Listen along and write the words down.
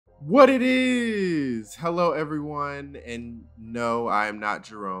What it is. Hello, everyone. And no, I am not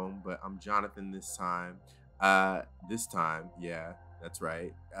Jerome, but I'm Jonathan this time. Yeah, that's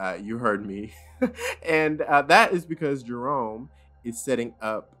right. You heard me. And that is because Jerome is setting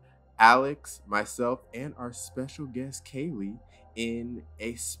up Alex, myself, and our special guest, Kaylee, in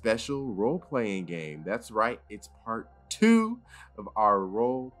a special role playing game. That's right. It's part two of our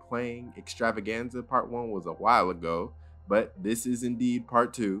role playing extravaganza. Part one was a while ago, but this is indeed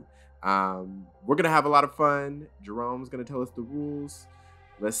part two. We're gonna have a lot of fun. Jerome's gonna tell us the rules.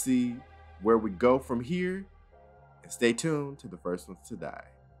 Let's see where we go from here. And stay tuned to the first ones to die.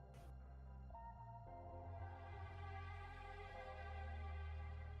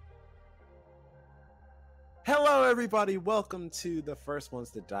 Hello, everybody. Welcome to the First Ones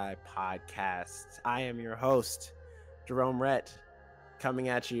to Die podcast. I am your host, Jerome Rhett, coming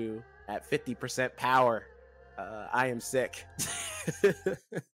at you at 50% power. I am sick.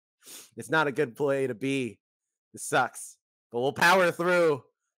 It's not a good play to be. It sucks, but we'll power through.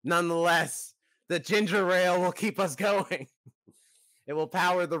 Nonetheless, the ginger ale will keep us going. It will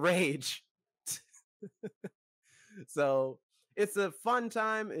power the rage. So it's a fun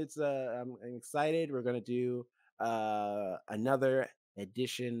time. I'm excited. We're gonna do another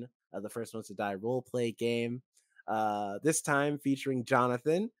edition of the First Ones to Die roleplay game. This time featuring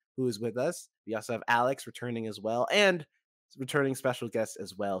Jonathan, who is with us. We also have Alex returning as well, and returning special guest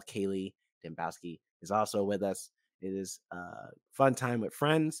as well. Kaylee Dembowski is also with us. It is a fun time with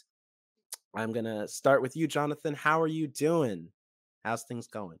friends. I'm gonna start with you, Jonathan. How are you doing? How's things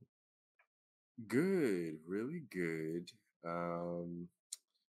going? Good, really good.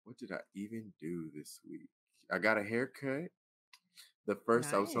 What did I even do this week? I got a haircut. I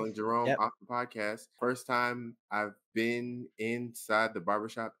was telling Jerome Yep. off the podcast, first time I've been inside the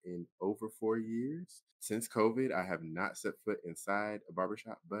barbershop in over 4 years. Since COVID, I have not set foot inside a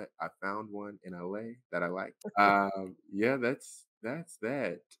barbershop, but I found one in LA that I like. Yeah, that's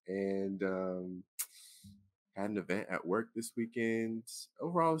that. And had an event at work this weekend.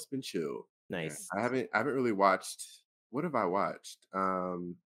 Overall, it's been chill. Yeah, Nice. I haven't really watched. What have I watched?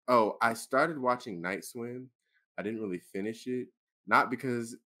 Oh, I started watching Night Swim. I didn't really finish it, not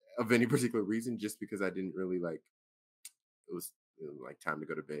because of any particular reason, just because I didn't really like. It was like time to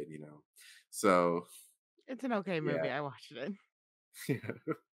go to bed, you know. So It's an okay movie. yeah, I watched it.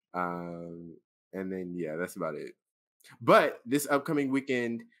 um, and then yeah, that's about it. But this upcoming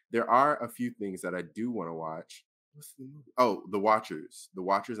weekend, there are a few things that I do want to watch. What's the movie? Oh, The Watchers. The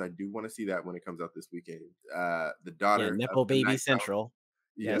Watchers. I do want to see that when it comes out this weekend. The Yeah, daughter of Nepo the Baby Night Central.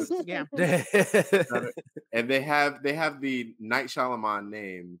 Yes. Yeah. And they have the Night Shyamalan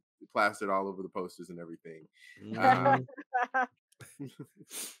name plastered all over the posters and everything. Mhm.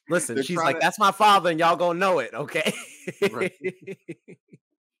 Listen, They're she's trying like, to- that's my father, and y'all gonna know it, okay? Right.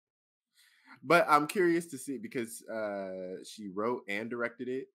 But I'm curious to see because she wrote and directed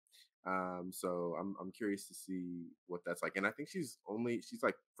it. So I'm curious to see what that's like. And I think she's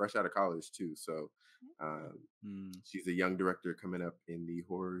like fresh out of college too. So she's a young director coming up in the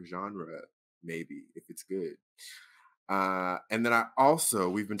horror genre, maybe if it's good. And then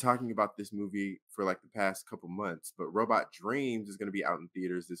we've been talking about this movie for like the past couple months, but Robot Dreams is going to be out in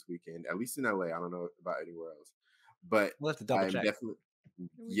theaters this weekend, at least in LA. I don't know about anywhere else, but We'll have to double I'm check. definitely, We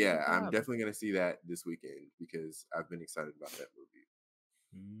yeah, can I'm dub. definitely going to see that this weekend because I've been excited about that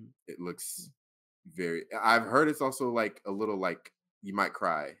movie. It looks I've heard it's also like a little like you might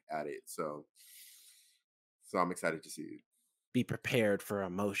cry at it. So I'm excited to see it. Be prepared for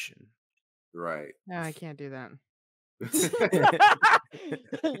emotion. Right. No, I can't do that.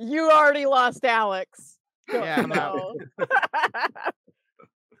 You already lost Alex. Yeah, I'm out. No.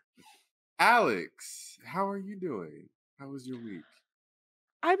 Alex, how are you doing? How was your week?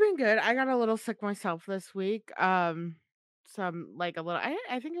 I've been good. I got a little sick myself this week. Some like a little.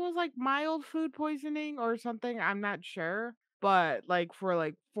 I think it was like mild food poisoning or something. I'm not sure. But like for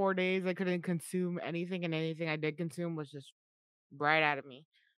like 4 days, I couldn't consume anything, and anything I did consume was just right out of me.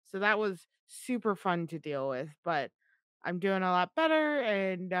 So that was super fun to deal with. But I'm doing a lot better,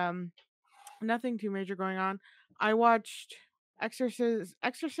 and nothing too major going on. I watched Exorcist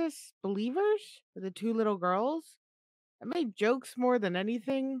Believers with the two little girls. I made jokes more than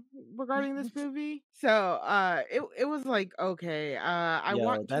anything regarding this movie. So it was like okay. I Yo,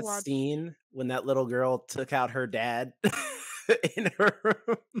 want to that watch. scene when that little girl took out her dad in her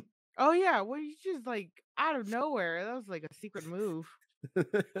room. Oh yeah, well you just like out of nowhere. That was like a secret move.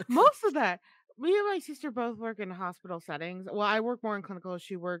 Most of that. Me and my sister both work in hospital settings. Well, I work more in clinical.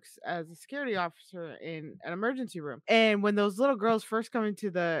 She works as a security officer in an emergency room. And when those little girls first come into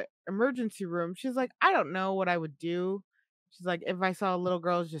the emergency room, she's like, I don't know what I would do She's like, if I saw little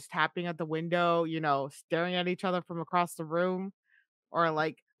girls just tapping at the window, staring at each other from across the room, or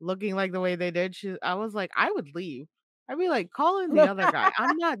like looking like the way they did, I was like, I would leave. I'd be like, calling the other guy.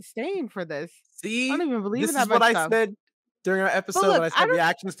 I'm not staying for this. I See, don't even believe in this that is what much I stuff. said during our But episode when look, I I said don't.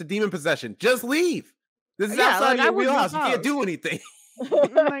 reactions to demon possession. Just leave. This is Yeah, outside like of I your would walk wheelhouse. You can't out. do anything.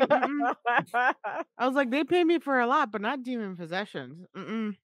 I'm like, I was like, they pay me for a lot, but not demon possessions.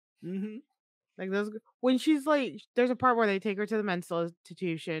 Mm-hmm. Like those when she's like, there's a part where they take her to the mental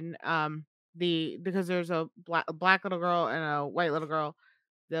institution. Because there's a black little girl and a white little girl.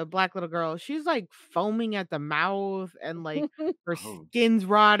 The black little girl, she's like foaming at the mouth and like her Oh, skin's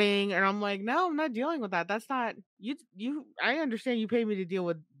rotting, and I'm like, no, I'm not dealing with that. That's not you. I understand you pay me to deal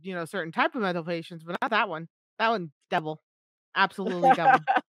with certain type of mental patients, but not that one. That one, devil, absolutely devil.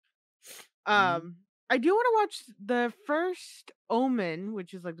 Mm-hmm. I do want to watch the first Omen,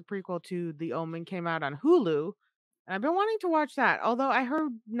 which is like the prequel to The Omen, came out on Hulu. And I've been wanting to watch that, although I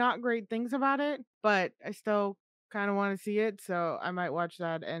heard not great things about it, but I still kind of want to see it, so I might watch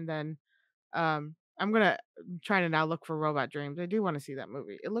that. And then I'm gonna try to now look for Robot Dreams. I do want to see that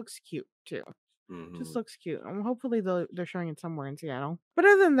movie. It looks cute too. Just mhm. looks cute. Hopefully they're showing it somewhere in Seattle. But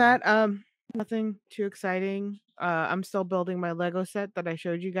other than that, nothing too exciting. I'm still building my Lego set that I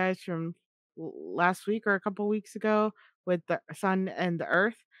showed you guys from last week or a couple weeks ago with the sun and the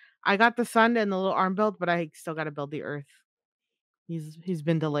earth. I got the sun and the little arm built, but I still got to build the earth. He's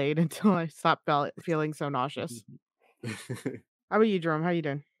been delayed until I stop feeling so nauseous. How about you, Jerome? How you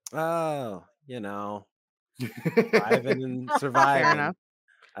doing? Oh, thriving and surviving. Fair enough.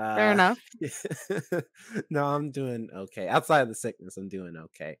 Fair enough. No, I'm doing okay. Outside of the sickness, I'm doing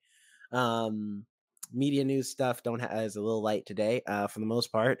okay. Media news stuff is a little light today, for the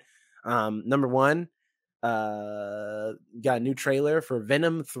most part. Number one, got a new trailer for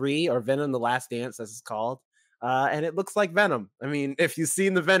Venom 3 or Venom: The Last Dance, as it's called. And it looks like Venom. I mean, if you've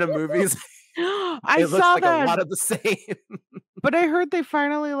seen the Venom movies, I it looks saw like that, a lot of the same. but I heard they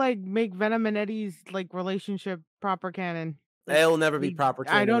finally like make Venom and Eddie's like relationship proper canon. Like, It'll never be proper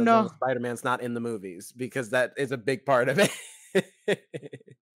I canon don't as long know. as Spider-Man's not in the movies, because that is a big part of it.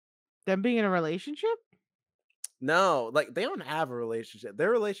 Them being in a relationship? No, like they don't have a relationship.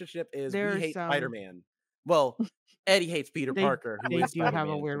 Their relationship is we There's hate some Spider-Man. Well, Eddie hates Peter they Parker, who they is do have a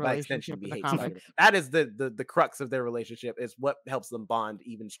Spider-Man. weird So by extension, relationship we in the hate Spider-Man. comics. That is the crux of their relationship. Is what helps them bond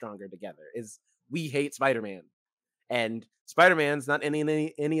even stronger together. Is we hate Spider-Man, and Spider-Man's not in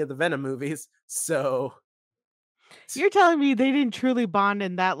any of the Venom movies. So You're telling me they didn't truly bond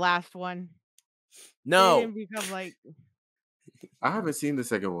in that last one? They no, didn't become like I haven't seen the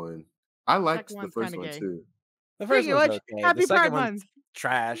second one. I liked second the one's first kind of one gay. too. the first Speaking of one's which, okay. The happy second Pride one's Month.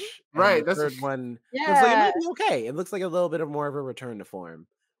 trash, and Right, the that's third one looks like it might be okay. It looks like a little bit of more of a return to form.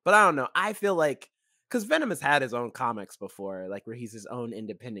 But I don't know. I feel like because Venom has had his own comics before, like where he's his own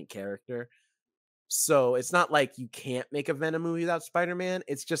independent character. So it's not like you can't make a Venom movie without Spider-Man.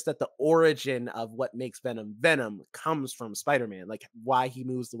 It's just that the origin of what makes Venom Venom comes from Spider-Man. Like why he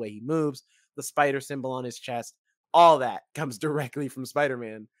moves the way he moves, the spider symbol on his chest, all that comes directly from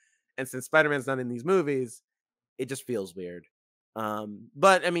Spider-Man. And since Spider-Man's not in these movies, it just feels weird.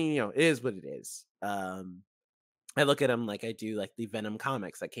 But I mean, it is what it is. I look at them like I do like the Venom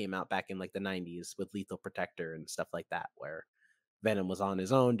comics that came out back in like the 90s with Lethal Protector and stuff like that, where Venom was on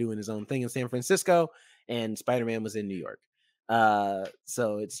his own doing his own thing in San Francisco and Spider-Man was in New York.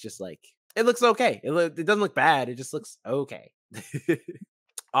 So it's just like it looks okay. It doesn't look bad. It just looks okay.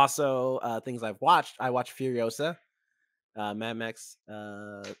 Also, things I've watched. I watched Furiosa, Mad Max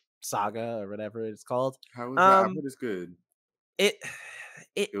saga or whatever it's called. How was that? I heard it's good. It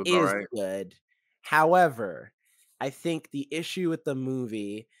It was is alright. good. However, I think the issue with the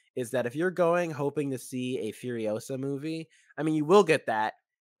movie is that if you're going hoping to see a Furiosa movie, I mean, you will get that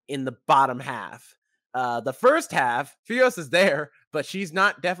in the bottom half. The first half, Furiosa's there, but she's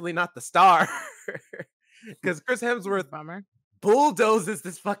definitely not the star. Because Chris Hemsworth Bummer. bulldozes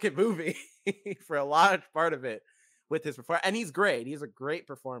this fucking movie for a large part of it with his performance. And he's great. He's a great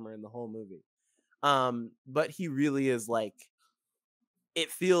performer in the whole movie. But he really is like, a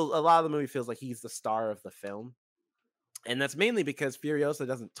lot of the movie feels like he's the star of the film. And that's mainly because Furiosa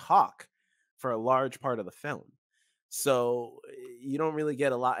doesn't talk for a large part of the film. So you don't really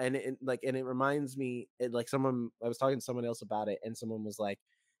get a lot. And it reminds me, I was talking to someone else about it, and someone was like,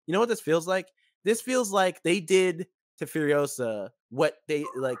 you know what this feels like? This feels like they did to Furiosa what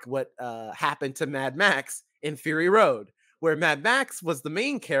happened to Mad Max in Fury Road, where Mad Max was the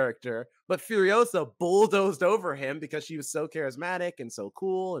main character, but Furiosa bulldozed over him because she was so charismatic and so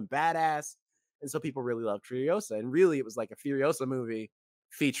cool and badass. And so people really loved Furiosa. And really, it was like a Furiosa movie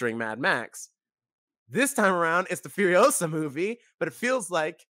featuring Mad Max. This time around, it's the Furiosa movie, but it feels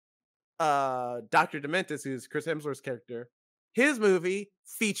like Dr. Dementis, who's Chris Hemsworth's character, his movie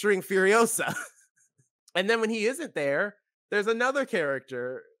featuring Furiosa. And then when he isn't there, there's another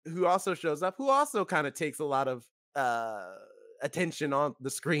character who also shows up, who also kind of takes a lot of attention on the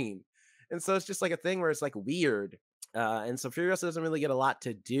screen. And so it's just like a thing where it's like weird. And so Furiosa doesn't really get a lot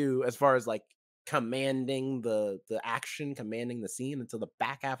to do as far as like commanding the action, commanding the scene until the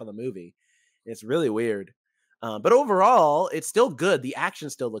back half of the movie. It's really weird. But overall, it's still good. The action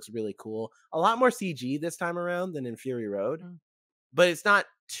still looks really cool. A lot more CG this time around than in Fury Road. But it's not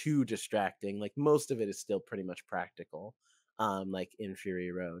too distracting. Like most of it is still pretty much practical, like in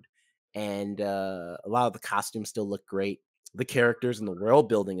Fury Road. And a lot of the costumes still look great. The characters and the world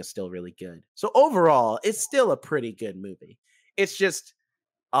building is still really good. So overall, it's still a pretty good movie. It's just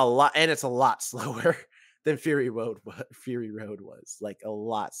a lot, and it's a lot slower than Fury Road was. Like a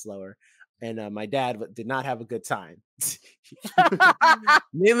lot slower. And my dad did not have a good time.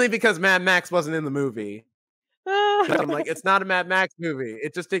 Mainly because Mad Max wasn't in the movie. I'm like, it's not a Mad Max movie.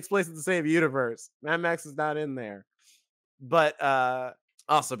 It just takes place in the same universe. Mad Max is not in there. But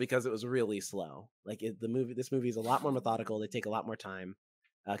also because it was really slow. Like this movie is a lot more methodical. They take a lot more time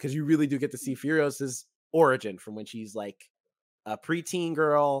because you really do get to see Furiosa's origin from when she's like a preteen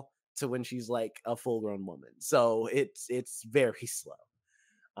girl to when she's like a full-grown woman. So it's very slow.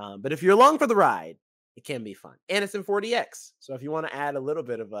 But if you're along for the ride, it can be fun. And it's in 40X. So if you want to add a little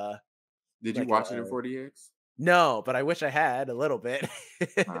bit of a... Did you watch it in 40X? No, but I wish I had a little bit.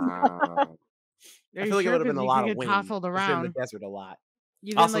 I feel like it would have been a lot of wind. Tousled around. In the desert a lot.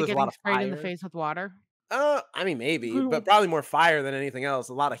 You didn't like getting sprayed in the face with water? I mean, maybe, but probably more fire than anything else.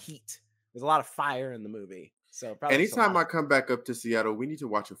 A lot of heat. There's a lot of fire in the movie. So probably anytime I come back up to Seattle, we need to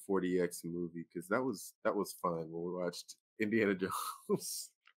watch a 40X movie because that was fun when we watched Indiana Jones.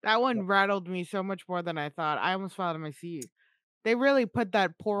 That one rattled me so much more than I thought. I almost fell out of my seat. They really put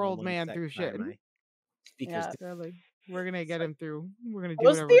that poor old man through shit. Yeah, really. We're gonna get him through. We're gonna do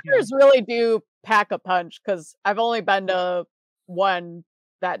those theaters really do pack a punch because I've only been to one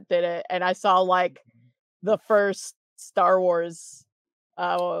that did it, and I saw like the first Star Wars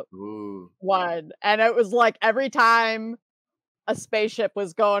one, and it was like every time a spaceship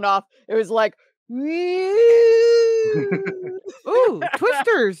was going off, it was like, ooh,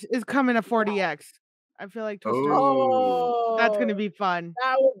 Twisters is coming to 40X. I feel like Twisters. Oh, that's gonna be fun.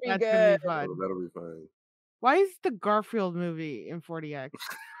 That would be that's good. Gonna be fun. Oh, that'll be fun. Why is the Garfield movie in 40X?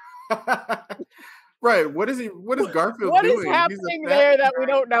 Right. What is Garfield doing? What is happening there that we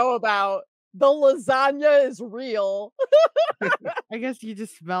don't know about? The lasagna is real. I guess you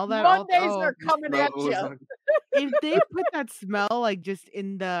just smell that. Mondays are coming at you. If they put that smell like just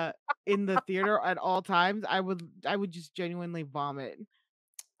in the theater at all times, I would just genuinely vomit.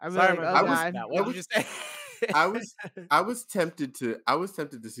 I was tempted to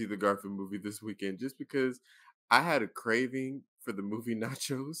see the Garfield movie this weekend just because I had a craving for the movie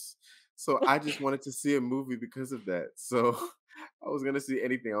Nachos. So I just wanted to see a movie because of that. So I was gonna see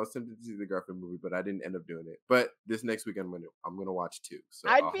anything. I was tempted to see the Garfield movie, but I didn't end up doing it. But this next weekend I'm gonna watch 2. So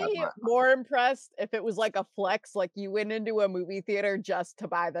I'd be more impressed if it was like a flex, like you went into a movie theater just to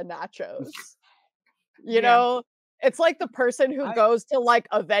buy the nachos. You know? It's like the person who goes to like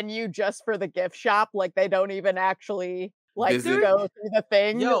a venue just for the gift shop, like they don't even actually like to go through the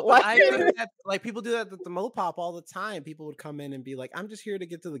thing. Yo, like people do that at the Mopop all the time. People would come in and be like, "I'm just here to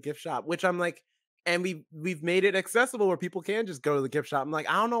get to the gift shop," which I'm like, and we've made it accessible where people can just go to the gift shop. I'm like,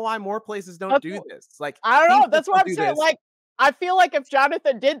 I don't know why more places don't do this. Like, I don't know. That's what I'm saying. Like, I feel like if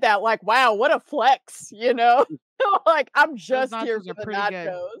Jonathan did that, like, wow, what a flex, you know? Like, I'm just here for the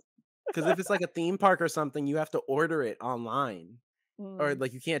nachos. Because if it's like a theme park or something, you have to order it online, or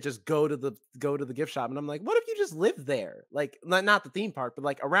like you can't just go to the gift shop. And I'm like, what if you just live there? Like, not the theme park, but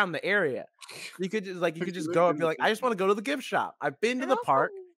like around the area. You could just go and be like, I just want to go to the gift shop. I've been to the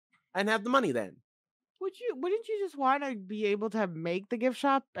park and have the money then. Wouldn't you just want to be able to make the gift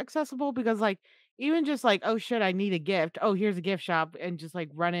shop accessible? Because like even just like, oh shit, I need a gift. Oh, here's a gift shop, and just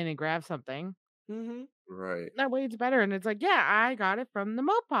like run in and grab something. Right. That way it's better, and it's like, yeah, I got it from the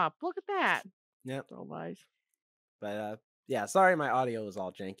Mopop. Look at that. Yep. All lies. But yeah, sorry my audio is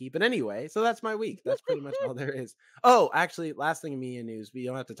all janky. But anyway, so that's my week. That's pretty much all there is. Oh, actually, last thing in media news, we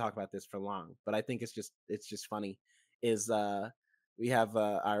don't have to talk about this for long, but I think it's just funny, is we have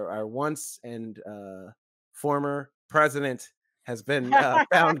our once and former president has been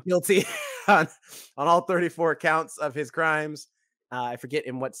found guilty on all 34 counts of his crimes. I forget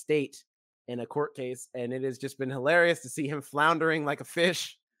in what state, in a court case, and it has just been hilarious to see him floundering like a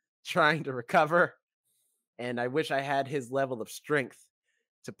fish trying to recover. And I wish I had his level of strength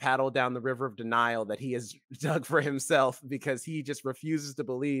to paddle down the river of denial that he has dug for himself because he just refuses to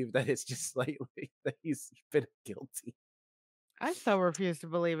believe that it's just slightly that he's been guilty. I still refuse to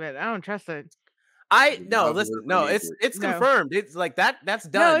believe it. I don't trust it. Listen, no, it's No. confirmed. It's like that's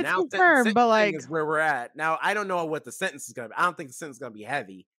No, done. it's Now confirmed, but, sentencing like is where we're at. Now I don't know what the sentence is gonna be. I don't think the sentence is gonna be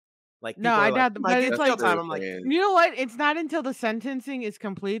heavy. Like No, people I are like, doubt "You but might it's get like jail time." I'm like, you know what? It's not until the sentencing is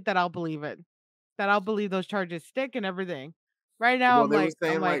complete that I'll believe it. That I'll believe those charges stick and everything. Right now, Well, I'm they were like,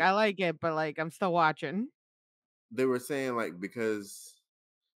 saying like I like it, but like, I'm still watching. they were saying like because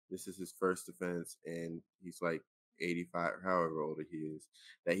this is his first offense and he's like 85 or however old he is,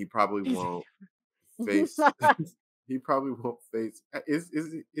 that he probably won't face. He probably won't face.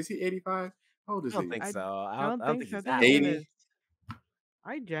 Is he 85? How old I is don't he? think so. I don't I don't think think so. I he's think that he's in 80? his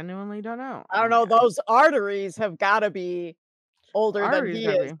I genuinely don't know. I don't know. Those arteries have got to be older than Arteries he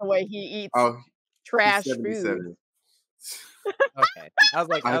gotta is. be. The way he eats Oh, he's trash food. 77. Okay. I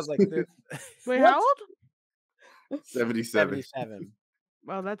was like, Wait, What's- how old? 77. 77.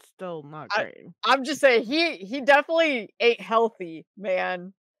 Well, that's still not I- great. I'm just saying he definitely ate healthy,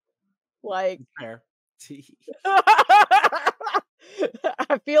 man. Like Fair.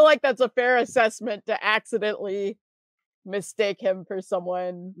 I feel like that's a fair assessment to accidentally mistake him for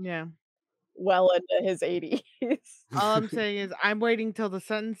someone Yeah. well into his 80s. All I'm saying is I'm waiting till the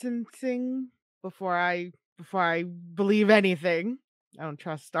sentencing before I believe anything. I don't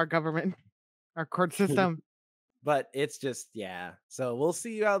trust our government, our court system. But it's just, yeah. So we'll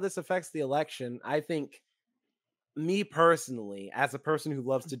see how this affects the election. I think, me personally, as a person who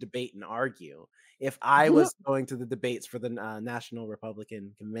loves to debate and argue, if I was going to the debates for the National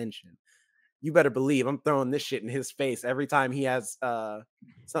Republican Convention, you better believe I'm throwing this shit in his face every time he has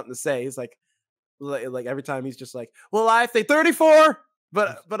something to say. He's like every time he's just like, well, I say 34,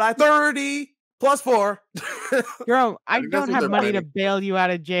 but I 30 plus 4. Jerome, I think that's don't what have they're money to planning. bail you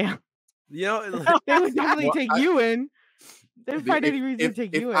out of jail. You know, They would definitely Well, take you in. They would find any reason to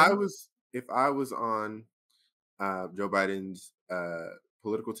take you in. If I was on Joe Biden's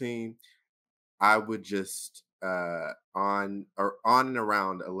political team, I would just on and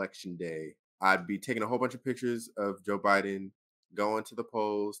around election day, I'd be taking a whole bunch of pictures of Joe Biden going to the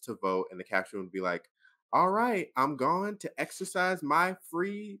polls to vote, and the caption would be like, "All right, I'm going to exercise my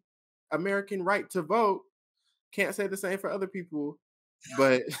free American right to vote." Can't say the same for other people,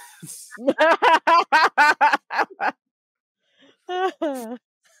 but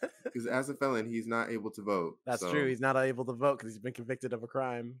because as a felon, he's not able to vote. That's so. true. He's not able to vote because he's been convicted of a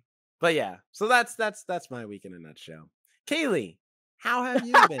crime. But yeah, so that's my week in a nutshell. Kaylee, how have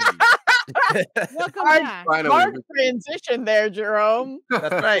you been? Welcome Hard- back. Finally, Hard transition there, Jerome.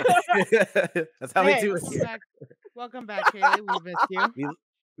 That's right. That's how we do it Welcome here. back. Welcome back, Kaylee. We missed you.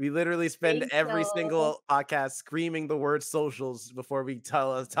 We literally spend Thank every you. single podcast screaming the word socials before we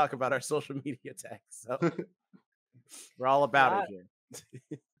talk about our social media tags. So we're all about it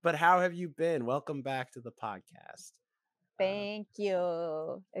here. But how have you been? Welcome back to the podcast. Thank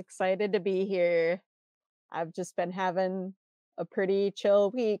you. Excited to be here. I've just been having a pretty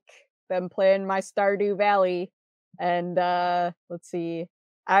chill week. Been playing my Stardew Valley. And let's see.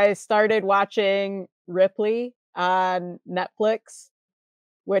 I started watching Ripley on Netflix,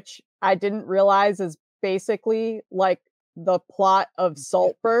 which I didn't realize is basically like the plot of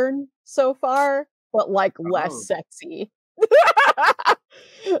Saltburn so far, but like less Oh. sexy.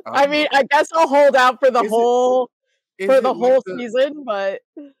 I mean, I guess I'll hold out for the Is it- whole Is for it the like whole season, but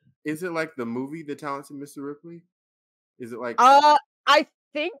Is it like the movie The Talented Mr. Ripley? Is it like I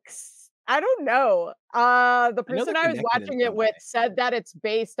think I don't know. The know person they're I was connected in watching it some with way. said that it's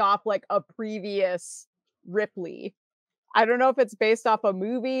based off like a previous Ripley. I don't know if it's based off a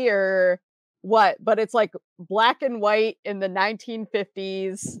movie or what, but it's like black and white in the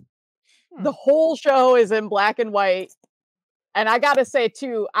 1950s. The whole show is in black and white. And I gotta say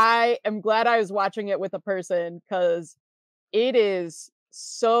too, I am glad I was watching it with a person because it is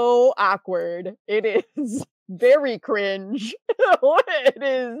so awkward. It is very cringe. It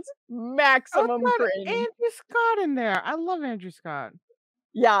is maximum cringe. Andrew Scott in there. I love Andrew Scott.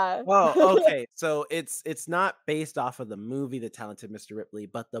 Yeah. Oh, okay. So it's not based off of the movie The Talented Mr. Ripley,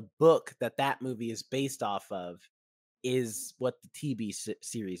 but the book that movie is based off of is what the TV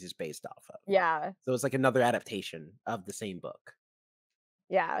series is based off of. Yeah. So it's like another adaptation of the same book.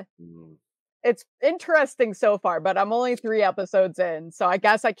 Yeah. Mm. It's interesting so far, but I'm only 3 episodes in, so I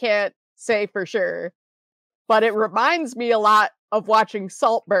guess I can't say for sure. But it reminds me a lot of watching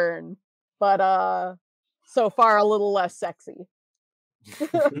Saltburn, but so far a little less sexy.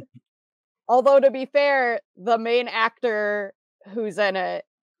 Although to be fair, the main actor who's in it,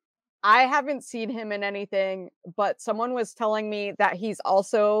 I haven't seen him in anything, but someone was telling me that he's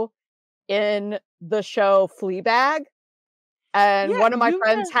also in the show Fleabag. And Yeah, one of my you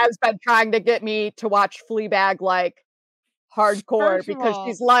friends can. has been trying to get me to watch Fleabag like hardcore First of because all,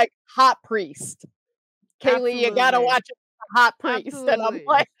 she's like hot priest. Kaylee, you gotta absolutely, watch it, hot priest. And I'm absolutely.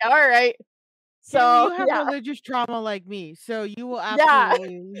 like, all right. Kaylee, So you have yeah, religious trauma like me, so you will yeah,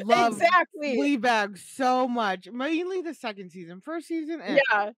 absolutely love exactly. Fleabag so much. Mainly the second season. First season,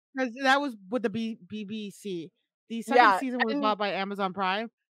 Yeah, because that was with the BBC. The second yeah, season was and bought by Amazon Prime.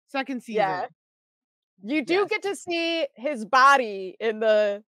 Second yeah. season, You do yes, get to see his body in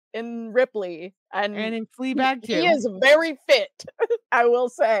Ripley, and and in Fleabag he too. is very fit. I will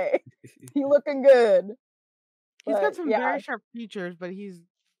say, he looking good. He's got But some yeah, very sharp features, but he's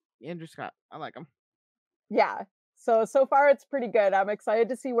Andrew Scott. I like him. yeah. So far it's pretty good. I'm excited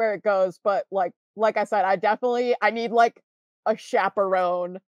to see where it goes. But like I said, I need like a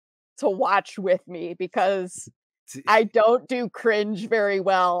chaperone to watch with me because I don't do cringe very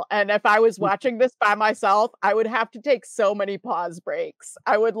well. And if I was watching this by myself, I would have to take so many pause breaks.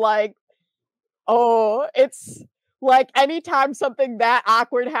 I would like, oh, it's like anytime something that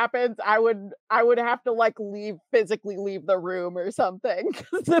awkward happens, I would have to like physically leave the room or something.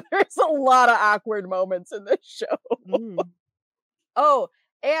 'Cause there's a lot of awkward moments in this show. Mm. Oh,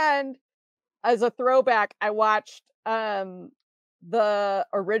 and as a throwback, I watched the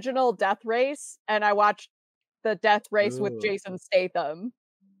original Death Race and I watched the Death Race with Ooh. Jason Statham.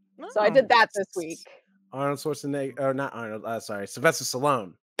 So I Oh, did that this week. Arnold Schwarzenegger, or not Arnold, sorry, Sylvester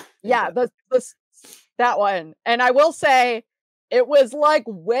Stallone. Yeah, that one. And I will say it was like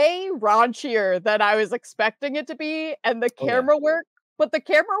way raunchier than I was expecting it to be, and the Oh, yeah. camera work, but the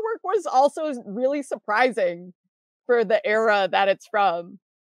camera work was also really surprising for the era that it's from.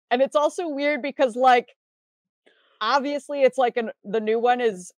 And it's also weird because like obviously it's like the new one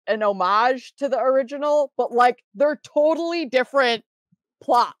is an homage to the original, but like they're totally different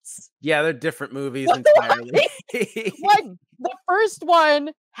plots. Yeah, they're different movies entirely. Like the first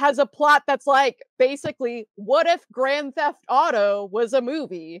one has a plot that's like basically what if Grand Theft Auto was a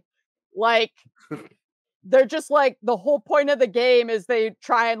movie? Like they're just like the whole point of the game is they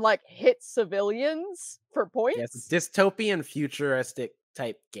try and like hit civilians for Yeah, points. it's a dystopian futuristic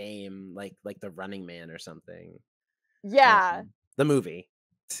type game, like the Running Man or something. Yeah. The movie.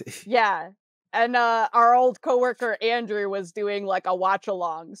 Yeah. And our old coworker Andrew was doing like a watch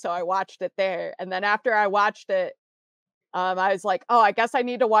along, so I watched it there. And then after I watched it, I was like, "Oh, I guess I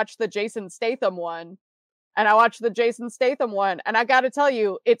need to watch the Jason Statham one." And I watched the Jason Statham one, and I got to tell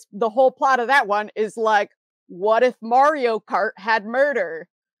you, it's the whole plot of that one is like, what if Mario Kart had murder?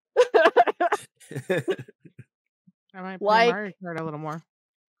 I might play Like, Mario Kart a little more.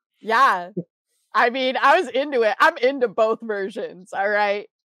 yeah. I mean, I was into it. I'm into both versions, all right?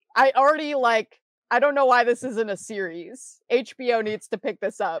 I already like I don't know why this isn't a series. HBO needs to pick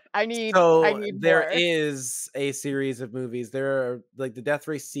this up. I need So there more. is a series of movies. There are like the Death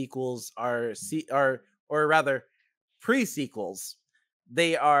Race sequels or rather pre-sequels.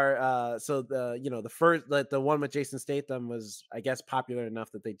 They are so the first the one with Jason Statham was, I guess, popular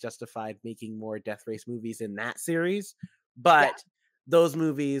enough that they justified making more Death Race movies in that series. But those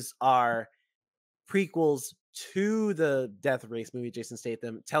movies are prequels to the Death Race movie, Jason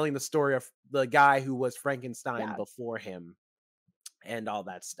Statham, telling the story of the guy who was Frankenstein before him and all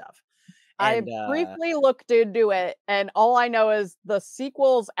that stuff. I And briefly looked into it, and all I know is the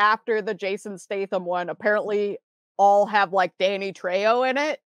sequels after the Jason Statham one apparently all have like Danny Trejo in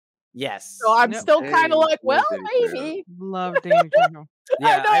it. yes. So I'm Yep. still kind of Hey, like, love well, Danny Trejo. maybe. Love Danny Trejo. I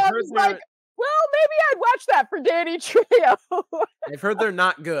Yeah, know. I've I heard was like, well, maybe I'd watch that for Danny Trejo. I've heard they're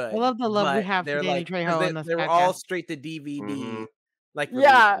not good. I love the love we but have for they're Danny like 'cause Trejo in this they were all podcast. straight to DVD Mhm. like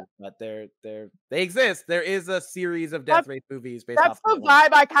Yeah. releases, but they exist. There is a series of That's- Death Race movies based That's off of the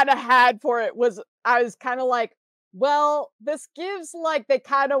that one. vibe I kind of had for it. Was I was kind of like, well, this gives like they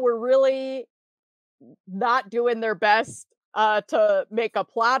kind of were really not doing their best to make a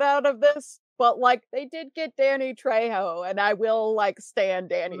plot out of this, but like they did get Danny Trejo, and I will like stand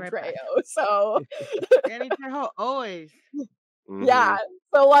Danny Right back. Trejo. So Danny Trejo always. yeah,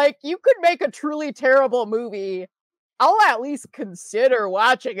 so like you could make a truly terrible movie. I'll at least consider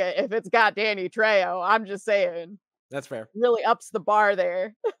watching it if it's got Danny Trejo. I'm just saying, That's fair. really ups the bar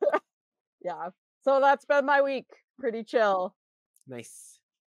there. Yeah. So that's been my week. Pretty chill. Nice.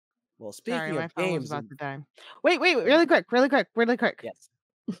 Well, Sorry, speaking my of phone was games, about to die. Wait, really quick. yes.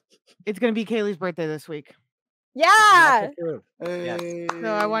 It's gonna be Kaylee's birthday this week. Yeah. Hey. So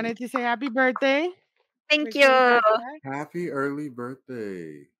I wanted to say happy birthday. Thank for Kaylee's you. birthday. Happy early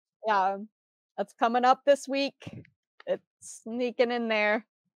birthday. Yeah. That's coming up this week. It's sneaking in there.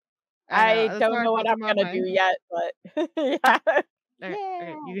 I know. I That's don't what I know thought what I'm about gonna do mine. yet, but yeah. Okay,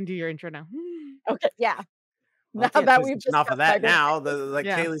 you Yeah. can do your intro now. Okay, yeah. Well, Now I can't that we've transition off of discussed my that birthday. now. Like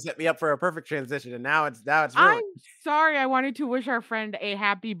Yeah. Kaylee set me up for a perfect transition, and now it's I'm ruined. sorry. I wanted to wish our friend a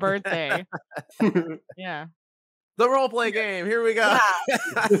happy birthday. Yeah. The role play game. Here we go.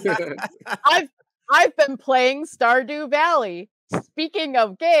 Yeah. I've been playing Stardew Valley. Speaking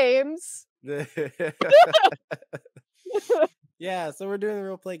of games. Yeah, so we're doing the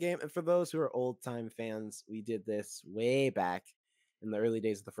role play game, and for those who are old time fans, we did this way back in the early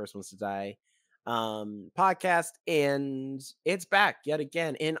days of the First Ones to Die podcast, and it's back yet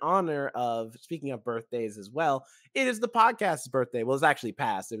again in honor of, speaking of birthdays as well, it is the podcast's birthday. Well, it's actually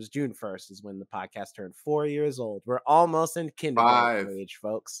past. It was June 1st is when the podcast turned 4 years old. We're almost in kindergarten 5. age,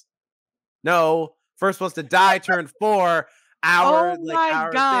 folks. No, First Ones to Die turned 4. Oh Our my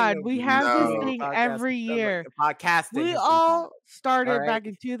our thing God. of We have this No. thing podcast, every year. podcasting We has been all 4. started right. back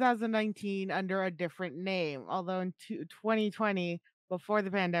in 2019 under a different name. Although in 2020, before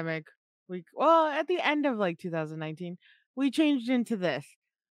the pandemic, at the end of like 2019, we changed into this.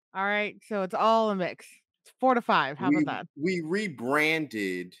 All right. So it's all a mix. It's 4 to 5. How about that? We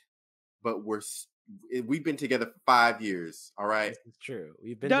rebranded, but we've been together for 5 years. All right. This is true.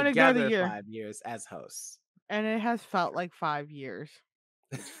 We've been Don't ignore the together year. 5 years as hosts. And it has felt like 5 years.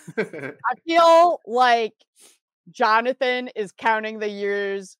 I feel like Jonathan is counting the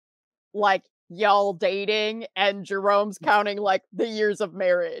years like y'all dating, and Jerome's counting like the years of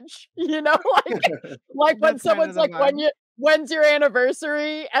marriage. You know, like when That's kind someone's of the like, vibe. when's your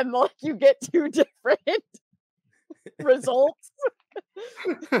anniversary, and like you get 2 different results.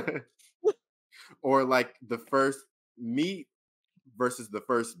 Or like the first meet versus the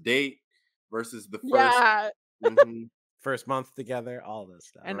first date versus the first. Yeah. Mhm. First month together, all this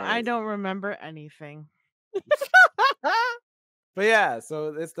stuff. And I Right. don't remember anything. But yeah,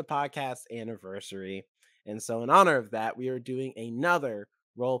 so it's the podcast anniversary. And so in honor of that, we are doing another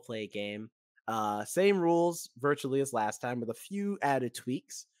role play game. Same rules virtually as last time with a few added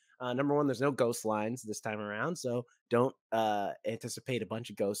tweaks. Number one, there's no ghost lines this time around, so don't anticipate a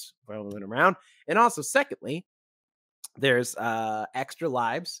bunch of ghosts rolling around. And also, secondly, there's extra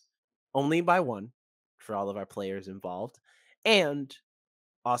lives, only by 1 for all of our players involved. And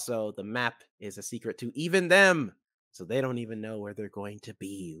also, the map is a secret to even them, so they don't even know where they're going to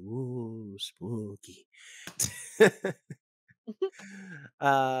be. Ooh, spooky.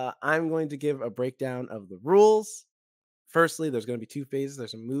 I'm going to give a breakdown of the rules. Firstly, there's going to be 2 phases.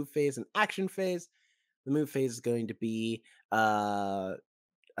 There's a move phase and action phase. The move phase is going to be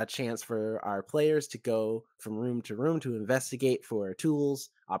a chance for our players to go from room to room to investigate for tools,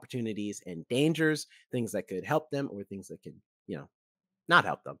 opportunities, and dangers, things that could help them or things that could, not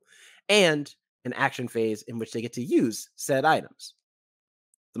help them, and an action phase in which they get to use said items.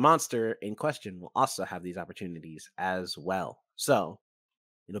 The monster in question will also have these opportunities as well. So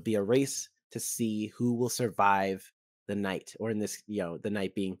it'll be a race to see who will survive the night, or in this, the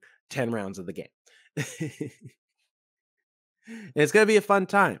night being 10 rounds of the game. It's going to be a fun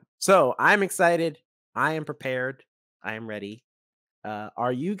time. So I'm excited. I am prepared. I am ready.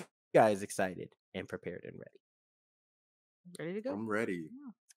 Are you guys excited and prepared and ready? Ready to go? I'm ready.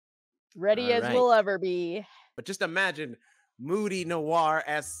 Ready as Alright. we'll ever be. But just imagine moody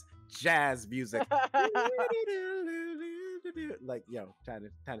noir-esque jazz music. Like, kind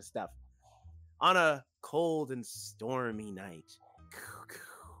of stuff. On a cold and stormy night.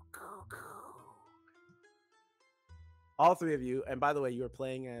 All 3 of you, and by the way, you are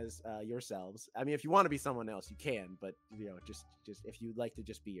playing as yourselves. I mean, if you want to be someone else, you can, but just if you'd like to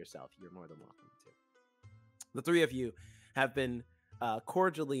just be yourself, you're more than welcome to. The 3 of you have been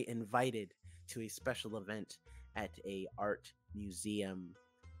cordially invited to a special event at a art museum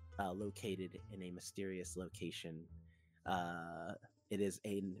located in a mysterious location. It is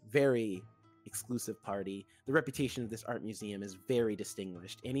a very exclusive party. The reputation of this art museum is very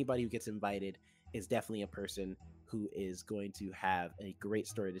distinguished. Anybody who gets invited is definitely a person who is going to have a great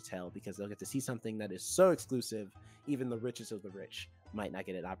story to tell, because they'll get to see something that is so exclusive, even the richest of the rich might not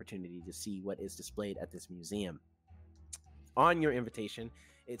get an opportunity to see what is displayed at this museum. On your invitation,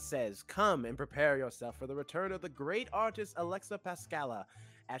 it says, "Come and prepare yourself for the return of the great artist Alexa Pascala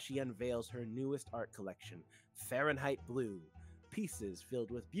as she unveils her newest art collection, Fahrenheit Blue. Pieces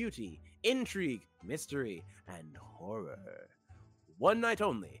filled with beauty, intrigue, mystery, and horror. One night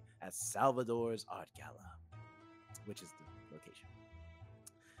only at Salvador's Art Gala," which is the location.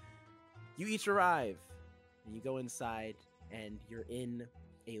 You each arrive, and you go inside, and you're in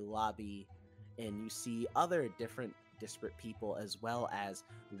a lobby, and you see other different disparate people, as well as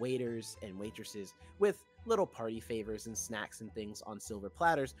waiters and waitresses with little party favors and snacks and things on silver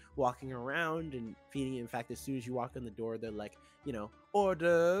platters, walking around and feeding you. In fact, as soon as you walk in the door, they're like, hors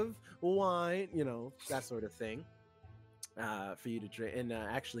d'oeuvre, wine, that sort of thing, for you to drink. And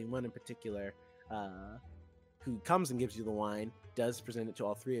actually, one in particular, who comes and gives you the wine, does present it to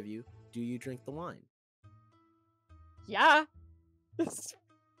all three of you. Do you drink the wine? Yeah.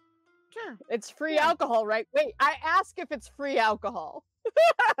 Sure. It's free alcohol, right? Wait, I ask if it's free alcohol.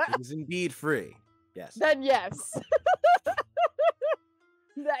 It is indeed free. Yes. Then yes.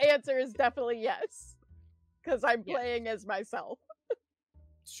 The answer is definitely yes. Because I'm playing as myself.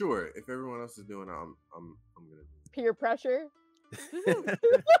 Sure, if everyone else is doing it, I'm gonna do it. Peer pressure.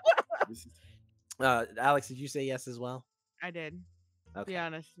 This is Alex, did you say yes as well? I did. Okay. Be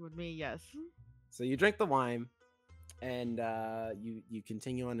honest with me, yes. So you drink the wine, and you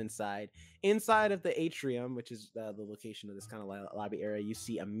continue on inside. Inside of the atrium, which is the location of this kind of lobby area, you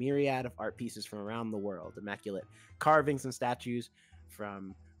see a myriad of art pieces from around the world, immaculate carvings and statues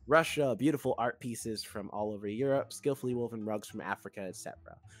from Russia, beautiful art pieces from all over Europe, skillfully woven rugs from Africa, etc.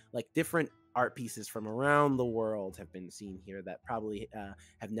 Like different art pieces from around the world have been seen here that probably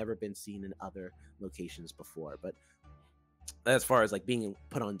have never been seen in other locations before. But as far as like being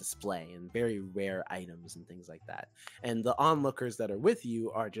put on display, and very rare items and things like that. And the onlookers that are with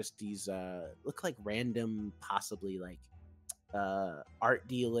you are just these look like random, possibly like art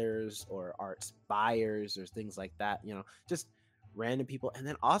dealers or art buyers or things like that, just random people. And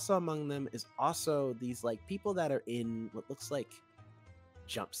then also among them is also these like people that are in what looks like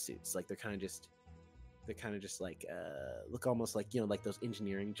jumpsuits. Like they're kind of just like look almost like like those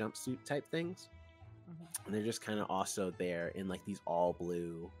engineering jumpsuit type things. And they're just kind of also there in like these all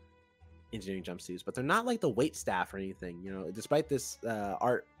blue engineering jumpsuits, but they're not like the wait staff or anything. Despite this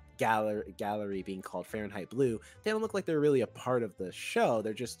art gallery being called Fahrenheit Blue, they don't look like they're really a part of the show.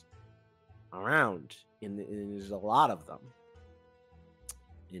 They're just around, and there's a lot of them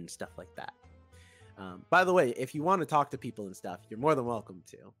and stuff like that. By the way, if you want to talk to people and stuff, you're more than welcome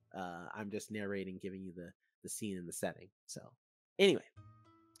to. I'm just narrating, giving you the scene and the setting. So anyway,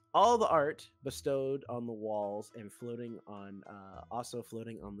 all the art bestowed on the walls and also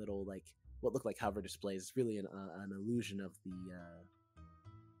floating on little like what look like hover displays. It's really an illusion of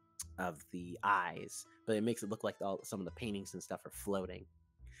the eyes, but it makes it look like some of the paintings and stuff are floating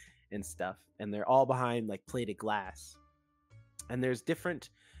and stuff. And they're all behind like plated glass. And there's different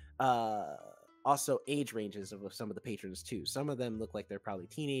also age ranges of some of the patrons too. Some of them look like they're probably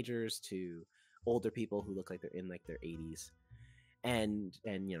teenagers to older people who look like they're in like their 80s. And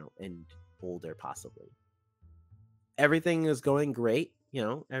older possibly. Everything is going great.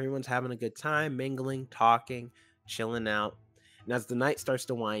 Everyone's having a good time, mingling, talking, chilling out. And as the night starts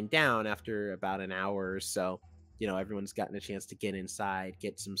to wind down after about an hour or so, everyone's gotten a chance to get inside,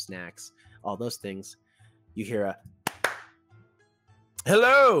 get some snacks, all those things. You hear a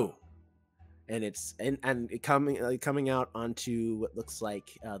hello, and it's coming out onto what looks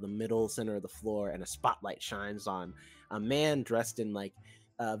like the middle center of the floor, and a spotlight shines on a man dressed in like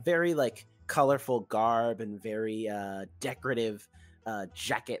very like colorful garb and very decorative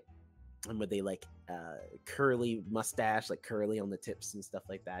jacket, and with a like curly mustache, like curly on the tips and stuff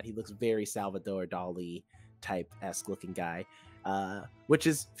like that. He looks very Salvador Dali type-esque looking guy, which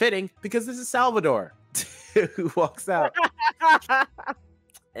is fitting because this is Salvador who walks out.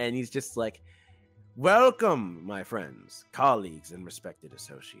 And he's just like, welcome, my friends, colleagues, and respected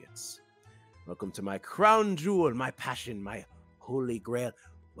associates. Welcome to my crown jewel, my passion, my holy grail.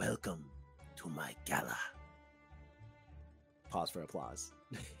 Welcome to my gala. Pause for applause.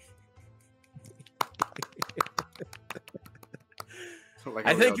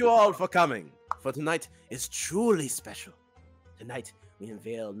 I thank you all for coming, for tonight is truly special. Tonight, we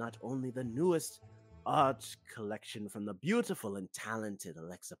unveil not only the newest art collection from the beautiful and talented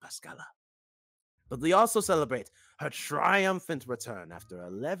Alexa Pascala, but we also celebrate her triumphant return after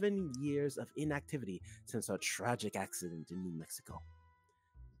 11 years of inactivity since her tragic accident in New Mexico.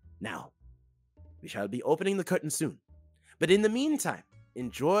 Now, we shall be opening the curtain soon, but in the meantime,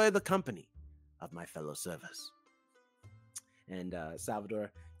 enjoy the company of my fellow servers. And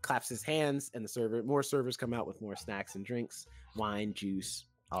Salvador claps his hands, and more servers come out with more snacks and drinks, wine, juice,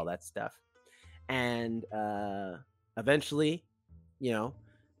 all that stuff. And eventually,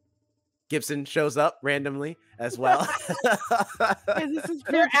 Gibson shows up randomly as well. This is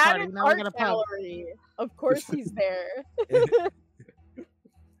They're food at party. an Now we're art gonna pub. gallery. Of course he's there.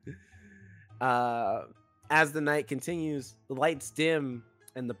 As the night continues, the lights dim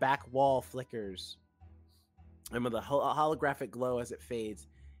and the back wall flickers. And with a holographic glow as it fades,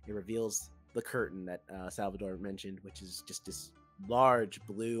 it reveals the curtain that Salvador mentioned, which is just this large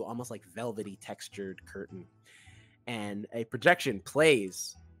blue, almost like velvety textured curtain. And a projection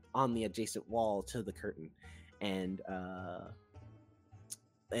plays on the adjacent wall to the curtain. And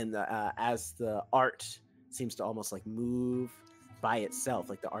as the art seems to almost like move by itself,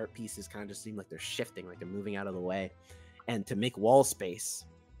 like the art pieces kind of just seem like they're shifting, like they're moving out of the way, and to make wall space.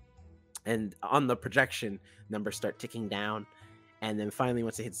 And on the projection, numbers start ticking down, and then finally,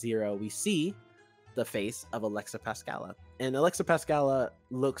 once it hits 0, we see the face of Alexa Pascala. And Alexa Pascala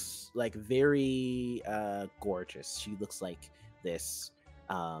looks like very gorgeous. She looks like this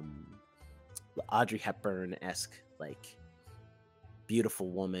Audrey Hepburn-esque, like beautiful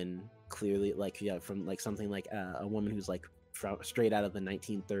woman, clearly like from like something like a woman who's like from straight out of the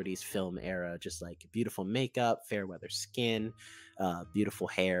 1930s film era, just like beautiful makeup, fair weather skin, beautiful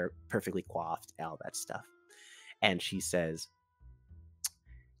hair, perfectly coiffed, all that stuff. And she says,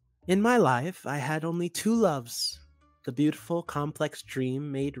 "In my life, I had only 2 loves. The beautiful, complex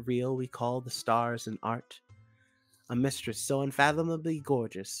dream made real we call the stars and art. A mistress so unfathomably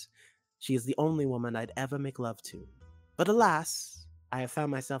gorgeous, she is the only woman I'd ever make love to. But alas, I have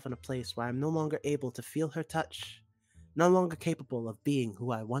found myself in a place where I'm no longer able to feel her touch, no longer capable of being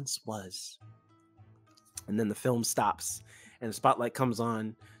who I once was." And then the film stops, and the spotlight comes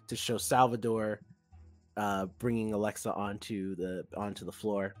on to show Salvador bringing Alexa onto the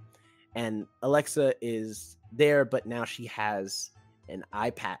floor. And Alexa is there, but now she has an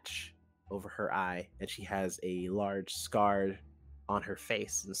eye patch over her eye, and she has a large scar on her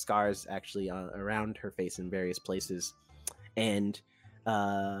face, and scars actually around her face in various places. And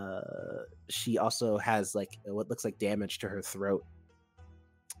she also has like what looks like damage to her throat,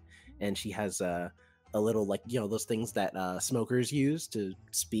 and she has a little, like, you know, those things that smokers use to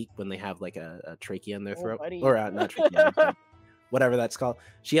speak when they have like a trachea in their throat, buddy. or not trachea, whatever that's called.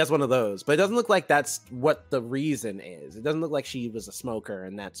 She has one of those, but it doesn't look like that's what the reason is. It doesn't look like she was a smoker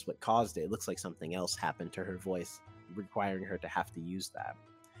and that's what caused it. It looks like something else happened to her voice, requiring her to have to use that.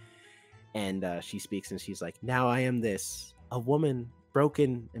 And she speaks, and she's like, "Now I am this, a woman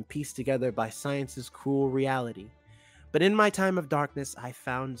broken and pieced together by science's cruel reality. But in my time of darkness, I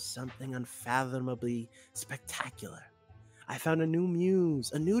found something unfathomably spectacular. I found a new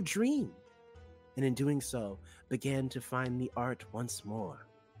muse, a new dream, and in doing so, began to find the art once more.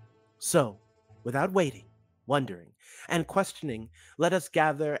 So, without waiting, wondering, and questioning, let us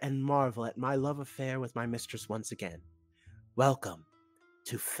gather and marvel at my love affair with my mistress once again. Welcome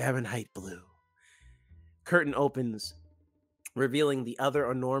to Fahrenheit Blue." Curtain opens, revealing the other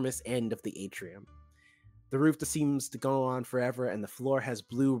enormous end of the atrium. The roof seems to go on forever, and the floor has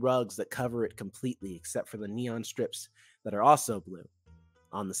blue rugs that cover it completely, except for the neon strips that are also blue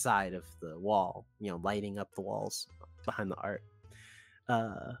on the side of the wall, you know, lighting up the walls behind the art.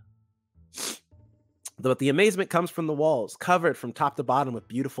 But the amazement comes from the walls, covered from top to bottom with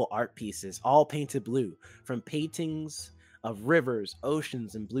beautiful art pieces, all painted blue, from paintings of rivers,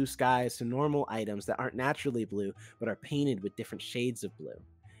 oceans, and blue skies to normal items that aren't naturally blue, but are painted with different shades of blue.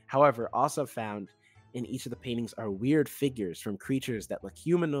 However, also found in each of the paintings are weird figures, from creatures that look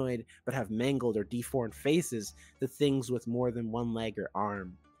humanoid but have mangled or deformed faces to things with more than one leg or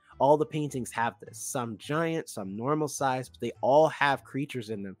arm. All the paintings have this, some giant, some normal size, but they all have creatures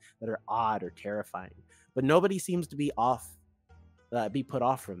in them that are odd or terrifying. But nobody seems to be put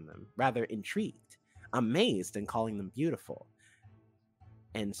off from them, rather intrigued, amazed, and calling them beautiful.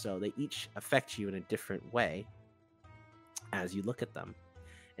 And so they each affect you in a different way as you look at them.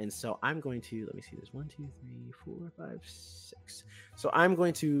 And so I'm going to, let me see, there's 1, 2, 3, 4, 5, 6. So I'm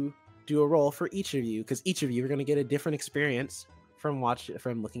going to do a roll for each of you, because each of you are going to get a different experience from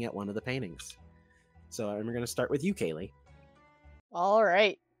looking at one of the paintings. So we're going to start with you, Kaylee. All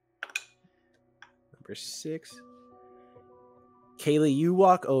right. Number 6. Kaylee, you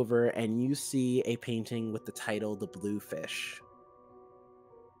walk over and you see a painting with the title "The Blue Fish."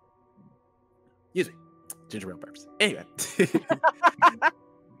 Excuse me, ginger ale burps. Anyway.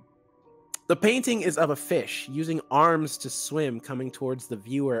 The painting is of a fish using arms to swim, coming towards the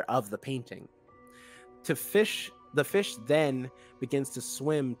viewer of the painting. The fish then begins to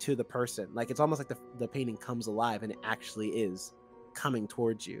swim to the person. Like, it's almost like the painting comes alive, and it actually is coming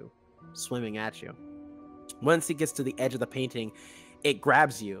towards you, swimming at you. Once it gets to the edge of the painting, it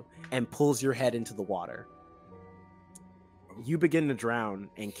grabs you and pulls your head into the water. You begin to drown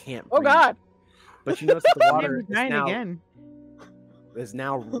and can't breathe. Oh God! But you notice that the water You're dying again. is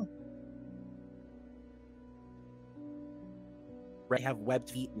now They have webbed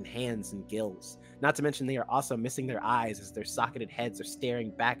feet and hands and gills. Not to mention they are also missing their eyes, as their socketed heads are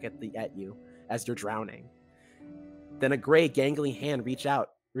staring back at you as you're drowning. Then a gray, gangly hand reaches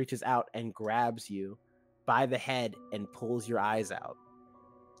out reaches out and grabs you by the head and pulls your eyes out.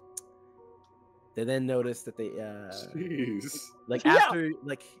 They then notice that they Jeez. like Yeah. after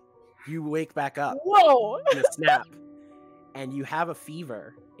like you wake back up Whoa! in a snap and you have a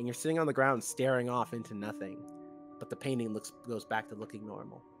fever and you're sitting on the ground staring off into nothing, but the painting goes back to looking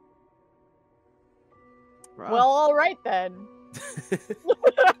normal. Well, all right then.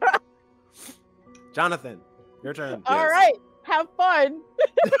 Jonathan, your turn. All right, have fun.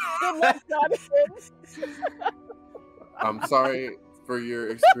 Good luck, Jonathan. I'm sorry for your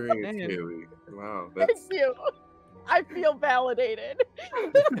experience, Man. Haley. Wow, Thank that's you. I feel validated.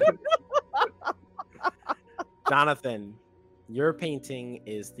 Jonathan, your painting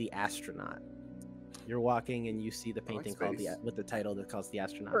is The Astronaut. You're walking and you see the I like painting called space. with the title that calls The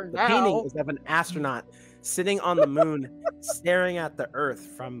Astronaut. For The painting now. is of an astronaut sitting on the moon, staring at the Earth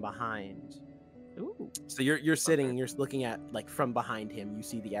from behind. Ooh. So you're sitting and you're looking at, like, from behind him, you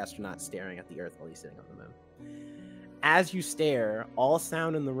see the astronaut staring at the Earth while he's sitting on the moon. As you stare, all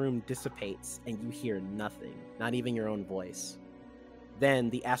sound in the room dissipates and you hear nothing, not even your own voice.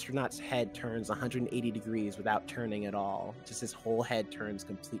 Then the astronaut's head turns 180 degrees without turning at all. Just his whole head turns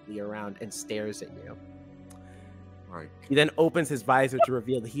completely around and stares at you. like He then opens his visor to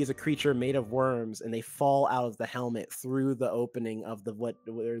reveal that he is a creature made of worms, and they fall out of the helmet through the opening of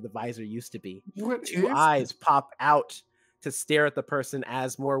where the visor used to be. what Two is eyes pop out to stare at the person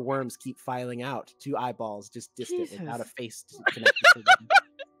as more worms keep filing out. Two eyeballs just distant without a Jesus. face connected to them.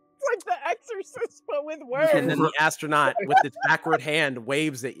 It's like The Exorcist, but with worms. And then the astronaut with its backward hand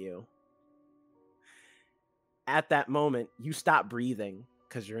waves at you. At that moment, you stop breathing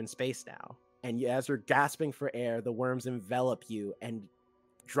because you're in space now. And as you're gasping for air, the worms envelop you and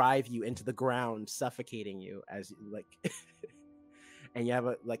drive you into the ground, suffocating you as you and you have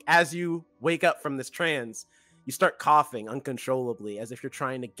as you wake up from this trance, you start coughing uncontrollably as if you're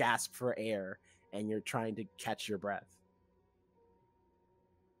trying to gasp for air and you're trying to catch your breath.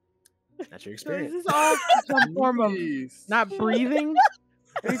 That's your So is experience. this all some form of Jeez. not breathing?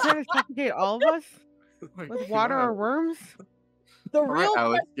 Are you trying to suffocate all of us Oh my with water or God. worms? The All right, real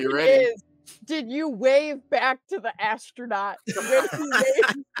Alex, get question ready. is, did you wave back to the astronaut when he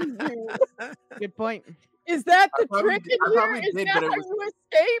waved to you? Good point. Is that I the probably trick did- in I here? probably Is did, that but how it was- you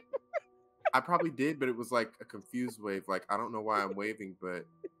escape? I probably did, but it was like a confused wave. Like, I don't know why I'm waving, but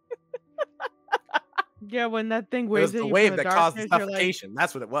Yeah, when that thing It was waves at the you wave from the that caused the darkness, you're like, suffocation.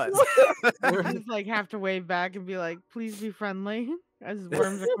 That's what it was. you just like have to wave back and be like, "Please be friendly," as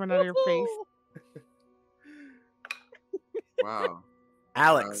worms are coming out of your face. wow.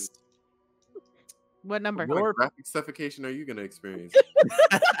 Alex, What number? What kind Your- of graphic suffocation are you gonna experience?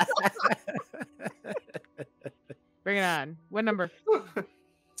 Bring it on. What number?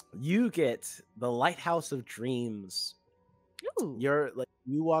 you get the Lighthouse of Dreams. Ooh.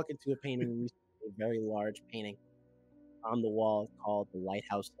 You walk into a painting, and you see a very large painting on the wall called the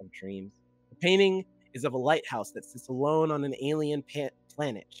Lighthouse of Dreams. The painting is of a lighthouse that sits alone on an alien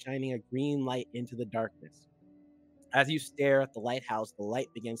planet, shining a green light into the darkness. As you stare at the lighthouse, the light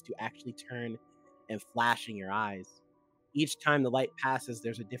begins to actually turn and flash in your eyes. Each time the light passes,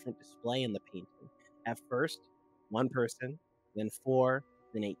 there's a different display in the painting. At first, one person, then 4,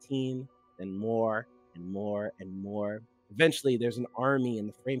 then 18, then more and more and more. Eventually, there's an army, and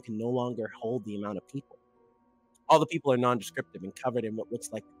the frame can no longer hold the amount of people. All the people are nondescriptive and covered in what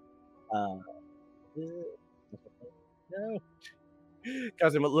looks like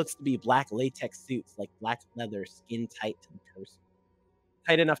covered in what looks to be black latex suits, like black leather, skin tight to the torso.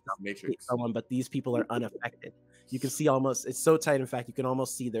 Tight enough to suffocate Matrix. someone, but these people are unaffected. You can see it's so tight, in fact, you can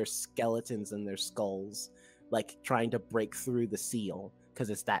almost see their skeletons and their skulls, like trying to break through the seal, because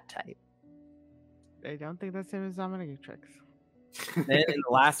it's that tight. I don't think that's him as dominatrix. Then in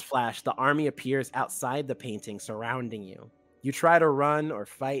the last flash, the army appears outside the painting, surrounding you. You try to run or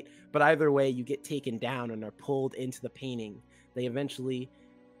fight, but either way, you get taken down and are pulled into the painting. You eventually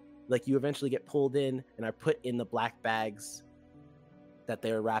get pulled in and are put in the black bags that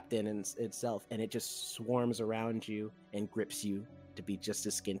they're wrapped in itself, and it just swarms around you and grips you to be just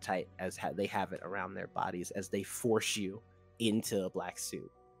as skin tight as they have it around their bodies as they force you into a black suit.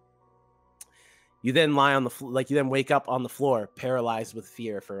 You then lie on the you then wake up on the floor, paralyzed with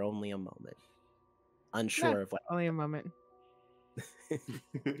fear for only a moment, unsure of what. Only a moment.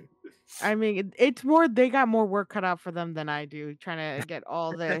 I mean, it's more. They got more work cut out for them than I do, trying to get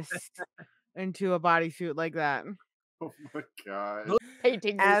all this into a bodysuit like that. Oh my God.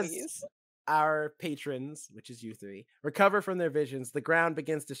 Painting As movies. our patrons, which is you three, recover from their visions, the ground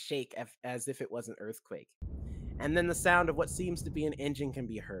begins to shake as if it was an earthquake. And then the sound of what seems to be an engine can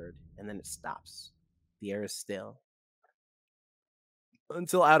be heard, and then it stops. The air is still.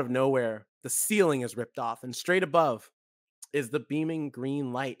 until out of nowhere, the ceiling is ripped off, and straight above is the beaming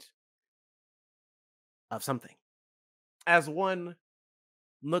green light of something. As one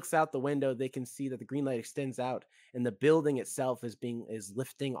looks out the window, they can see that the green light extends out, and the building itself is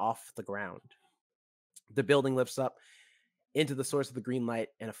lifting off the ground. The building lifts up into the source of the green light,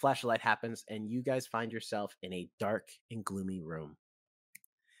 and a flash of light happens, and you guys find yourself in a dark and gloomy room.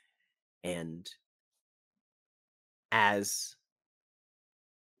 And as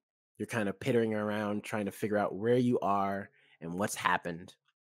you're kind of pittering around trying to figure out where you are and what's happened,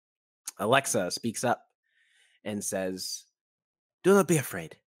 Alexa speaks up and says, "Do not be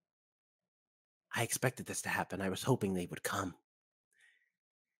afraid. I expected this to happen. I was hoping they would come."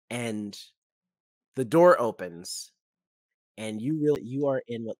 And the door opens, and you are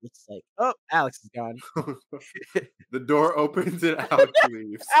in what looks like, oh, Alex is gone. The door opens and Alex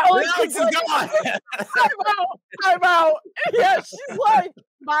leaves. Alex Alex is is like, gone. I'm out. Yeah, she's like,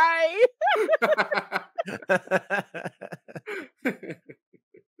 bye.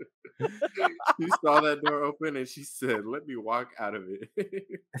 She saw that door open and she said, "Let me walk out of it."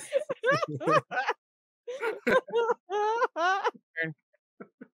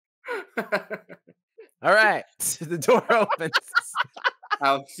 All right, the door opens.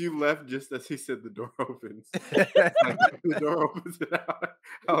 Alex, you left just as he said the door opens. The door opens and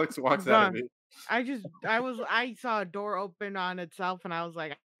Alex walks out of it. I saw a door open on itself and I was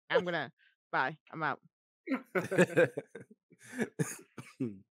like, bye, I'm out.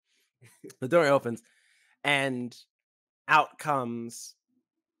 The door opens and out comes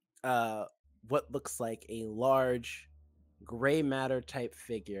what looks like a large gray matter type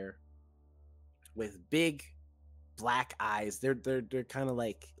figure with big black eyes. They're kind of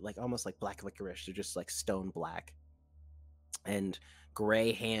like almost like black licorice. They're just like stone black, and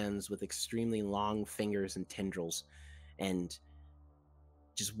gray hands with extremely long fingers and tendrils, and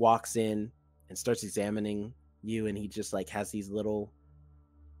just walks in and starts examining you. And he just like has these little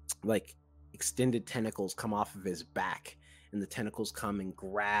like extended tentacles come off of his back, and the tentacles come and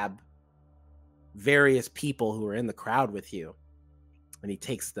grab various people who are in the crowd with you, and he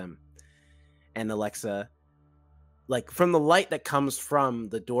takes them. And Alexa, like from the light that comes from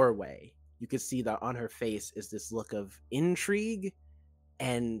the doorway, you can see that on her face is this look of intrigue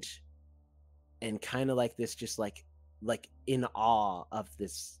and kind of like this, just like in awe of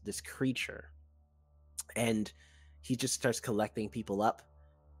this creature. And he just starts collecting people up,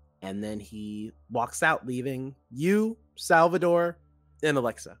 and then he walks out, leaving you, Salvador, and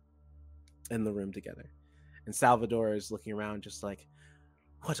Alexa in the room together. And Salvador is looking around just like,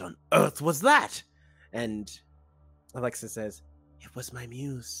 what on earth was that? And Alexa says, it was my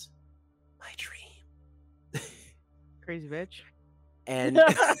muse, my dream. Crazy bitch. And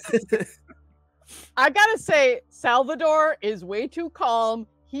I gotta say, Salvador is way too calm.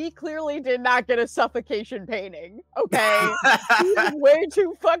 He clearly did not get a suffocation painting. Okay. He's way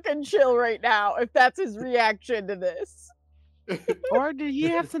too fucking chill right now if that's his reaction to this. Or did he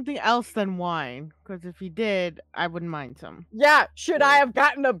have something else than wine? Because if he did, I wouldn't mind some. Yeah, should I have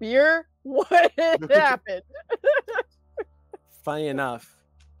gotten a beer? What happened? funny enough,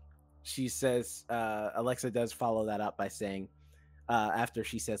 she says, Alexa does follow that up by saying, after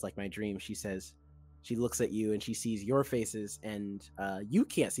she says, like, my dream, she says, she looks at you and she sees your faces, and you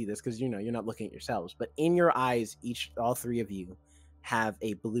can't see this because, you know, you're not looking at yourselves, but in your eyes, all three of you have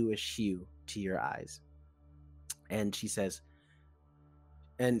a bluish hue to your eyes. And she says,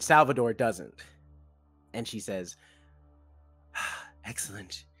 and Salvador doesn't. And she says,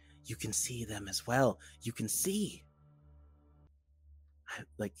 excellent. You can see them as well. You can see.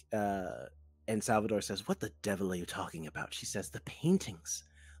 Like, and Salvador says, what the devil are you talking about? She says, the paintings,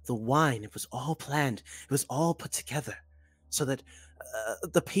 the wine, it was all planned. It was all put together so that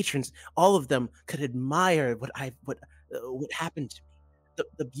the patrons, all of them, could admire what happened to me.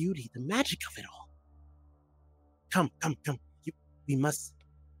 The beauty, the magic of it all. Come. We must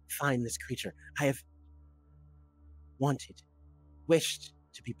find this creature. I have wished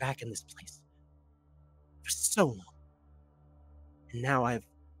to be back in this place for so long. And now I've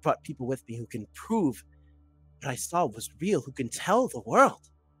brought people with me who can prove what I saw was real, who can tell the world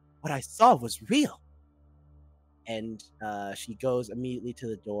what I saw was real. And she goes immediately to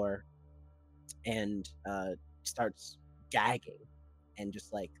the door and starts gagging and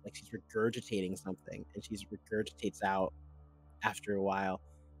just like she's regurgitating something, and she regurgitates out after a while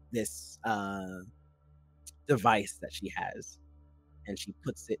this device that she has, and she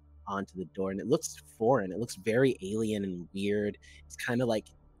puts it onto the door, and it looks foreign. It looks very alien and weird. It's kind of like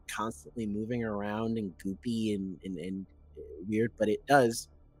constantly moving around and goopy and weird, but it does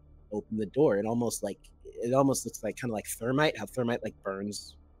open the door. It almost looks like kind of like thermite, how thermite like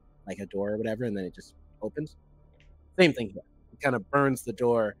burns like a door or whatever, and then it just opens. Same thing here. It kind of burns the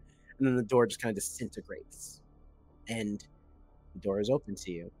door, and then the door just kind of disintegrates, and the door is open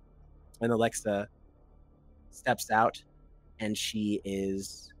to you. And Alexa steps out, and she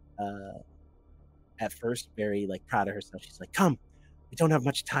is at first very like proud of herself. She's like, "Come, we don't have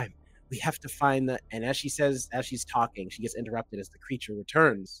much time. We have to find the." And as she's talking, she gets interrupted as the creature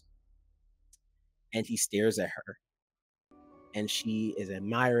returns, and he stares at her, and she is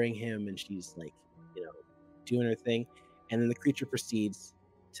admiring him, and she's like, doing her thing, and then the creature proceeds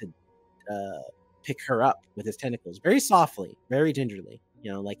to pick her up with his tentacles, very softly, very gingerly,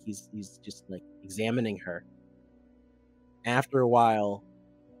 like he's just like examining her. After a while,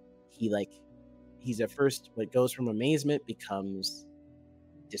 he's at first, what goes from amazement becomes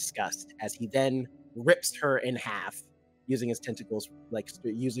disgust, as he then rips her in half using his tentacles, like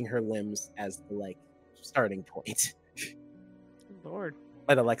using her limbs as the like starting point. Lord.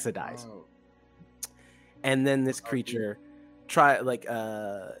 But Alexa dies. Oh. And then this creature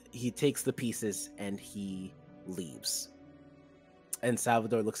he takes the pieces and he leaves. And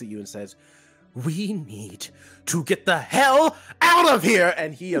Salvador looks at you and says, "We need to get the hell out of here!"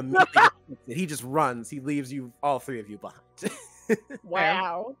 And he immediately he just runs. He leaves you, all three of you, behind.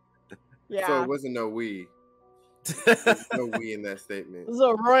 Wow. Yeah. So it wasn't no we. There's no we in that statement. This is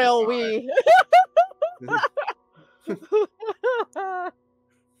a royal we.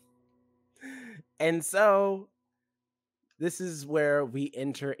 And so this is where we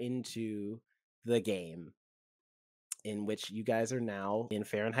enter into the game, in which you guys are now in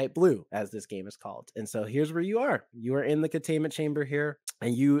Fahrenheit Blue, as this game is called. And so here's where you are. You are in the containment chamber here,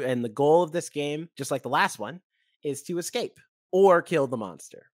 and the goal of this game, just like the last one, is to escape or kill the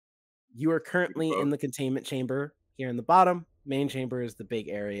monster. You are currently in the containment chamber here in the bottom. Main chamber is the big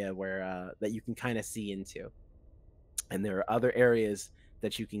area where that you can kind of see into. And there are other areas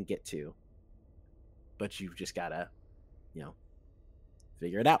that you can get to, but you've just gotta,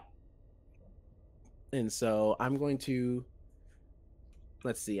 figure it out. And so I'm going to,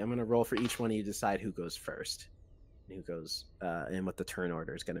 let's see, I'm going to roll for each one of you to decide who goes first, and who goes, and what the turn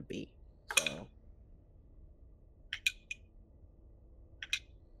order is going to be. So.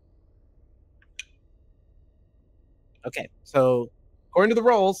 Okay, so according to the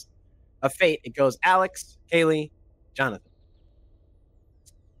rolls of fate, it goes Alex, Kaylee, Jonathan.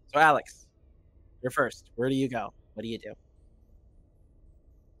 So Alex, you're first. Where do you go? What do you do?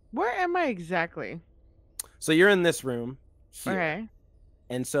 Where am I exactly? So you're in this room here. Okay.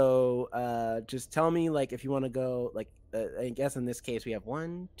 And so just tell me, like, if you want to go, like, I guess in this case we have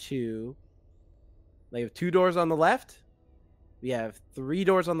two doors on the left, we have 3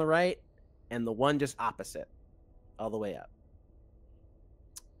 doors on the right, and the one just opposite, all the way up.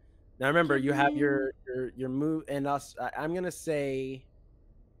 Now remember, you have your move, and I'm gonna say,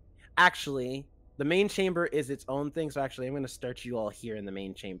 actually, the main chamber is its own thing. So actually, I'm gonna start you all here in the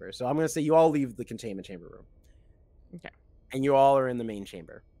main chamber. So I'm gonna say you all leave the containment chamber room. Okay. And you all are in the main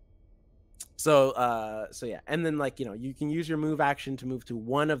chamber. So yeah, and then you can use your move action to move to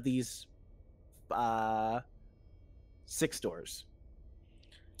one of these 6 doors.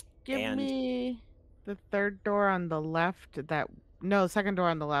 Give me the third door on the left. Second door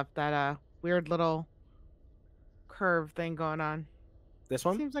on the left. That weird little curve thing going on. This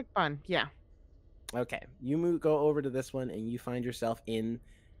one seems like fun. Yeah. Okay, you go over to this one, and you find yourself in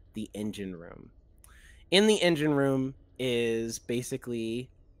the engine room. In the engine room is basically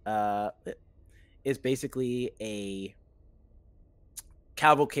a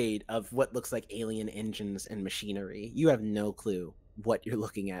cavalcade of what looks like alien engines and machinery. You have no clue what you're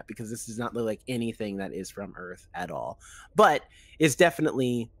looking at, because this does not look like anything that is from Earth at all. But it's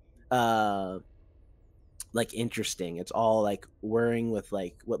definitely interesting. It's all like whirring with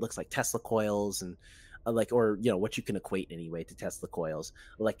like what looks like Tesla coils, and what you can equate anyway to Tesla coils,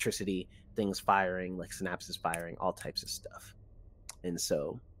 electricity, things firing, like synapses firing, all types of stuff. And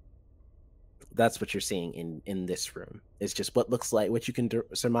so that's what you're seeing in this room. It's just what looks like, what you can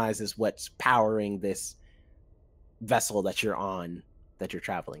surmise is what's powering this vessel that you're on, that you're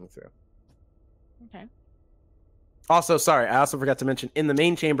traveling through. Okay. Also, sorry, I also forgot to mention, in the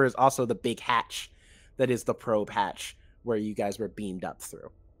main chamber is also the big hatch that is the probe hatch where you guys were beamed up through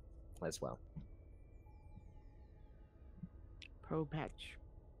as well. Probe hatch.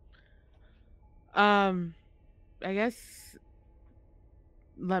 I guess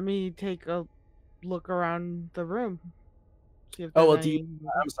let me take a look around the room. See if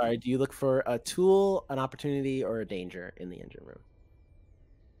I'm sorry, do you look for a tool, an opportunity, or a danger in the engine room?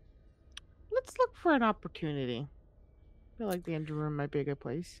 Let's look for an opportunity. I feel like the engine room might be a good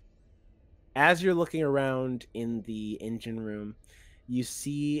place. As you're looking around in the engine room, you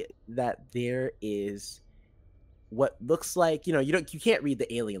see that there is what looks like, you can't read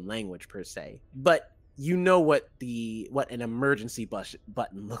the alien language per se, but you know what an emergency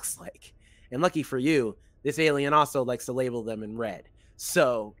button looks like. And lucky for you, this alien also likes to label them in red.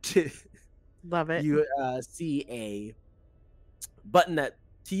 So Love it. you see a button that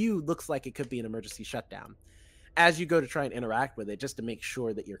to you looks like it could be an emergency shutdown. As you go to try and interact with it, just to make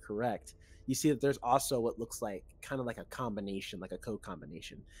sure that you're correct, you see that there's also what looks like kind of like a combination, like a code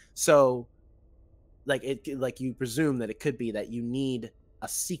combination. So like you presume that it could be that you need a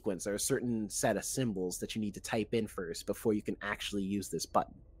sequence or a certain set of symbols that you need to type in first before you can actually use this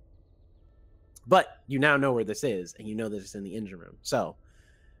button. But you now know where this is, and you know that it's in the engine room. So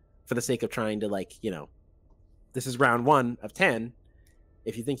for the sake of trying to this is round 1 of 10.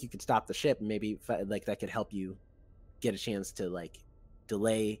 If you think you could stop the ship, maybe that could help you get a chance to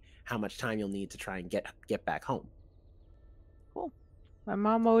delay how much time you'll need to try and get back home. Cool. My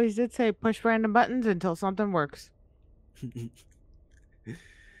mom always did say push random buttons until something works.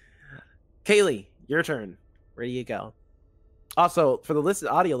 Kaylee, your turn. Where do you go? Also, for the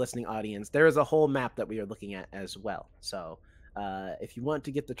audio listening audience, there is a whole map that we are looking at as well. So if you want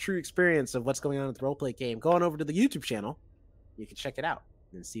to get the true experience of what's going on with the roleplay game, go on over to the YouTube channel. You can check it out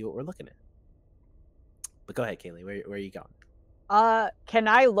and see what we're looking at. But go ahead, Kaylee. Where are you going? Can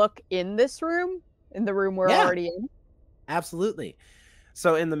I look in this room? In the room we're already in? Absolutely.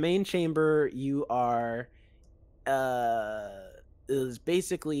 So in the main chamber, you are is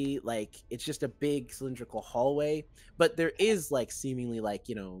basically it's just a big cylindrical hallway, but there is seemingly what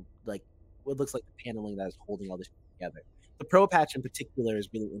looks like the paneling that is holding all this together. The pro patch in particular is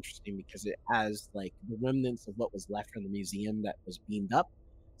really interesting because it has the remnants of what was left from the museum that was beamed up.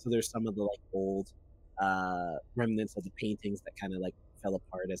 So there's some of the old remnants of the paintings that kind of fell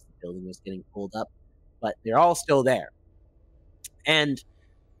apart as the building was getting pulled up, but they're all still there. And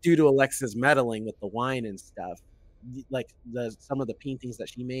due to Alexa's meddling with the wine and stuff, some of the paintings that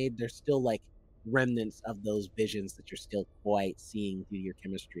she made, there's still remnants of those visions that you're still quite seeing due to your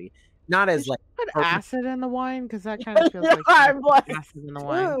chemistry. Not as put acid in the wine, because that kind of feels I'm acid in the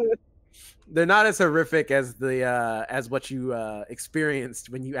wine. They're not as horrific as the as what you experienced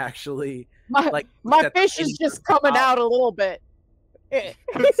when you actually my fish is just coming out a little bit.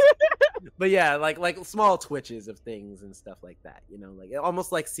 But yeah, like small twitches of things and stuff like that,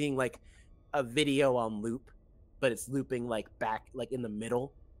 almost like seeing a video on loop, but it's looping back in the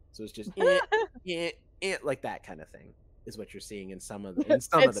middle, so it's just like that kind of thing is what you're seeing in some of the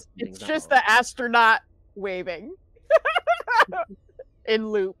paintings. It's just the astronaut waving in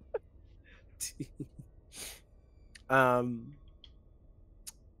loop. But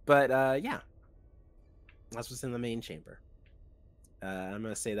yeah, that's what's in the main chamber. I'm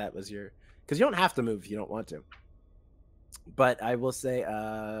gonna say that was because you don't have to move if you don't want to. But I will say,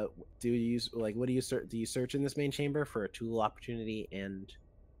 do you use what do you search? Do you search in this main chamber for a tool, opportunity,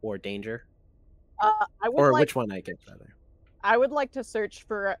 or danger? Which one, I guess, rather. I would like to search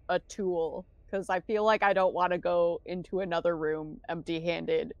for a tool because I feel like I don't want to go into another room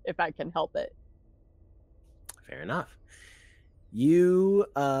empty-handed if I can help it. Fair enough. You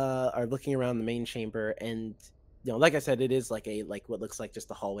are looking around the main chamber, and like I said, it is what looks like just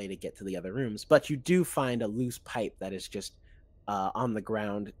the hallway to get to the other rooms. But you do find a loose pipe that is just on the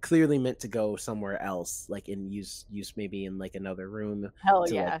ground, clearly meant to go somewhere else, use maybe in another room. Hell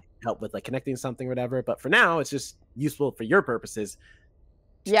to yeah. Help with connecting something or whatever. But for now, it's just useful for your purposes.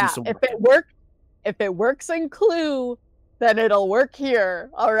 Yeah, if it works in Clue, then it'll work here.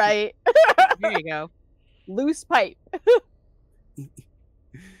 All right. There you go. Loose pipe.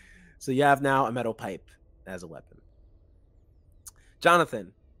 So you have now a metal pipe as a weapon.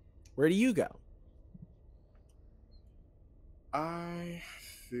 Jonathan, where do you go? I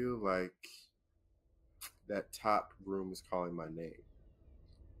feel like that top room is calling my name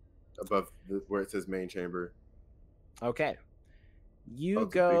above where it says main chamber. Okay. You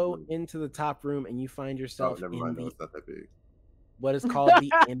go into the top room and you find yourself never mind. No, it's not that big. What is called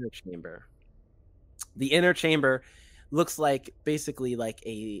the inner chamber. The inner chamber looks basically like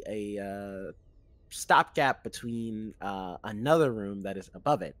a stopgap between another room that is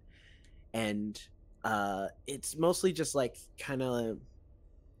above it, and it's mostly just kind of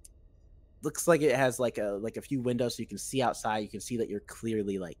looks like it has a few windows so you can see outside. You can see that you're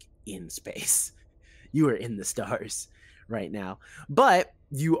clearly in space. You are in the stars right now, but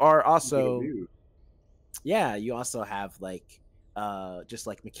you are also you also have just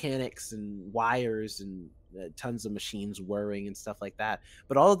mechanics and wires and tons of machines whirring and stuff like that,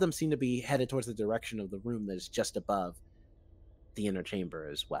 but all of them seem to be headed towards the direction of the room that is just above. the inner chamber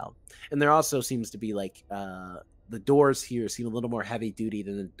as well. And there also seems to be like the doors here seem a little more heavy duty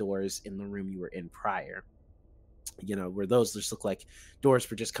than the doors in the room you were in prior. You know, where those just look like doors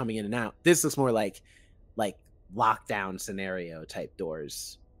for just coming in and out. This looks more like lockdown scenario type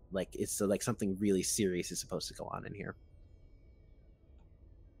doors. Like it's like something really serious is supposed to go on in here.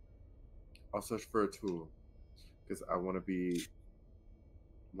 I'll search for a tool because I want to be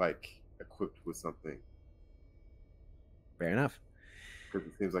like equipped with something. Fair enough. Because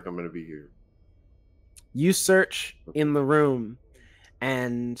it seems like I'm going to be here. You search in the room,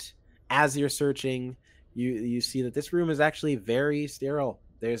 and as you're searching, you see that this room is actually very sterile.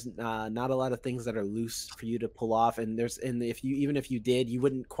 There's not a lot of things that are loose for you to pull off, and if you did, you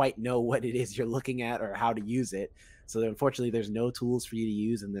wouldn't quite know what it is you're looking at or how to use it. So unfortunately, there's no tools for you to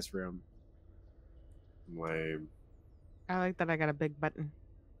use in this room. Lame. I like that I got a big button.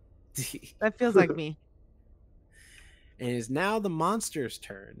 That feels like me. And it is now the monster's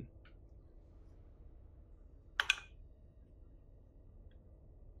turn.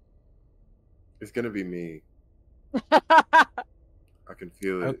 It's going to be me. I can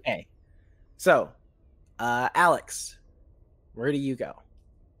feel it. Okay. So, Alex, where do you go?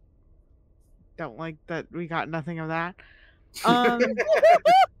 Don't like that we got nothing of that.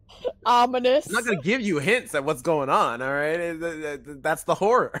 Ominous. I'm not going to give you hints at what's going on, all right? That's the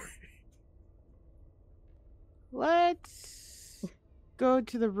horror. Let's go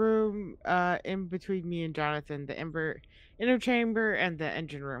to the room in between me and Jonathan, the inner chamber and the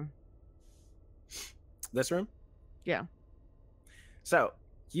engine room. This room? Yeah. So,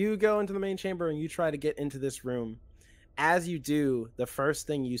 you go into the main chamber and you try to get into this room. As you do, the first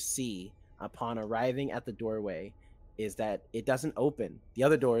thing you see upon arriving at the doorway is that it doesn't open. The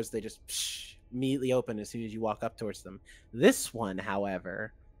other doors, they just immediately open as soon as you walk up towards them. This one,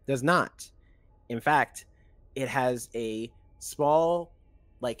 however, does not. In fact, it has a small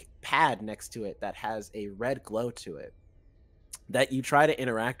pad next to it that has a red glow to it that you try to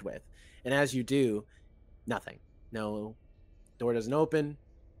interact with. And as you do, nothing. No, door doesn't open.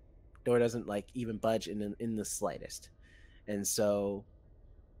 Door doesn't even budge in the slightest. And so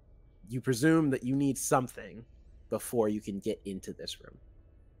you presume that you need something before you can get into this room.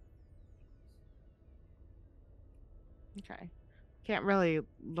 Okay. Can't really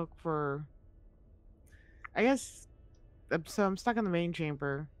look for... I guess... So I'm stuck in the main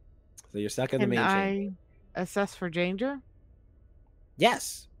chamber. So you're stuck in the main chamber. Can I assess for danger?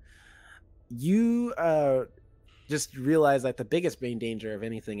 Yes. You just realize that the biggest main danger of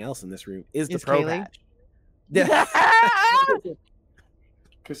anything else in this room is the probe Kaylee? hatch. Yeah.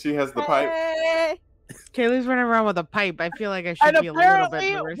 Because she has the pipe. Kaylee's running around with a pipe. I feel like I should be a little bit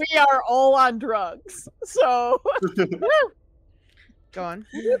apparently worse. we are all on drugs. So Go on.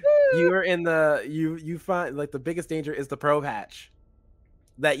 You are in the you find the biggest danger is the probe hatch.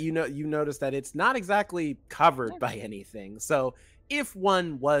 That you notice that it's not exactly covered by anything. So if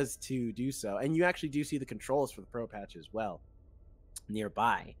one was to do so, and you actually do see the controls for the probe hatch as well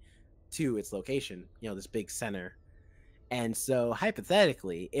nearby to its location, this big center. And so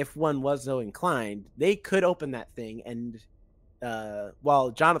hypothetically, if one was so inclined, they could open that thing. And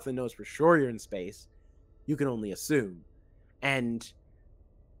while Jonathan knows for sure you're in space, you can only assume. And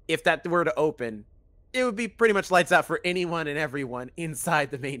if that were to open, it would be pretty much lights out for anyone and everyone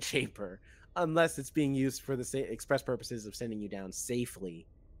inside the main chamber, unless it's being used for the express purposes of sending you down safely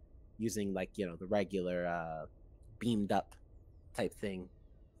using the regular beamed up type thing.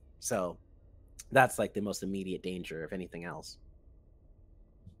 So that's the most immediate danger of anything else.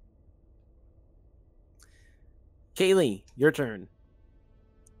 Kaylee, your turn.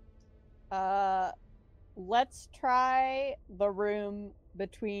 Let's try the room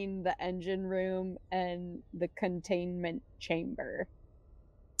between the engine room and the containment chamber.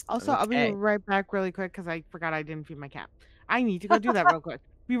 Also, I'll be right back really quick because I forgot I didn't feed my cat. I need to go do that real quick.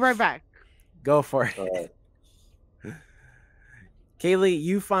 Be right back. Go for it. Kaylee,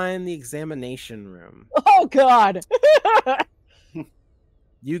 you find the examination room. Oh, God.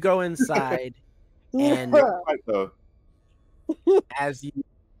 You go inside, and as you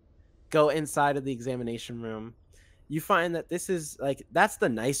go inside of the examination room, you find that this is that's the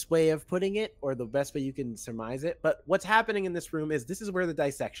nice way of putting it, or the best way you can surmise it. But what's happening in this room is this is where the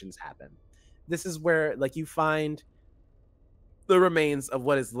dissections happen. This is where you find the remains of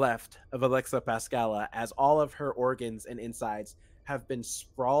what is left of Alexa Pascala, as all of her organs and insides have been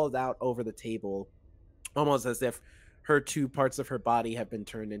sprawled out over the table, almost as if her two parts of her body have been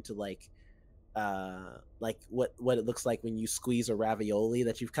turned into what it looks like when you squeeze a ravioli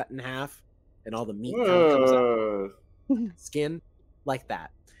that you've cut in half and all the meat kind of comes out. Skin like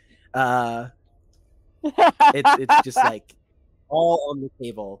that. It's just all on the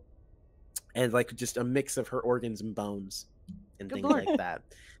table, and like just a mix of her organs and bones and Good things lord. like that.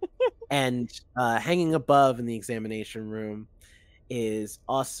 And hanging above in the examination room is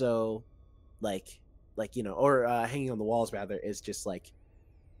also like or hanging on the walls rather is just like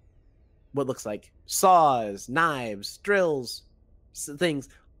what looks like saws, knives, drills, things.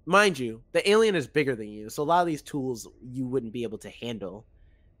 Mind you, the alien is bigger than you, so a lot of these tools you wouldn't be able to handle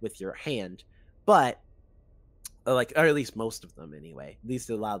with your hand, but or at least most of them anyway. At least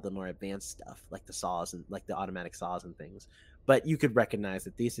a lot of the more advanced stuff, like the saws and like the automatic saws and things. But you could recognize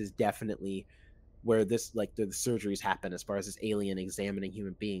that this is definitely where this the surgeries happen as far as this alien examining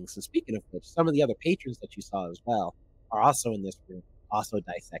human beings. And speaking of which, some of the other patrons that you saw as well are also in this room, also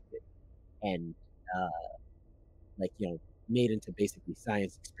dissected and made into basically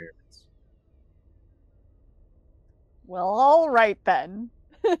science experiments. Well, all right then.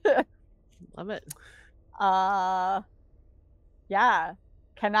 Love it. Yeah.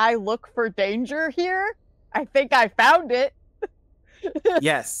 Can I look for danger here? I think I found it.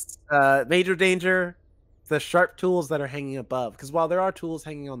 Yes, major danger. The sharp tools that are hanging above, because while there are tools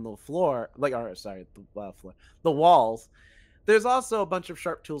hanging on the floor, the walls, there's also a bunch of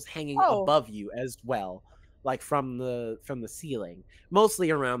sharp tools hanging Oh. above you as well, like from the ceiling,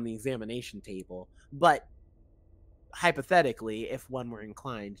 mostly around the examination table. But hypothetically, if one were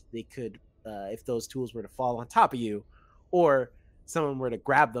inclined, they could, if those tools were to fall on top of you, or someone were to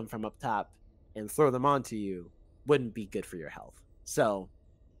grab them from up top and throw them onto you, wouldn't be good for your health. So,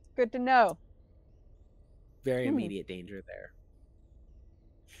 good to know. Very immediate danger there.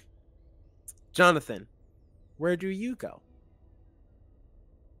 Jonathan, where do you go?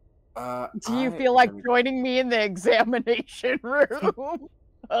 Do you feel like joining me in the examination room?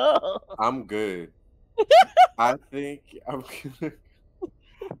 I'm good. I think I'm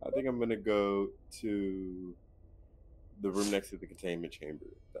gonna go to the room next to the containment chamber,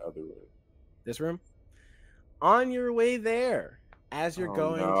 the other room. This room? On your way there, as you're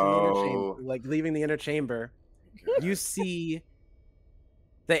going to the inner chamber, leaving the inner chamber, you see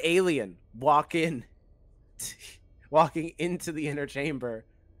the alien walking into the inner chamber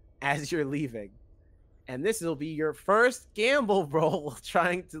as you're leaving. And this will be your first gamble roll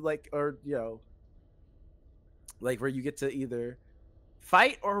trying to where you get to either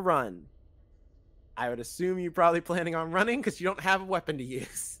fight or run. I would assume you're probably planning on running because you don't have a weapon to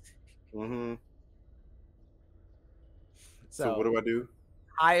use. Mm-hmm. So what do I do?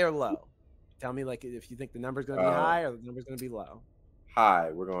 High or low? Tell me if you think the number's going to be high or the number's going to be low.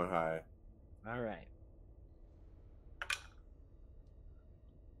 High. We're going high. All right.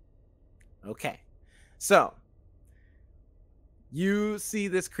 Okay. So you see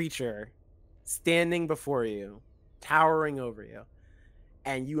this creature standing before you, towering over you,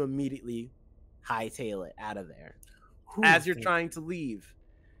 and you immediately hightail it out of there. As you're trying to leave,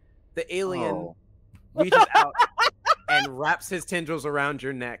 the alien reaches out and wraps his tendrils around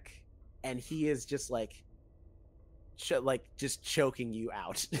your neck, and he is just just choking you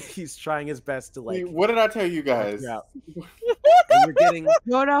out. He's trying his best to what did I tell you guys? And you're getting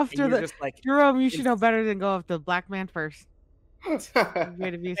going after Jerome. You should know better than go after the black man first. Playing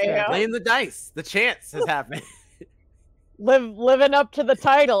the dice. The chance has happened. Living up to the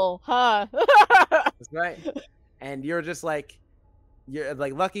title, huh? That's right. And you're just you're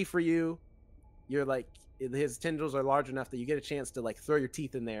lucky for you. You're his tendrils are large enough that you get a chance to throw your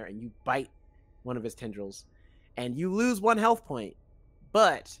teeth in there and you bite one of his tendrils, and you lose 1 health point,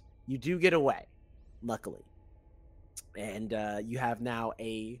 but you do get away, luckily. And you have now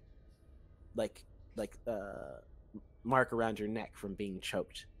a mark around your neck from being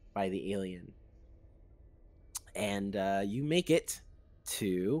choked by the alien. And you make it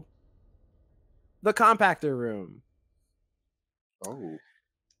to the compactor room. Oh.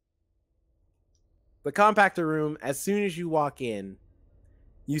 The compactor room, as soon as you walk in,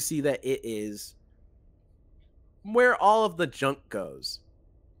 you see that it is where all of the junk goes.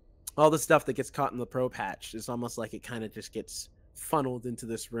 All the stuff that gets caught in the probe hatch is almost like it kind of just gets funneled into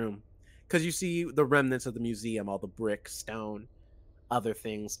this room. Because you see the remnants of the museum, all the brick, stone, other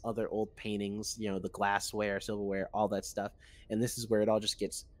things, other old paintings, the glassware, silverware, all that stuff. And this is where it all just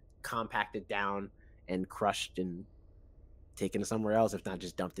gets compacted down and crushed and taken somewhere else, if not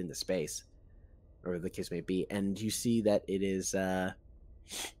just dumped into space, or the case may be. And you see that it is, as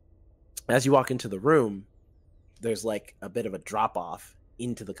you walk into the room, there's a bit of a drop off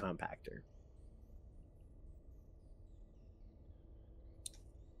into the compactor.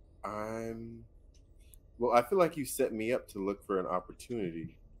 Well, I feel like you set me up to look for an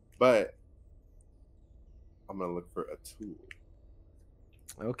opportunity, but I'm gonna look for a tool.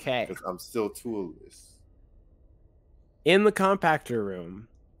 Okay. Because I'm still toolless. In the compactor room,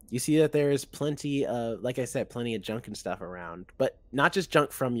 you see that there is plenty of, like I said, plenty of junk and stuff around, but not just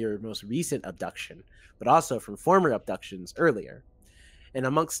junk from your most recent abduction, but also from former abductions earlier. And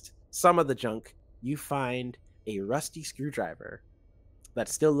amongst some of the junk, you find a rusty screwdriver that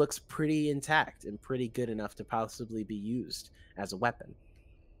still looks pretty intact and pretty good enough to possibly be used as a weapon.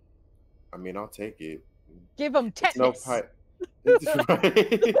 I mean, I'll take it. Give him It's no tetanus. pipe.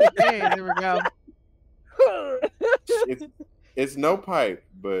 Hey, there we go. It's no pipe,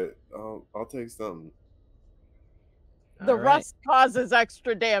 but I'll take something. The All right. rust causes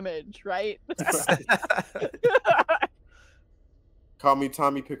extra damage, right? Call me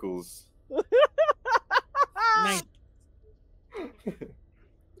Tommy Pickles. Nice.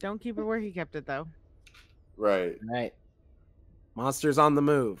 Don't keep it where he kept it, though. Right. Right. Monsters on the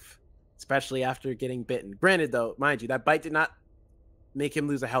move, especially after getting bitten. Granted, though, mind you, that bite did not make him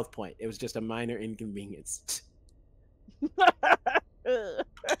lose a health point. It was just a minor inconvenience.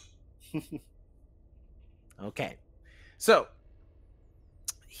 Okay. So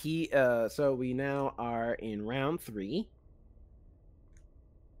we now are in round 3.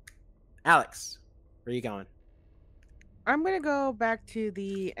 Alex, where are you going? I'm going to go back to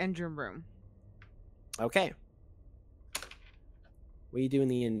the engine room. Okay. What do you do in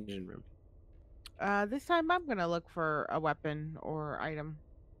the engine room? This time I'm going to look for a weapon or item.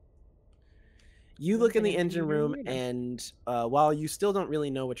 You look in the Looking engine into room, your and while you still don't really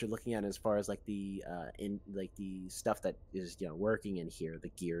know what you're looking at as far as like the stuff that is working in here, the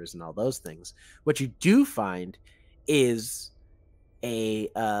gears and all those things, what you do find is a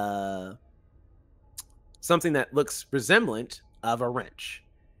something that looks resemblant of a wrench.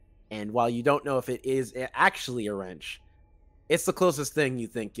 And while you don't know if it is actually a wrench, it's the closest thing you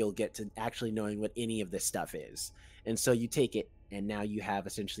think you'll get to actually knowing what any of this stuff is. And so you take it, and now you have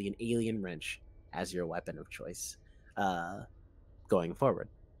essentially an alien wrench as your weapon of choice going forward.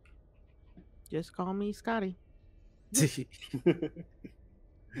 Just call me Scotty.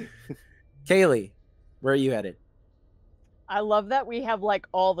 Kaylee, where are you headed? I love that we have like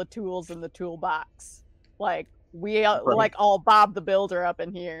all the tools in the toolbox. Like we Right. like all Bob the Builder up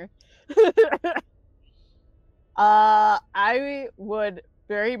in here. I would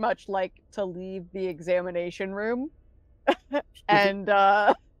very much like to leave the examination room. And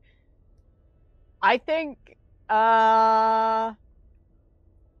I think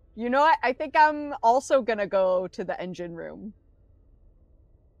you know what? I think I'm also gonna go to the engine room.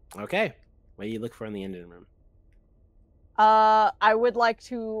 Okay. What do you look for in the engine room? I would like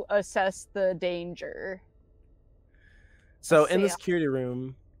to assess the danger. So in the security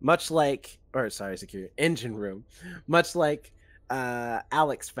room, engine room, much like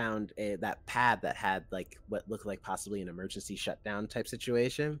Alex found that pad that had like what looked like possibly an emergency shutdown type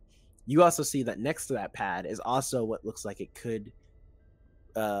situation. You also see that next to that pad is also what looks like it could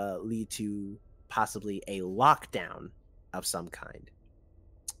lead to possibly a lockdown of some kind.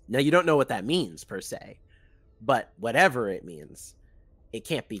 Now, you don't know what that means per se, but whatever it means, it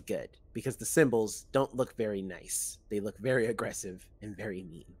can't be good because the symbols don't look very nice. They look very aggressive and very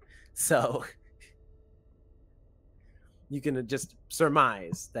mean. So you can just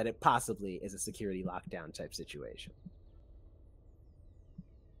surmise that it possibly is a security lockdown type situation.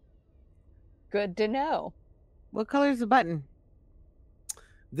 Good to know. What color is the button?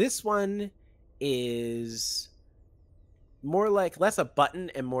 This one is more like less a button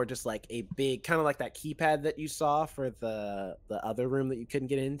and more just like a big kind of like that keypad that you saw for the other room that you couldn't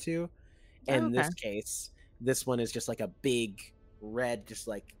get into. And in this case, this one is just like a big red, just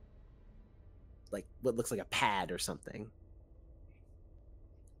like what looks like a pad or something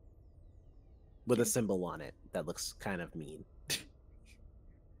with a symbol on it that looks kind of mean.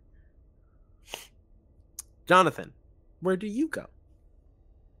 Jonathan, where do you go?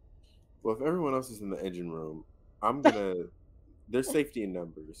 Well, if everyone else is in the engine room, I'm gonna. There's safety in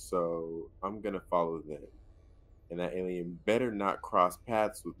numbers, so I'm gonna follow them. And that alien better not cross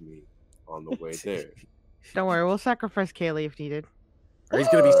paths with me on the way there. Don't worry, we'll sacrifice Kaylee if needed. Or he's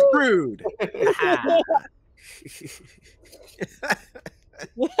gonna be screwed.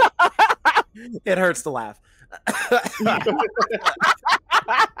 It hurts to laugh.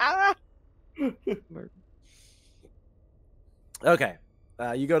 Okay.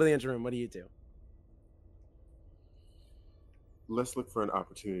 You go to the engine room. What do you do? Let's look for an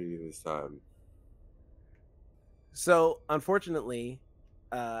opportunity this time. So, unfortunately,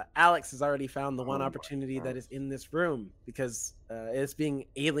 Alex has already found the one Oh my opportunity that God. is in this room because it's being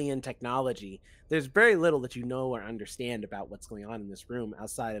alien technology. There's very little that you know or understand about what's going on in this room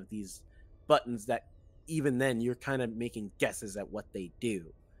outside of these buttons that even then you're kind of making guesses at what they do.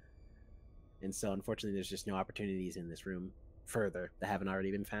 And so, unfortunately, there's just no opportunities in this room further that haven't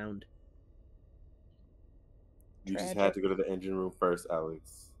already been found. You just Tragic. had to go to the engine room first,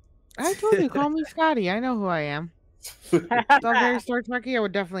 Alex. I told you, call me Scotty. I know who I am. It's all very Star Trekky. I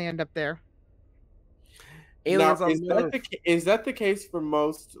would definitely end up there. Aliens now, on is the that move. is that the case for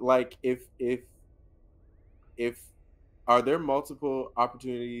most? Like, if are there multiple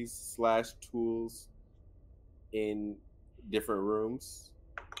opportunities / tools in different rooms?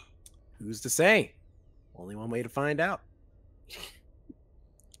 Who's to say? Only one way to find out.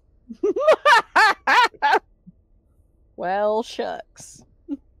 Well, shucks.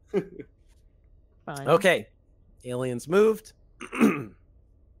 Fine. Okay, aliens moved.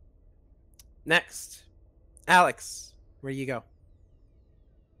 Next, Alex, where do you go?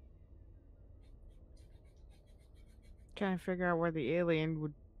 Trying to figure out where the alien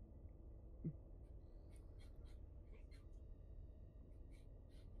would.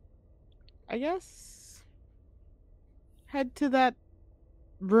 I guess head to that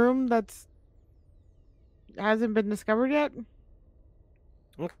room that's hasn't been discovered yet.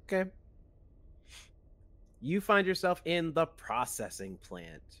 Okay. You find yourself in the processing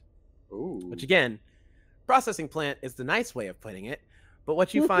plant. Ooh. Which again, processing plant is the nice way of putting it. But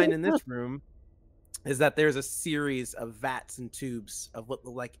what you find in this room is that there's a series of vats and tubes of what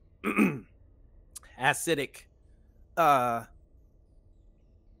look like acidic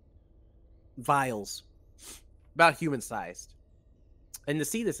vials, about human sized. And to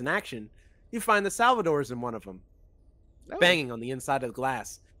see this in action, you find the Salvador's in one of them, banging on the inside of the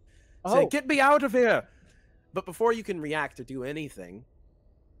glass, saying, "Get me out of here!" But before you can react or do anything,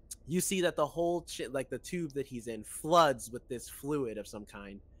 you see that the whole shit, like the tube that he's in, floods with this fluid of some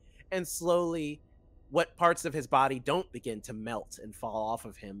kind. And slowly, what parts of his body don't begin to melt and fall off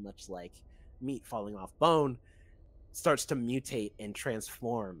of him, much like meat falling off bone, starts to mutate and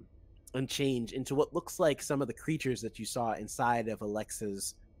transform and change into what looks like some of the creatures that you saw inside of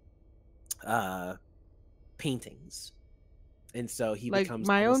Alexa's paintings. And so he Like becomes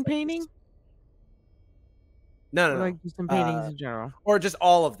my almost own like this- painting? No, Or like just some paintings in general. or just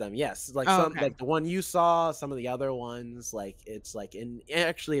all of them. Yes, like some, okay. like the one you saw, some of the other ones. Like it's like, and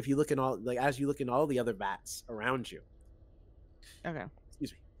actually, if you look in all, like as you look in all the other vats around you, Okay.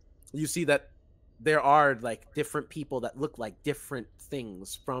 excuse me, you see that there are like different people that look like different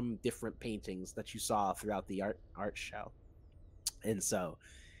things from different paintings that you saw throughout the art show. And so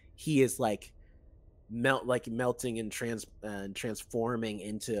he is like melting and transforming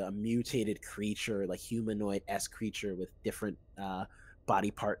into a mutated creature, like humanoid-esque creature with different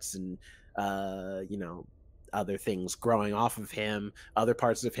body parts and other things growing off of him, other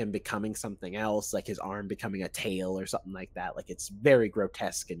parts of him becoming something else, like his arm becoming a tail or something like that. Like it's very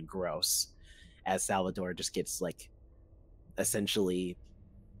grotesque and gross as Salvador just gets like essentially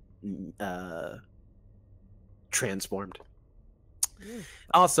transformed.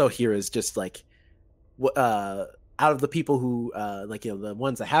 Also here is just like out of the people who the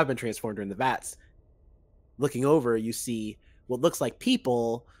ones that have been transformed are in the vats, looking over, you see what looks like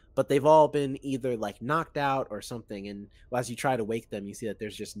people, but they've all been either like knocked out or something. And as you try to wake them, you see that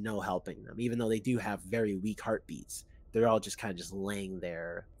there's just no helping them, even though they do have very weak heartbeats. They're all just kind of just laying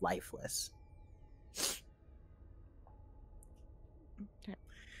there lifeless. Okay.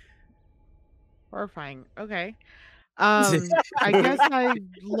 Horrifying. Okay. I guess I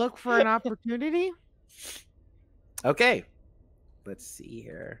look for an opportunity. Okay, let's see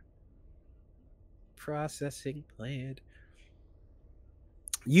here. Processing plant.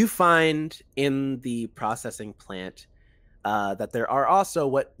 You find in the processing plant that there are also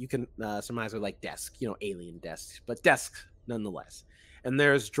what you can surmise are like desks, alien desks, but desks nonetheless. And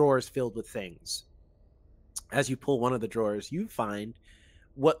there's drawers filled with things. As you pull one of the drawers, you find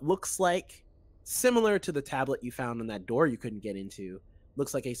what looks like, similar to the tablet you found on that door you couldn't get into,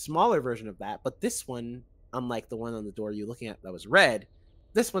 looks like a smaller version of that, but this one, unlike the one on the door you're looking at that was red,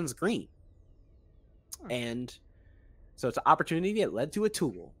 this one's green. And so it's an opportunity that led to a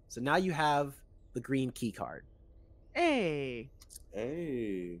tool. So now you have the green key card. Hey.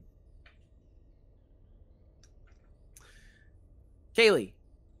 Kaylee,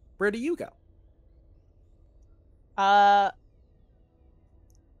 where do you go?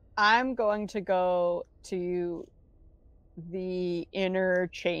 I'm going to go to the inner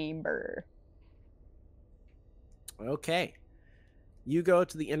chamber. Okay. You go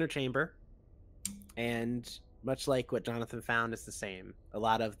to the inner chamber, and much like what Jonathan found, it's the same. A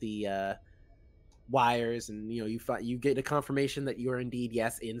lot of the wires, and you get a confirmation that you are indeed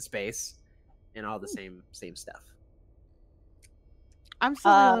in space, and all the same stuff. I'm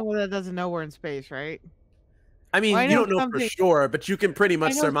still the only one that doesn't know we're in space, right? I mean, Well, I you know don't know for something. sure, but you can pretty I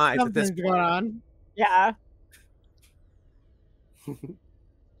much know surmise at this something's going on. Yeah.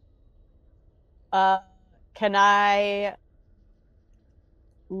 Can I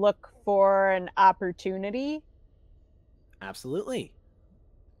look for an opportunity? Absolutely.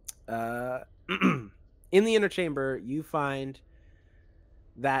 In the inner chamber, you find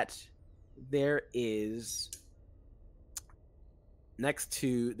that there is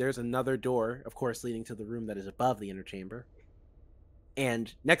there's another door, of course, leading to the room that is above the inner chamber.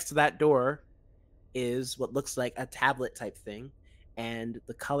 And next to that door is what looks like a tablet type thing, and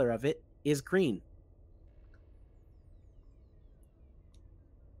the color of it is green.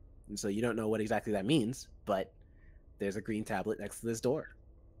 And so you don't know what exactly that means, but there's a green tablet next to this door.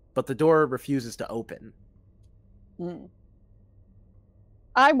 But the door refuses to open.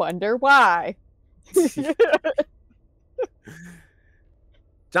 I wonder why.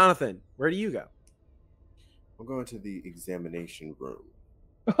 Jonathan, where do you go? I'm going to the examination room.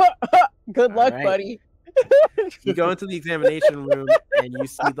 Good luck, right. buddy. You go into the examination room and you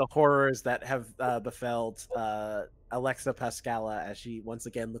see the horrors that have befelled Alexa Pascala, as she once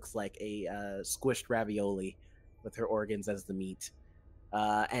again looks like a squished ravioli with her organs as the meat.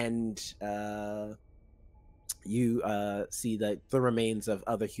 And you see the remains of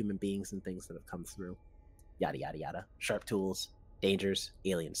other human beings and things that have come through. Yada, yada, yada. Sharp tools, dangers,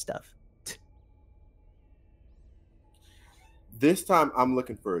 alien stuff. This time I'm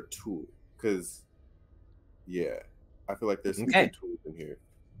looking for a tool because, yeah, I feel like there's some good tools in here.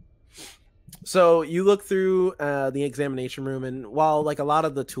 So you look through the examination room, and while like a lot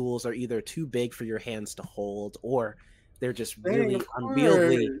of the tools are either too big for your hands to hold, or they're just really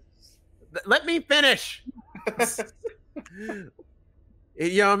unwieldy. Let me finish. You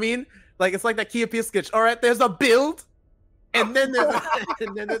know what I mean? Like it's like that Key Peele sketch. All right, there's a build, and then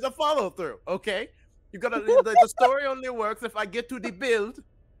there's a follow through. Okay, you gotta. The story only works if I get to the build,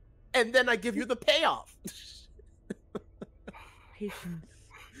 and then I give you the payoff. Patience.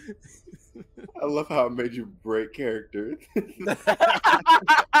 I love how it made you break character.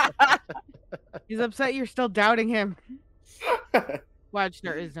 He's upset you're still doubting him. Watch,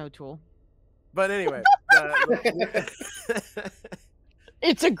 there is no tool. But anyway.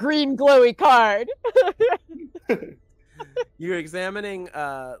 It's a green glowy card. You're examining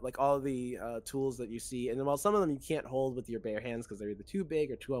like all of the tools that you see, and while some of them you can't hold with your bare hands because they're either too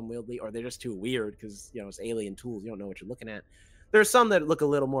big or too unwieldy, or they're just too weird because it's alien tools, you don't know what you're looking at. There's some that look a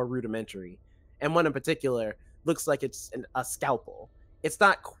little more rudimentary, and one in particular looks like it's a scalpel. It's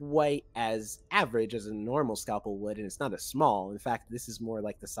not quite as average as a normal scalpel would, and it's not as small. In fact, this is more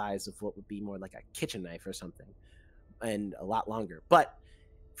like the size of what would be more like a kitchen knife or something, and a lot longer. But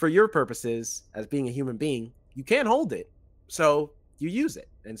for your purposes, as being a human being, you can hold it, so you use it.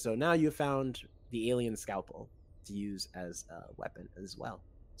 And so now you've found the alien scalpel to use as a weapon as well.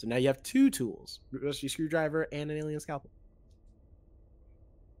 So now you have two tools, a rusty screwdriver and an alien scalpel.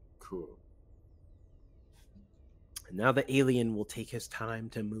 Cool. And now the alien will take his time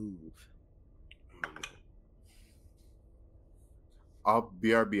to move. I'll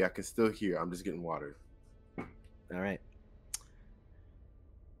BRB. I can still hear. I'm just getting water. All right.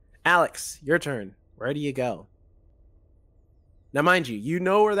 Alex, your turn. Where do you go? Now, mind you, you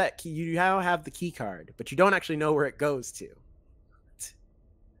know where that key, you now have the key card, but you don't actually know where it goes to.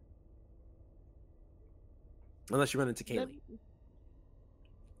 Unless you run into Kaylee.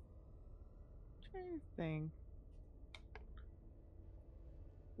 Thing.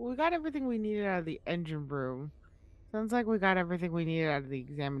 We got everything we needed out of the engine room. Sounds like we got everything we needed out of the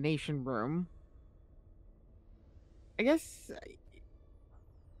examination room. I guess.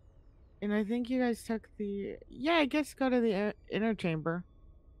 And I think you guys took the. Yeah, I guess go to the inner chamber.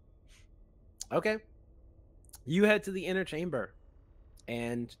 Okay. You head to the inner chamber.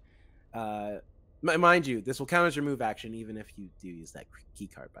 And mind you, this will count as your move action, even if you do use that key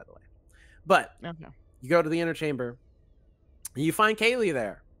card, by the way. But okay. You go to the inner chamber. And you find Kaylee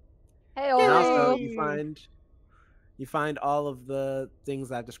there. Hey, and also you find all of the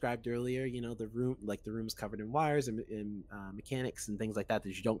things I've described earlier. The room, like the room's covered in wires and mechanics and things like that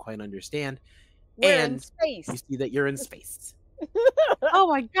you don't quite understand. We're and in space. You see that you're in space. Oh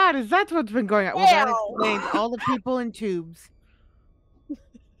my God, is that what's been going on? Well, that explains all the people in tubes.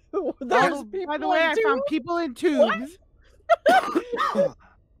 By the way, I found people in tubes.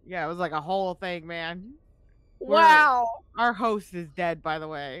 Yeah, it was like a whole thing, man. Wow. Our host is dead, by the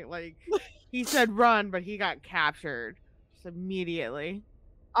way. Like, he said run, but he got captured just immediately.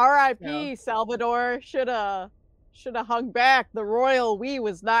 R.I.P. Salvador should have hung back. The royal we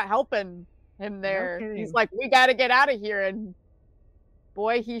was not helping him there. No kidding. He's like, we got to get out of here, and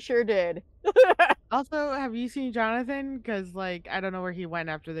boy, he sure did. Also, have you seen Jonathan? Because, like, I don't know where he went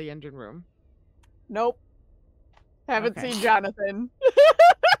after the engine room. Nope. Haven't Okay. seen Jonathan.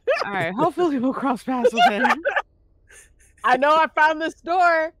 All right. Hopefully, we'll cross paths with him. I know I found this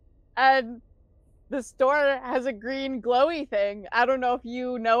door, and this door has a green glowy thing. I don't know if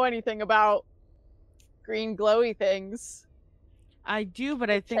you know anything about green glowy things. I do, but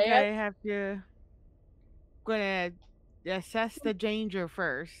I think I have to gonna assess the danger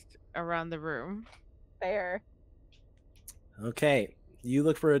first around the room. Fair. Okay, you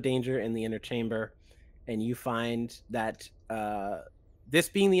look for a danger in the inner chamber, and you find that this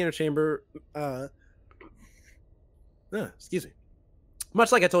being the inner chamber, excuse me.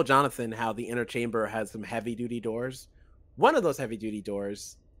 Much like I told Jonathan how the inner chamber has some heavy duty doors, one of those heavy duty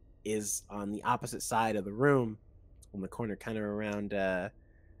doors is on the opposite side of the room, on the corner, kind of around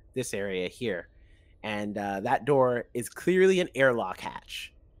this area here. And that door is clearly an airlock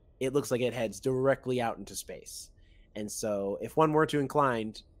hatch. It looks like it heads directly out into space. And so if one were to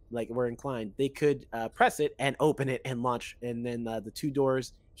inclined, they could press it and open it and launch. And then the two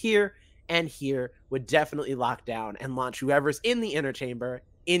doors here and here would definitely lock down and launch whoever's in the inner chamber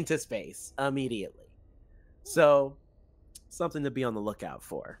into space immediately. So something to be on the lookout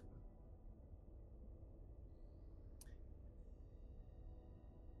for.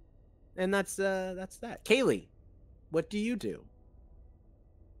 And that's that. Kaylee, what do you do?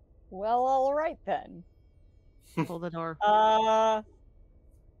 Well, all right then. Pull the door.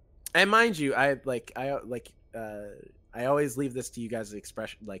 And mind you, I always leave this to you guys'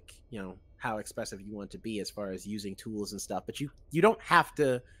 expression, like, you know, how expressive you want to be as far as using tools and stuff. But you don't have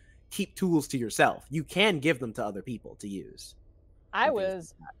to keep tools to yourself. You can give them to other people to use. I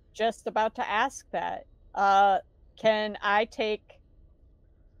was just about to ask that. Can I take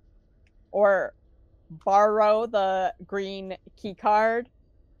or borrow the green key card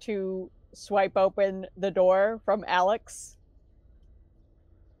to swipe open the door from Alex?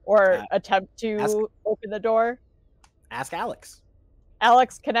 Or attempt to open the door? Ask Alex.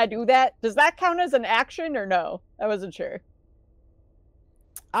 Alex, can I do that? Does that count as an action or no? I wasn't sure.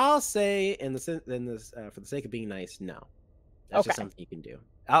 I'll say, for the sake of being nice, no. That's just something you can do.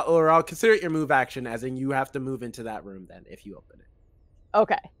 I'll consider it your move action, as in you have to move into that room then if you open it.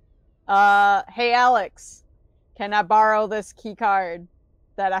 Okay. Hey Alex, can I borrow this key card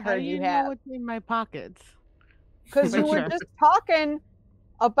that I heard you have? How do you know what's in my pockets? Because you were just talking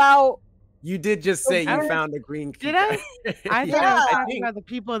about. You did just say you found a green key card. I thought I was talking about the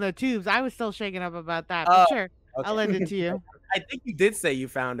people in the tubes. I was still shaking up about that. But sure, okay. I'll lend it to you. I think you did say you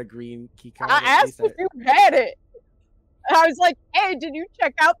found a green key card. I asked if you had it. I was like, hey, did you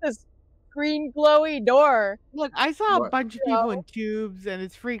check out this green glowy door? Look, I saw a bunch of people in tubes and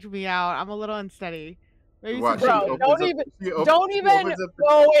it's freaked me out. I'm a little unsteady. Bro, don't even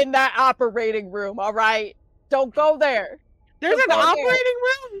go in that operating room, all right? Don't go there. There's an operating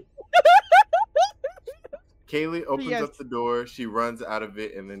room? Kaylee opens up the door, she runs out of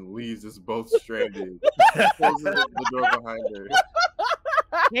it, and then leaves us both stranded. Closes the door behind her.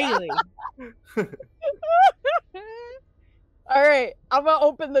 Kaylee. All right, I'm gonna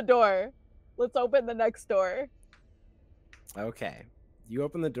open the door. Let's open the next door. Okay. You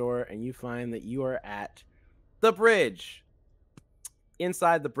open the door and you find that you are at the bridge.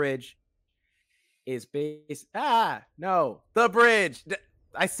 Inside the bridge is the bridge.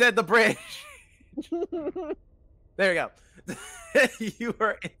 I said the bridge. There we go. You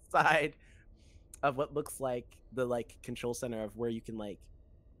are inside of what looks like the control center of where you can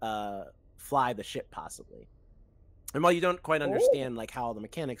fly the ship possibly. And while you don't quite understand how all the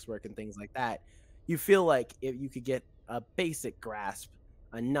mechanics work and things like that, you feel like if you could get a basic grasp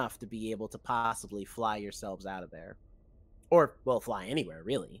enough to be able to possibly fly yourselves out of there. Or, well, fly anywhere,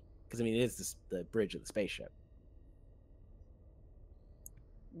 really. Because, I mean, it is the bridge of the spaceship.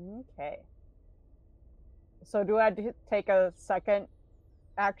 Okay. So do I take a second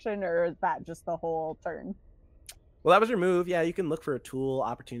action, or is that just the whole turn? Well, that was your move. Yeah, you can look for tool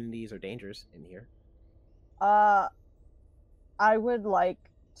opportunities or dangers in here. I would like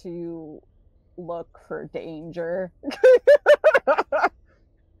to look for danger.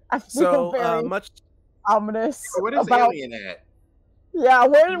 I feel very much ominous. What is Alien at? Yeah,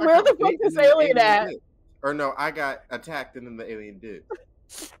 where the fuck is Alien at? Or no, I got attacked and then the alien did.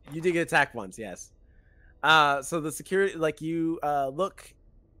 You did get attacked once, yes. So the security, you look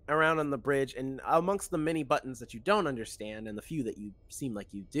around on the bridge, and amongst the many buttons that you don't understand and the few that you seem like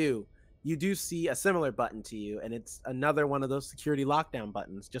you do see a similar button to you, and it's another one of those security lockdown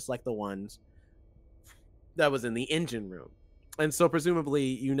buttons, just like the ones that was in the engine room. And so presumably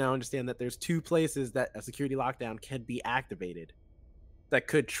you now understand that there's two places that a security lockdown can be activated. that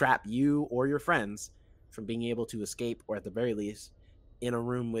could trap you or your friends from being able to escape, or at the very least in a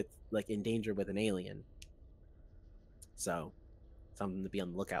room with like in danger with an alien. So something to be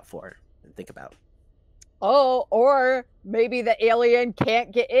on the lookout for and think about. Oh, or maybe the alien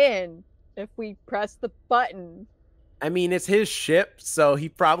can't get in if we press the button. I mean, it's his ship, so he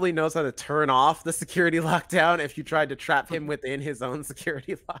probably knows how to turn off the security lockdown if you tried to trap him within his own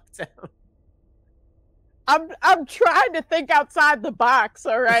security lockdown. I'm trying to think outside the box,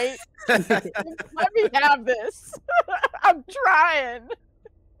 all right? Let me have this. I'm trying.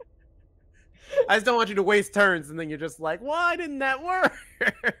 I just don't want you to waste turns, and then you're just like, why didn't that work?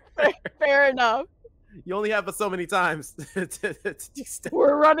 Fair enough. You only have so many times to do stuff.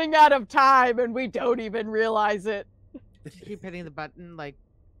 We're running out of time, and we don't even realize it. Just keep hitting the button like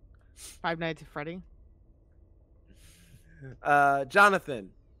Five Nights at Freddy. Jonathan,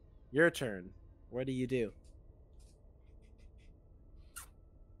 your turn. What do you do?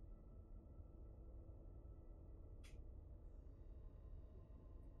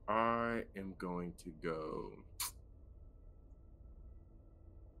 I am going to go.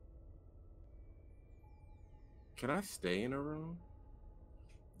 Can I stay in a room?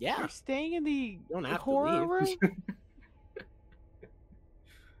 Yeah. You're staying in the Don't have to horror leave. room?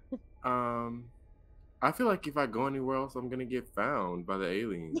 I feel like if I go anywhere else, I'm gonna get found by the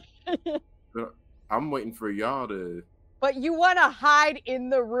aliens. But I'm waiting for y'all to. But you want to hide in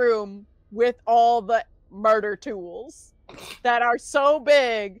the room with all the murder tools that are so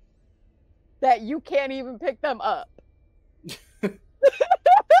big that you can't even pick them up.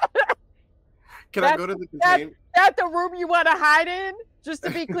 Can I go to the containment? That's the room you want to hide in? Just to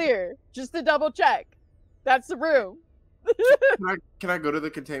be clear, just to double check. That's the room. Can I go to the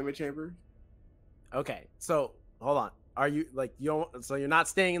containment chamber? Okay, so hold on. Are you like you don't? So you're not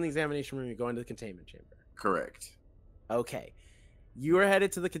staying in the examination room. You're going to the containment chamber. Correct. Okay, you are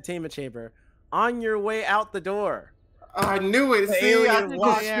headed to the containment chamber. On your way out the door, I knew it. the See, I alien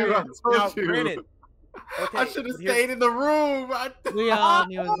walks told you. I in. told Now, you. granted, okay, I should have but here's- stayed in the room. We all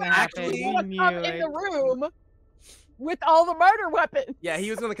knew it was gonna happen. Actually, We Come knew in it. the room with all the murder weapons. Yeah, he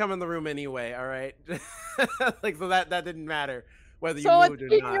was gonna come in the room anyway. All right, like so that didn't matter whether you So it's moved or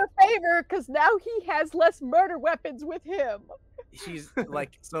in not. your favor because now he has less murder weapons with him. She's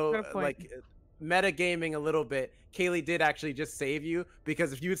like so Good point. like metagaming a little bit. Kaylee did actually just save you,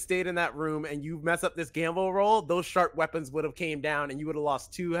 because if you had stayed in that room and you mess up this gamble roll, those sharp weapons would have came down and you would have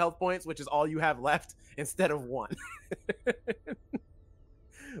lost 2 health points, which is all you have left, instead of 1.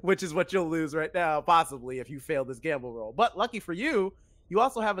 Which is what you'll lose right now, possibly, if you fail this gamble roll. But lucky for you, you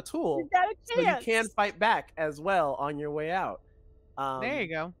also have a tool, You got a so you chance. can fight back as well on your way out. There you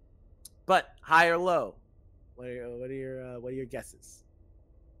go. But high or low? What are your guesses?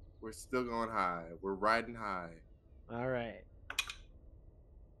 We're still going high. We're riding high. All right.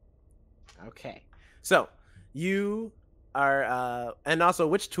 Okay. So you are, and also,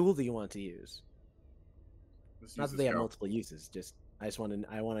 which tool do you want to use? Let's Not use that the they have scalpel. multiple uses. Just I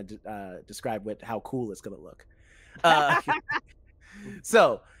want to describe how cool it's gonna look.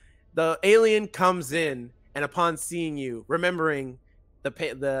 So the alien comes in, and upon seeing you, remembering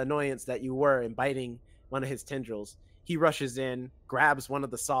the annoyance that you were in biting one of his tendrils, he rushes in, grabs one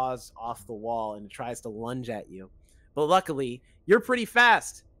of the saws off the wall, and tries to lunge at you. But luckily, you're pretty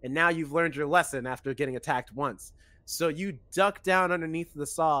fast, and now you've learned your lesson after getting attacked once. So you duck down underneath the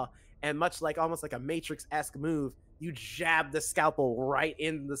saw, and much like almost like a Matrix-esque move, you jab the scalpel right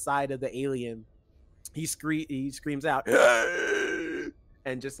in the side of the alien. He screams out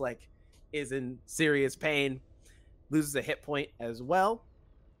and just like is in serious pain, loses a hit point as well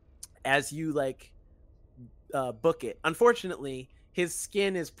as you like book it. Unfortunately, his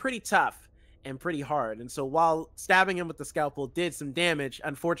skin is pretty tough and pretty hard, and so while stabbing him with the scalpel did some damage,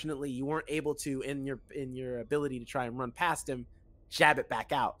 unfortunately you weren't able to, in your ability to try and run past him, jab it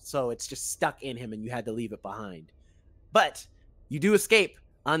back out. So it's just stuck in him and you had to leave it behind. But you do escape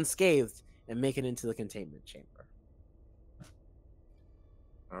unscathed and make it into the containment chamber.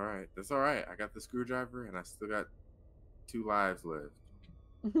 All right, that's all right. I got the screwdriver, and I still got 2 lives left.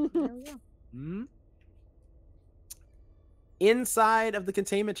 There we go. Mm-hmm. Inside of the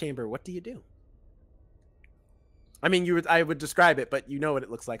containment chamber, what do you do? I mean, I would describe it, but you know what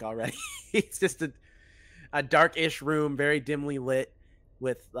it looks like already. It's just a dark-ish room, very dimly lit,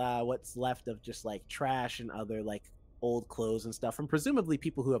 with what's left of just like trash and other like old clothes and stuff from presumably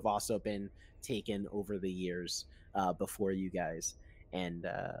people who have also been taken over the years before you guys, and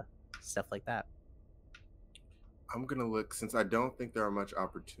stuff like that. I'm gonna look, since I don't think there are much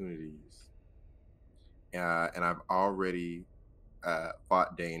opportunities, and I've already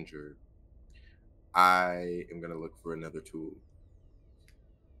fought danger. I am gonna look for another tool.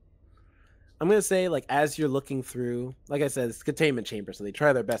 I'm gonna say, like, as you're looking through, like I said, it's a containment chamber, so they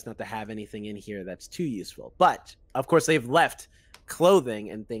try their best not to have anything in here that's too useful. But of course, they've left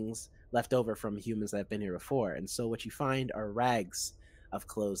clothing and things left over from humans that have been here before, and so what you find are rags of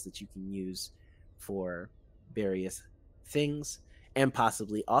clothes that you can use for various things, and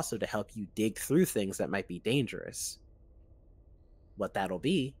possibly also to help you dig through things that might be dangerous. What that'll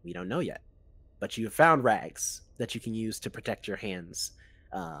be, we don't know yet. But you have found rags that you can use to protect your hands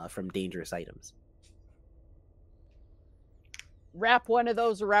from dangerous items. Wrap one of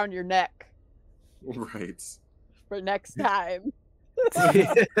those around your neck Right. for next time.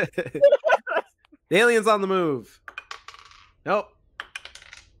 The alien's on the move. Nope.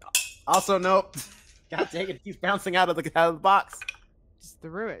 Also, nope. God dang it, he's bouncing out of the box. Just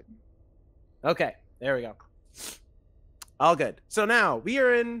threw it. Okay, there we go. All good. So now we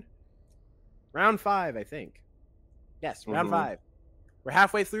are in round 5, I think. Yes, round 5. We're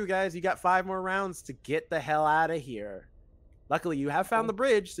halfway through, guys. You got 5 more rounds to get the hell out of here. Luckily, you have found the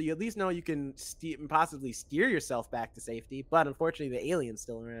bridge, so you at least know you can possibly steer yourself back to safety. But unfortunately, the alien's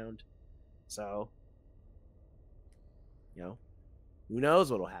still around. So, you know, who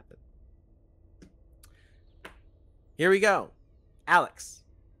knows what'll happen. Here we go. Alex,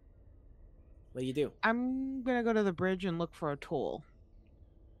 what do you do? I'm gonna go to the bridge and look for a tool.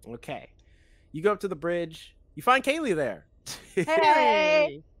 Okay. You go up to the bridge. You find Kaylee there.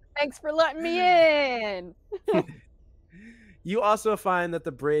 Hey, thanks for letting me in. You also find that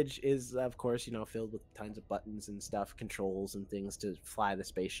the bridge is, of course, you know, filled with tons of buttons and stuff, controls and things to fly the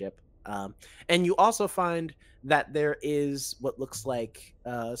spaceship. And you also find that there is what looks like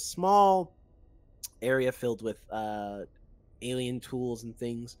a small area filled with alien tools and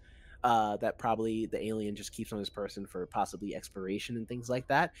things that probably the alien just keeps on his person for possibly exploration and things like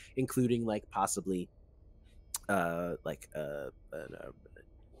that, including like possibly a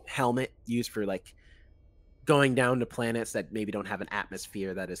helmet used for like going down to planets that maybe don't have an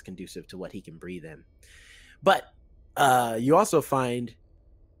atmosphere that is conducive to what he can breathe in. But you also find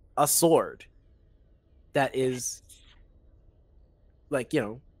a sword that is like, you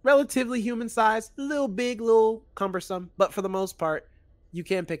know, relatively human size, a little big, a little cumbersome, but for the most part, you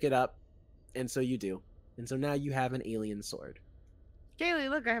can pick it up, and so you do. And so now you have an alien sword. Kaylee,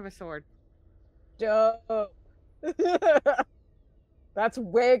 look, I have a sword. Dope. That's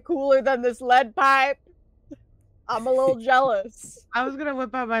way cooler than this lead pipe. I'm a little jealous. I was gonna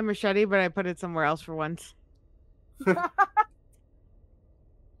whip out my machete, but I put it somewhere else for once.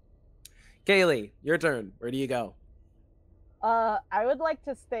 Kaylee, your turn. Where do you go? I would like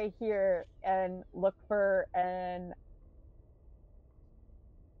to stay here and look for an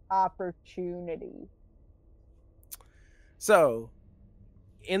opportunity. So,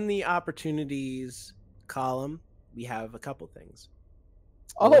 in the opportunities column, we have a couple things.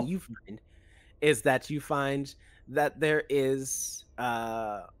 What you find is that there is,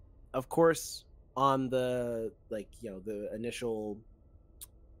 of course, on the the initial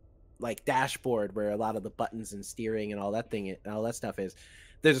dashboard where a lot of the buttons and steering and all that stuff is.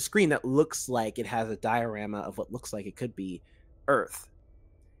 There's a screen that looks like it has a diorama of what looks like it could be Earth,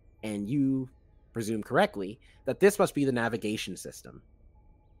 and you presume correctly that this must be the navigation system.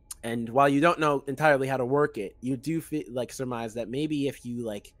 And while you don't know entirely how to work it, you do surmise that maybe if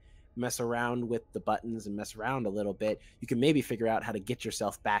you mess around with the buttons and mess around a little bit, you can maybe figure out how to get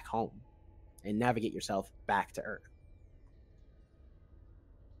yourself back home and navigate yourself back to Earth.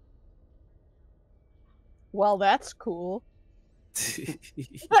 Well, that's cool.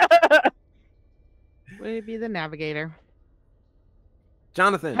 Would it be the navigator?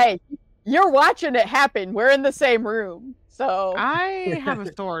 Jonathan. Hey, you're watching it happen. We're in the same room. So I have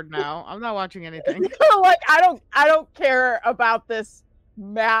a sword now. I'm not watching anything. I don't care about this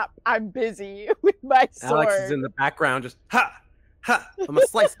map. I'm busy with my sword. Alex is in the background just ha ha. I'm gonna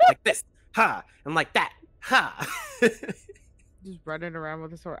slice it like this. Ha. And like that. Ha. Just running around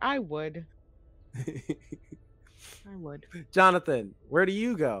with a sword. I would. I would. Jonathan, where do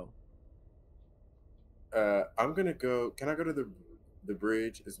you go? I'm gonna go. Can I go to the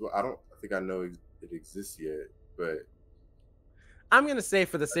bridge as well? I don't think I know it exists yet, but I'm gonna say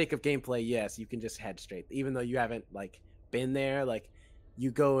for the sake of gameplay, yes, you can just head straight, even though you haven't been there.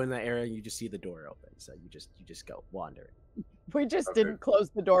 You go in the area and you just see the door open, so you just go wandering. We just didn't close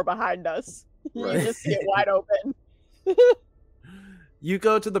the door behind us. Right. You just see it wide open. You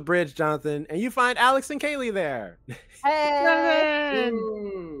go to the bridge, Jonathan, and you find Alex and Kaylee there. Hey,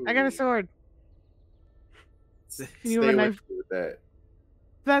 Jonathan! I got a sword. Stay You have a away knife? with that.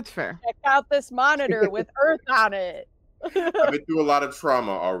 That's fair. check out this monitor with Earth on it. I've been through a lot of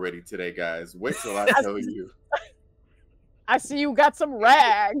trauma already today, guys. Wait till I tell you. I see you got some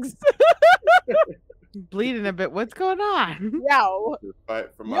rags. Bleeding a bit. What's going on? Yo.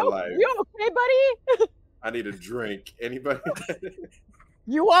 Fight for my life. You okay, buddy? I need a drink. Anybody?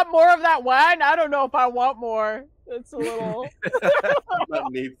 You want more of that wine? I don't know if I want more. It's a little. I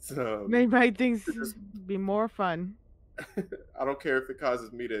need some. They might things be more fun. I don't care if it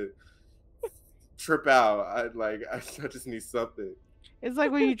causes me to trip out. I just need something. It's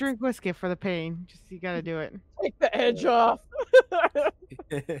like when you drink whiskey for the pain. Just you gotta do it. Take the edge off.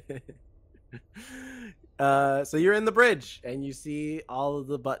 So you're in the bridge and you see all of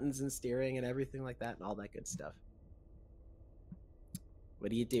the buttons and steering and everything like that and all that good stuff. What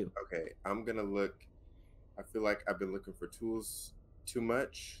do you do? Okay, I'm gonna look. I feel like I've been looking for tools too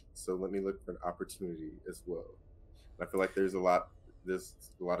much, so let me look for an opportunity as well. I feel like there's a lot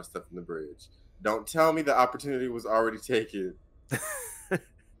of stuff in the bridge. Don't tell me the opportunity was already taken.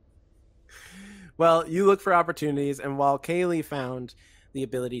 Well, you look for opportunities, and while Kaylee found the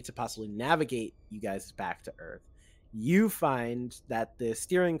ability to possibly navigate you guys back to Earth, you find that the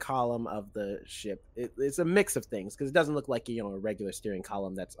steering column of the ship it's a mix of things, because it doesn't look like a regular steering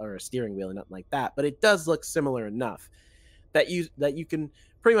column or a steering wheel or nothing like that, but it does look similar enough that you can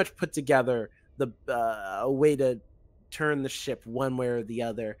pretty much put together a way to turn the ship one way or the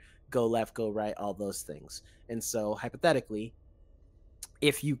other, go left, go right, all those things. And so hypothetically,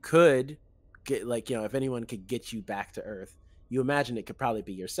 if you could get if anyone could get you back to Earth, you imagine it could probably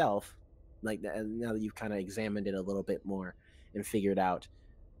be yourself. Now that you've kind of examined it a little bit more and figured out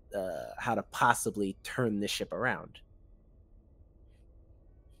how to possibly turn this ship around.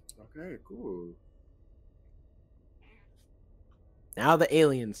 Okay, cool. Now the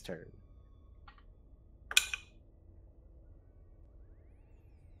aliens' turn.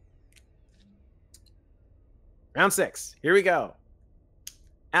 Round 6. Here we go.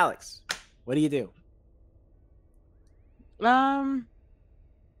 Alex, what do you do?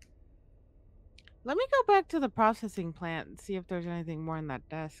 Let me go back to the processing plant and see if there's anything more in that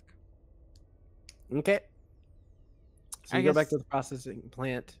desk. Okay. So you go back to the processing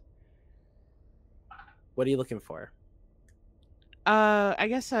plant. What are you looking for? I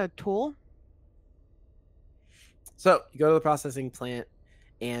guess a tool. So you go to the processing plant,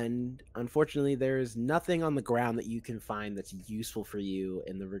 and unfortunately, there is nothing on the ground that you can find that's useful for you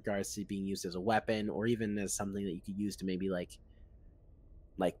in the regards to being used as a weapon, or even as something that you could use to maybe like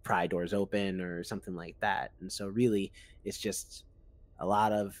pry doors open or something like that. And so really, it's just a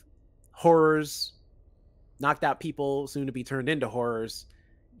lot of horrors, knocked out people soon to be turned into horrors,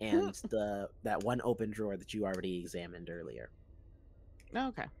 and that one open drawer that you already examined earlier.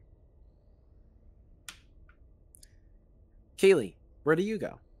 Okay. Kaylee, where do you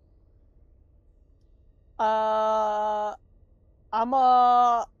go? I'm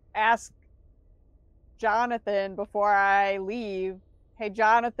gonna ask Jonathan before I leave. Hey,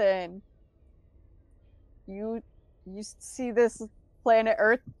 Jonathan, you see this planet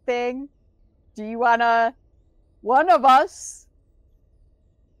Earth thing? Do you wanna, one of us,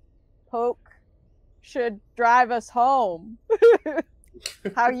 Poke, should drive us home?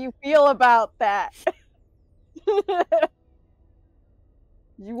 How you feel about that?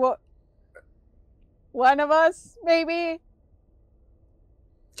 You want one of us, maybe?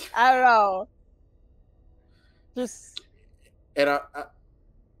 I don't know. Just and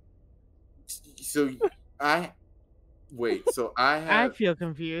I feel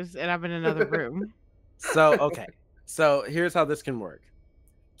confused, and I'm in another room. So okay, so here's how this can work.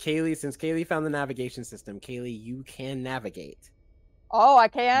 Kaylee, since Kaylee found the navigation system, Kaylee, you can navigate. Oh, I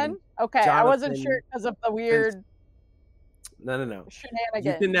can? Okay, Jonathan, I wasn't sure because of the weird No. shenanigans.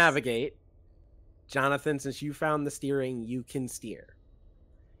 You can navigate. Jonathan, since you found the steering, you can steer.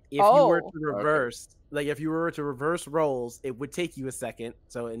 If you were to reverse, if you were to reverse roles, it would take you a second.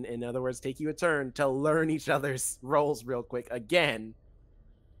 So in other words, take you a turn to learn each other's roles real quick again.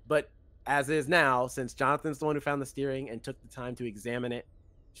 But as is now, since Jonathan's the one who found the steering and took the time to examine it,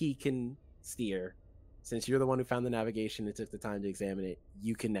 he can steer. Since you're the one who found the navigation and took the time to examine it,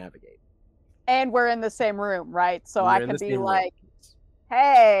 you can navigate. And we're in the same room, right? So I can be like, room.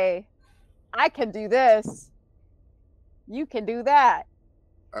 hey, I can do this. You can do that.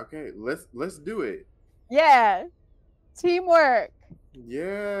 Okay, let's do it. Yeah. Teamwork.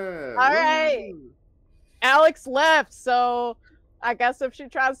 Yeah. All right. Alex left, so I guess if she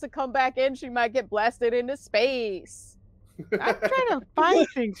tries to come back in, she might get blasted into space. I'm trying to find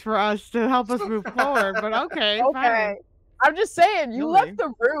things for us to help us move forward, but okay. Fine. I'm just saying, you left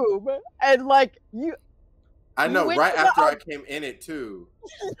the room, and you. I know, right after I came in it too.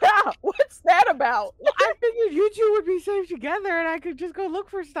 Yeah, what's that about? I figured you two would be safe together, and I could just go look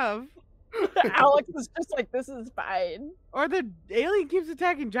for stuff. Alex is just like, this is fine. Or the alien keeps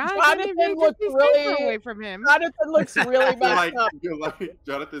attacking Jonathan. Jonathan Maybe looks just be safer really- away from him. Jonathan looks really messed up. You're like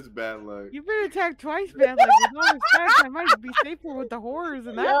Jonathan's bad luck. You've been attacked twice, man. Like, with all respect, I might be safer with the horrors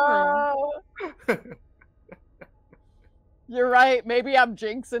in that room. Yeah. You're right. Maybe I'm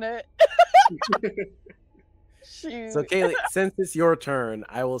jinxing it. Shoot. So Kaylee, since it's your turn,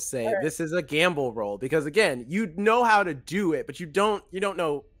 I will say this is a gamble roll because again, you know how to do it, but you don't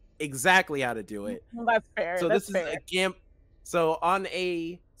know exactly how to do it. Well, that's fair. So that's this fair. is a So on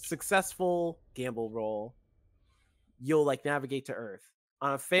a successful gamble roll, you'll like navigate to Earth.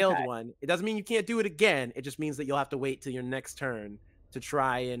 On a failed one, it doesn't mean you can't do it again. It just means that you'll have to wait till your next turn to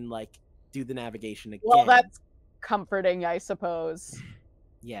try and like do the navigation again. Well, that's comforting, I suppose.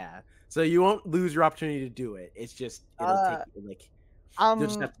 Yeah. So you won't lose your opportunity to do it. It's just it'll take you like you'll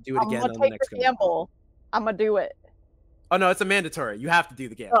just have to do it again on the next gamble. I'm gonna do it. Oh no, it's a mandatory. You have to do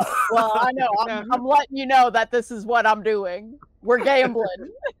the gamble. Oh, well, I know. I'm letting you know that this is what I'm doing. We're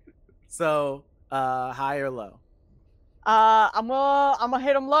gambling. So, high or low? I'm gonna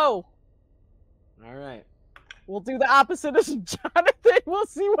hit him low. All right. We'll do the opposite of Jonathan. We'll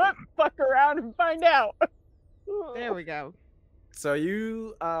see what fuck around and find out. There we go. So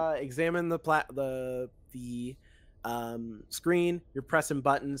you examine the screen. You're pressing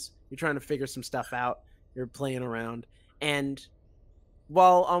buttons. You're trying to figure some stuff out. You're playing around, and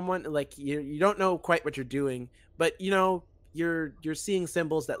while on one like you don't know quite what you're doing, but you know you're seeing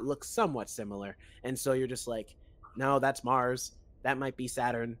symbols that look somewhat similar, and so you're just like, no, that's Mars. That might be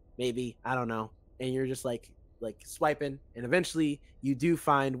Saturn. Maybe, I don't know. And you're just like swiping, and eventually you do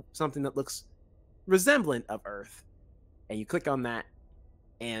find something that looks resemblant of Earth. And you click on that,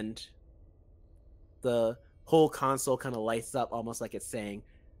 and the whole console kind of lights up almost like it's saying,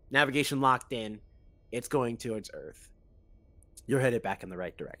 navigation locked in, it's going towards Earth. You're headed back in the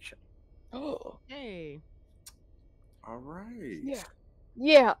right direction. Oh. Hey. All right.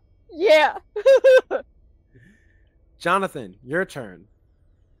 Yeah. Jonathan, your turn.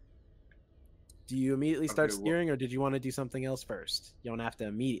 Do you immediately start Okay, steering, or did you want to do something else first? You don't have to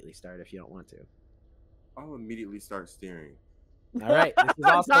immediately start if you don't want to. I'll immediately start steering. All right. This is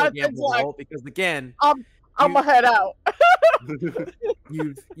also a Jonathan's gamble like, roll because again, I'm gonna head out.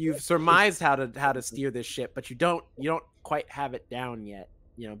 you've surmised how to steer this ship, but you don't quite have it down yet,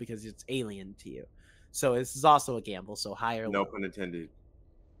 you know, because it's alien to you. So this is also a gamble. So higher. No low. pun intended.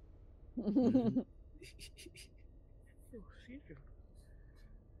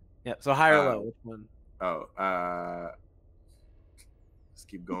 Yeah. So higher or low. Which one? Let's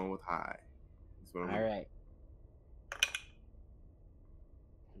keep going with high. That's what I'm All right.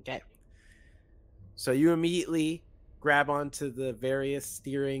 Okay. So you immediately grab onto the various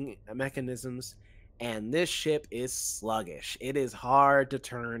steering mechanisms, and this ship is sluggish. It is hard to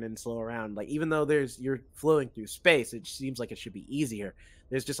turn and slow around. Like, even though you're flowing through space, it seems like it should be easier.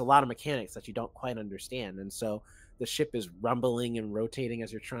 There's just a lot of mechanics that you don't quite understand, and so the ship is rumbling and rotating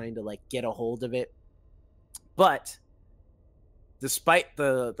as you're trying to like get a hold of it. But despite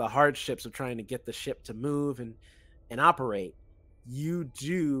the hardships of trying to get the ship to move and operate, you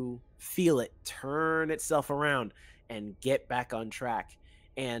do feel it turn itself around and get back on track.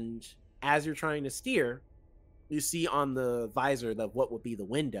 And as you're trying to steer, you see on the visor that what would be the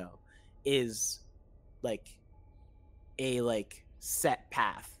window is like a set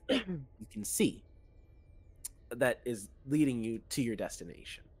path that you can see that is leading you to your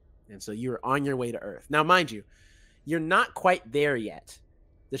destination. And so you're on your way to Earth. Now, mind you, you're not quite there yet.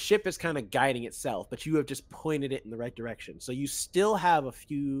 The ship is kind of guiding itself, but you have just pointed it in the right direction. So you still have a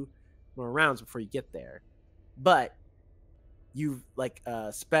few more rounds before you get there. But you've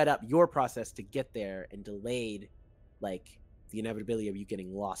sped up your process to get there and delayed the inevitability of you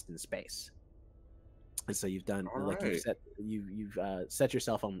getting lost in space. And so you've done you've set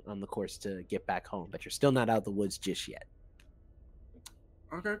yourself on the course to get back home, but you're still not out of the woods just yet.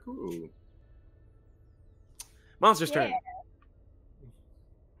 Okay, cool. Monster's turn.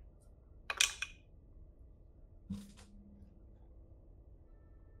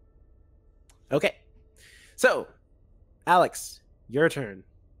 Okay. So, Alex, your turn.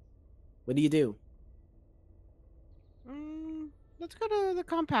 What do you do? Let's go to the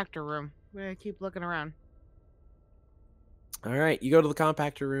compactor room. We're gonna keep looking around. All right, you go to the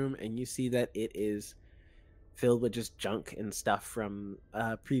compactor room and you see that it is filled with just junk and stuff from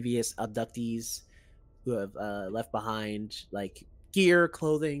previous abductees who have left behind like gear,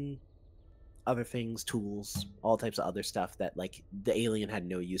 clothing, other things, tools, all types of other stuff that like the alien had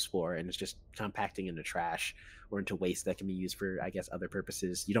no use for, and it's just compacting into trash or into waste that can be used for, I guess, other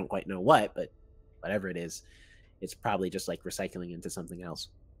purposes. You don't quite know what, but whatever it is, it's probably just like recycling into something else.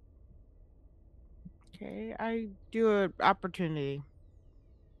 Okay, I do an opportunity.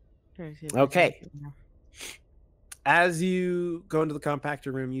 Try to see if I can Okay. get in there. As you go into the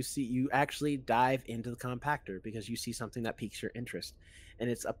compactor room, you actually dive into the compactor because you see something that piques your interest, and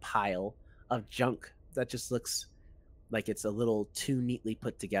it's a pile of junk that just looks like it's a little too neatly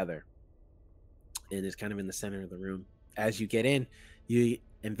put together. It is kind of in the center of the room. As you get in, you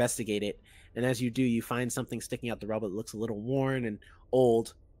investigate it, and as you do, you find something sticking out the rubble that looks a little worn and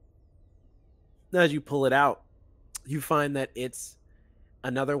old. As you pull it out, you find that it's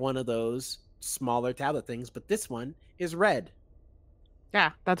another one of those smaller tablet things, but this one is red.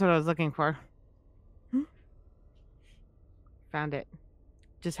 Yeah, that's what I was looking for. Found it.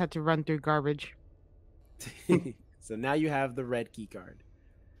 Just had to run through garbage. So now you have the red key card.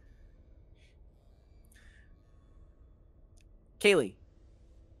 Kaylee,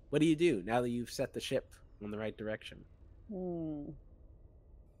 what do you do now that you've set the ship on the right direction?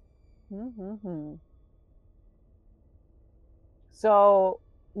 So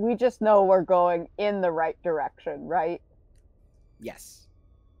we just know we're going in the right direction, right? Yes.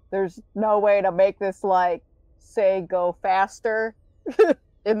 There's no way to make this like say go faster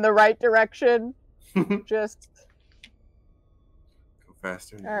in the right direction. Just Go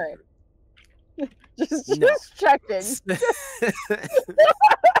faster. all right. Just No. checking.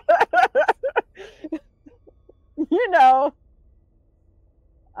 You know.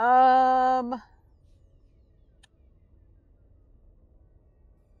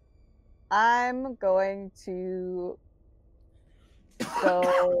 I'm going to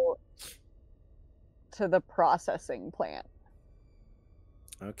go to the processing plant.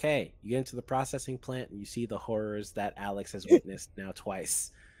 Okay, you get into the processing plant and you see the horrors that Alex has witnessed now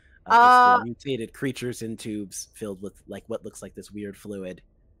twice. Basically mutated creatures in tubes filled with like what looks like this weird fluid.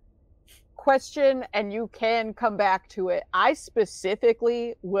 Question, and you can come back to it. I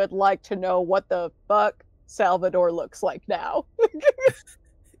specifically would like to know what the fuck Salvador looks like now.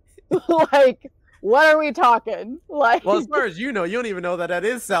 Like, what are we talking? Like, Well, as far as you know, you don't even know that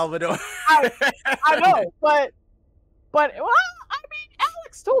is Salvador. I know, but well, I mean,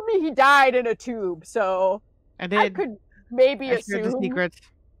 Alex told me he died in a tube, so I could maybe assume. The secrets.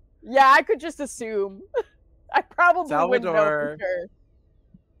 Yeah, I could just assume. I probably Salvador, wouldn't know for sure.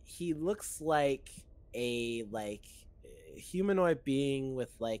 He looks like a humanoid being with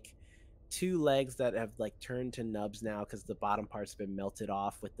like two legs that have like turned to nubs now because the bottom part's been melted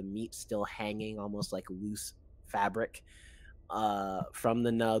off, with the meat still hanging almost like loose fabric from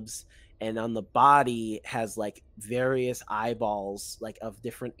the nubs, and on the body has like various eyeballs like of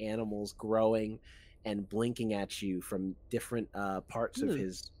different animals growing and blinking at you from different parts of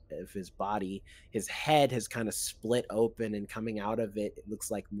his body. His head has kind of split open, and coming out of it, it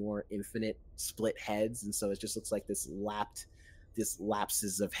looks like more infinite split heads, and so it just looks like this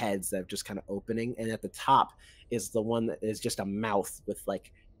lapses of heads that are just kind of opening, and at the top is the one that is just a mouth with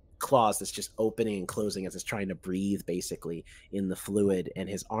like claws that's just opening and closing as it's trying to breathe basically in the fluid, and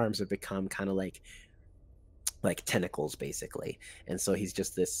his arms have become kind of like tentacles basically, and so he's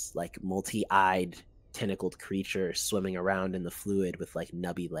just this like multi-eyed tentacled creature swimming around in the fluid with like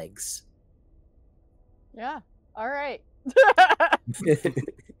nubby legs. Yeah. All right.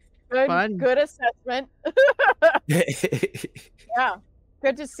 Fun. Good assessment. Yeah.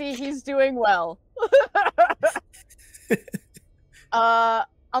 Good to see he's doing well. I'm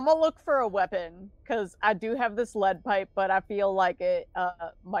gonna look for a weapon because I do have this lead pipe, but I feel like it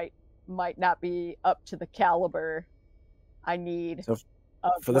might not be up to the caliber I need. So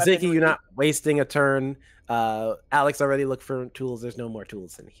for the sake of you not wasting a turn, Alex already looked for tools. There's no more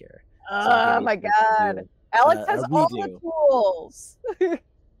tools in here. Oh my god. Alex has all the tools.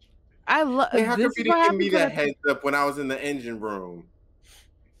 I love. Hey, how come you didn't give me that heads up when I was in the engine room?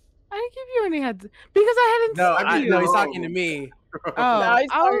 I didn't give you any heads because I hadn't. No, he's talking to me. Oh, no, he's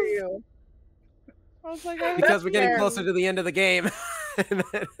talking to you. I was like, because we're getting closer to the end of the game.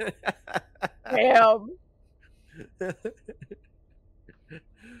 Damn.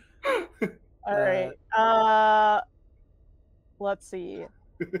 All right. Let's see.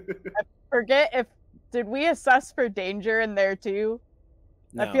 I forget did we assess for danger in there too?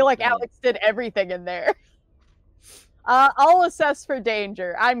 No, I feel like Alex did everything in there. I'll assess for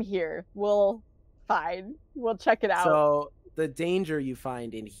danger. I'm here. We'll check it out. So the danger you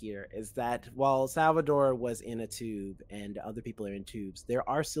find in here is that while Salvador was in a tube and other people are in tubes, there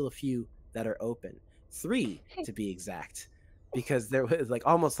are still a few that are open. 3 to be exact. Because there was like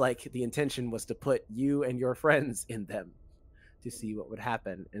almost like the intention was to put you and your friends in them to see what would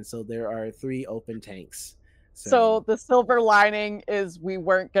happen. And so there are 3 open tanks. So the silver lining is we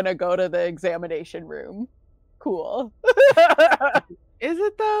weren't gonna go to the examination room. Cool. Is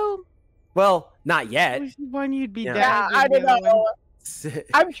it though? Well, not yet. Which one you'd be Yeah. dead? Yeah, and I the don't other one- know.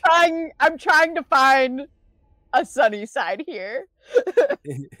 I'm trying to find a sunny side here.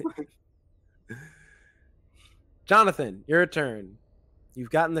 Jonathan, your turn. You've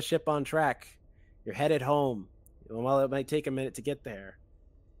gotten the ship on track. You're headed home. And while it might take a minute to get there,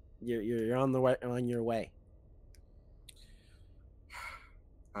 you're on your way.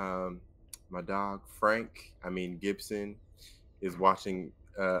 My dog Gibson is watching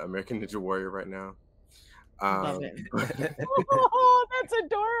American Ninja Warrior right now. Love it. Oh, that's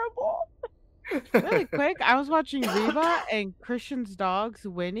adorable. Really quick, I was watching Reba and Christian's dog's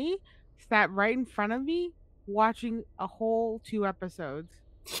Winnie sat right in front of me watching a whole 2 episodes.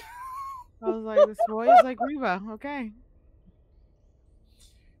 I was like, this boy is like Reba. Okay.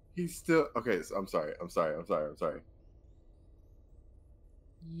 He's still okay. So I'm sorry.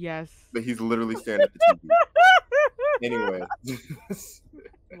 Yes. But he's literally staring at the TV. Anyway,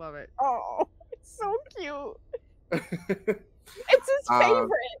 Love it. Oh, it's so cute. It's his favorite.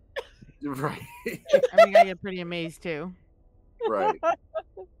 Right. I mean, I get pretty amazed too. Right.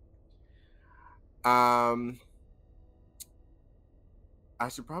 I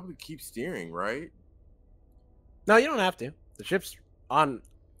should probably keep steering, right? No, you don't have to. The ship's on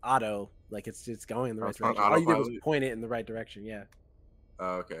auto, like it's going in the right On direction. All you did was autopilot? point it in the right direction. Yeah.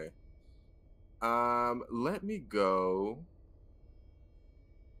 Okay. Let me go.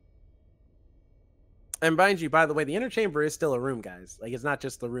 And mind you, by the way, the inner chamber is still a room, guys. Like, it's not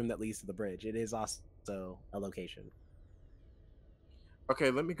just the room that leads to the bridge. It is also a location.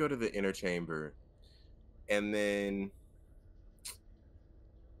 Okay, let me go to the inner chamber. And then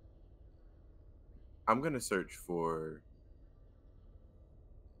I'm going to search for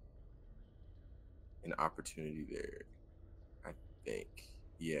an opportunity there, I think.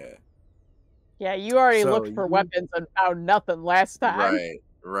 Yeah. Yeah, you already So looked for weapons and found nothing last time.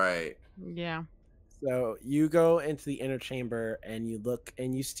 Right. Yeah. So you go into the inner chamber and you look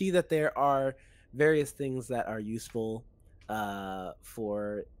and you see that there are various things that are useful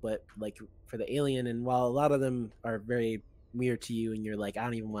for the alien. And while a lot of them are very weird to you and you're like, I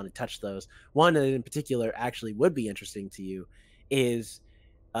don't even want to touch those, one in particular actually would be interesting to you is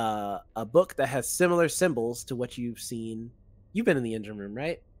a book that has similar symbols to what you've seen. You've been in the engine room,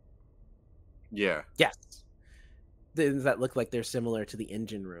 right? Yeah. Yes. Things that look like they're similar to the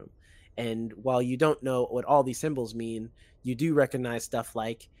engine room. And while you don't know what all these symbols mean, you do recognize stuff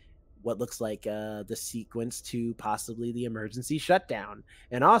like what looks like the sequence to possibly the emergency shutdown,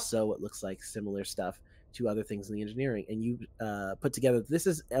 and also what looks like similar stuff to other things in the engineering. And you put together, this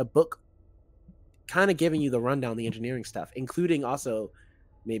is a book kind of giving you the rundown, the engineering stuff, including also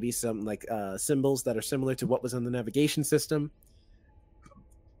maybe some like symbols that are similar to what was in the navigation system,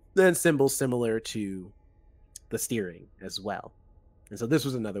 then symbols similar to the steering as well. And so this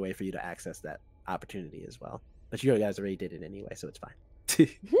was another way for you to access that opportunity as well. But you guys already did it anyway, so it's fine.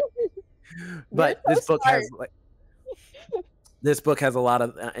 But this book has a lot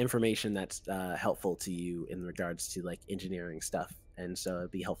of information that's helpful to you in regards to like engineering stuff, and so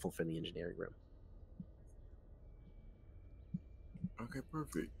it'd be helpful for the engineering room. Okay,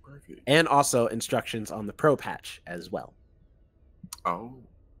 perfect. And also instructions on the pro patch as well. Oh.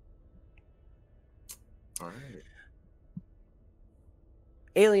 All right.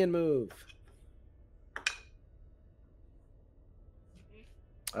 Alien move.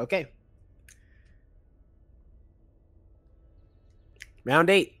 Okay. Round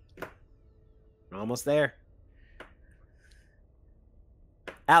 8. We're almost there.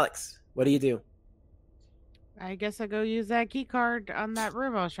 Alex, what do you do? I guess I go use that key card on that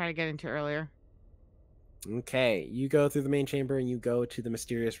room I was trying to get into earlier. Okay, you go through the main chamber and you go to the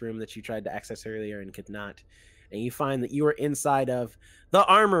mysterious room that you tried to access earlier and could not. And you find that you are inside of the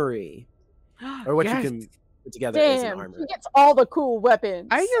armory. Or what Yes. you can put together as an Damn, armory. he gets all the cool weapons.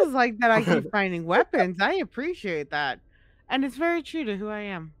 I just like that I keep finding weapons. I appreciate that. And it's very true to who I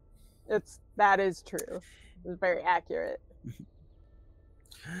am. That is true. It's very accurate.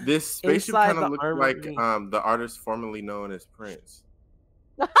 This spaceship Inside kind the of looks armory. like the artist formerly known as Prince.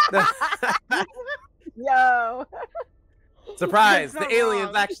 Yo. Surprise! That's The not alien's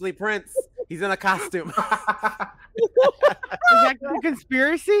wrong. actually Prince. He's in a costume. Is that the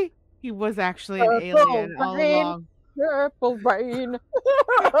conspiracy? He was actually an Purple alien all rain. along. Purple rain.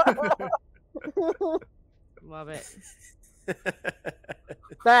 Love it.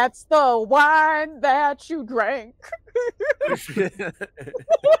 That's the wine that you drank.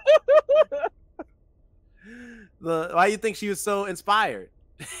 Why do you think she was so inspired?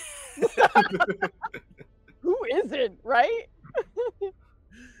 Who isn't, right?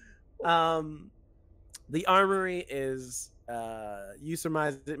 The armory is you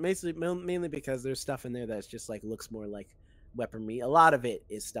surmise it mainly because there's stuff in there that's just like looks more like weaponry. A lot of it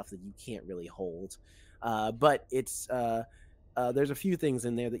is stuff that you can't really hold, but it's there's a few things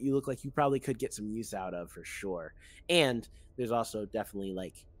in there that you look like you probably could get some use out of for sure. And there's also definitely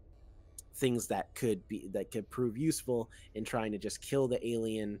like things that could prove useful in trying to just kill the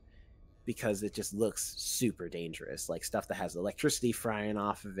alien, because it just looks super dangerous. Like stuff that has electricity frying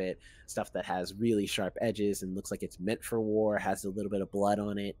off of it, stuff that has really sharp edges and looks like it's meant for war, has a little bit of blood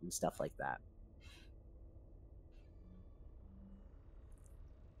on it and stuff like that.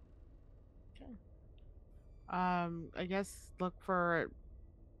 Okay. I guess look for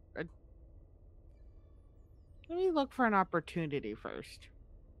let me look for an opportunity first.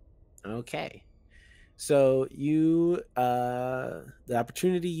 Okay. So you the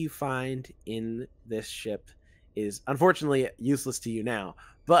opportunity you find in this ship is unfortunately useless to you now,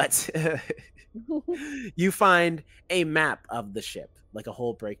 but you find a map of the ship, like a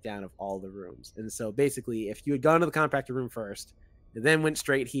whole breakdown of all the rooms. And so basically, if you had gone to the compactor room first, and then went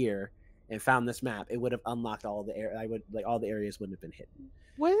straight here and found this map, it would have unlocked all the all the areas wouldn't have been hidden.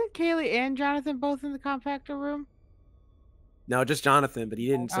 Wasn't Kaylee and Jonathan both in the compactor room? No, just Jonathan, but he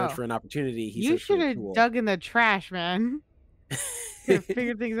didn't search Oh. for an opportunity. He You searched for should a have tool. dug in the trash, man. Could have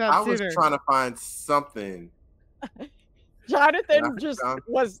figured things out I was sooner. trying to find something. Jonathan just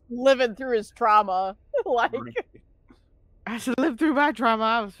was living through his trauma. Like, I should live through my trauma.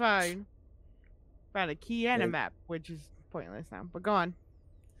 I was fine. Found a key and a Yeah. map, which is pointless now. But go on.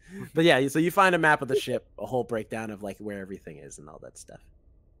 But yeah, so you find a map of the ship, a whole breakdown of like where everything is and all that stuff.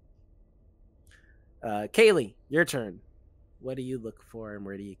 Kaylee, your turn. What do you look for and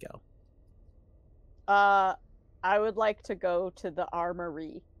where do you go? I would like to go to the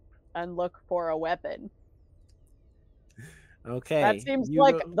armory and look for a weapon. Okay. That seems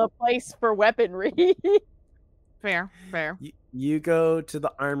like the place for weaponry. Fair. You go to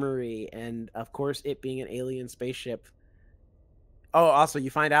the armory, and of course, it being an alien spaceship. Oh, also,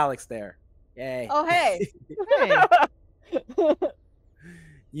 you find Alex there. Yay. Oh, hey. Hey.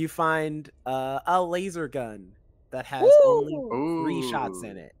 You find a laser gun that has only 3 shots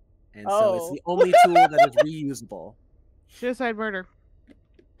in it. And so it's the only tool that is reusable. Suicide murder.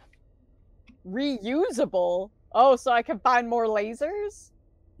 Reusable? Oh, so I can find more lasers?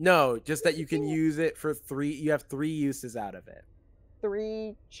 No, just that you can use it for 3. You have 3 uses out of it.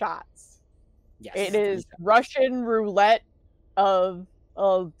 3 shots. Yes. It is Russian roulette of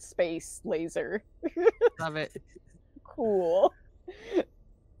space laser. Love it. Cool.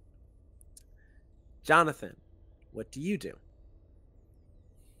 Jonathan, what do you do?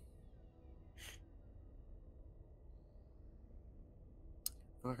 I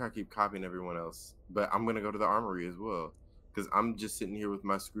feel like I keep copying everyone else, but I'm gonna go to the armory as well because I'm just sitting here with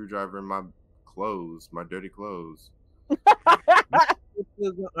my screwdriver and my clothes, my dirty clothes.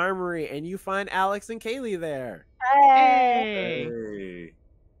 The armory, and you find Alex and Kaylee there. Hey.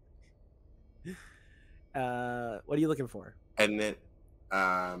 What are you looking for? And then,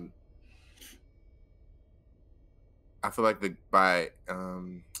 I feel like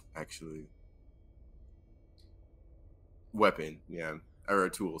actually, weapon, yeah, or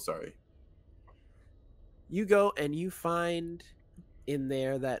a tool. Sorry. You go and you find in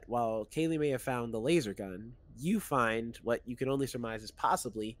there that while Kaylee may have found the laser gun, you find what you can only surmise is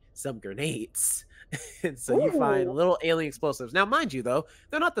possibly some grenades. And so you find little alien explosives. Now, mind you, though,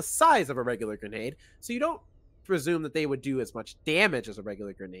 they're not the size of a regular grenade, so you don't presume that they would do as much damage as a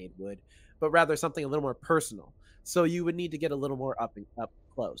regular grenade would, but rather something a little more personal. So you would need to get a little more up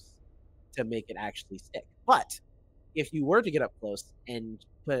close to make it actually stick. But if you were to get up close and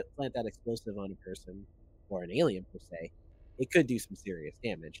plant that explosive on a person or an alien per se, it could do some serious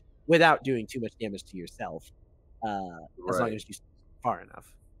damage without doing too much damage to yourself, as long as you stay far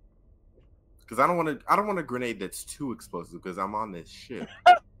enough. Because I don't want a grenade that's too explosive because I'm on this ship.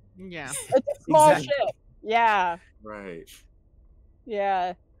 Yeah. It's a small ship. Yeah. Right.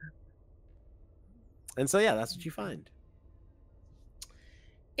 Yeah. And so yeah, that's what you find.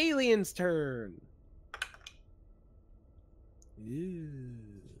 Alien's turn. Ooh.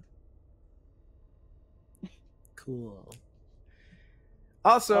 Cool.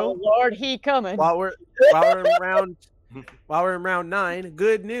 Also, oh Lord, he coming. while we're in round 9,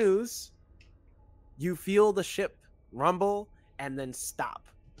 good news. You feel the ship rumble and then stop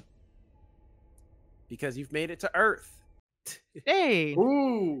because you've made it to Earth. Hey.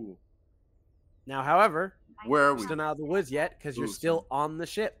 Ooh. Now, however, Where are you're we? still not out of the woods yet because you're Ooh, still on the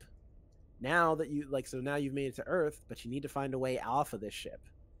ship. Now that now you've made it to Earth, but you need to find a way off of this ship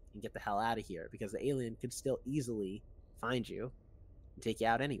and get the hell out of here because the alien could still easily find you and take you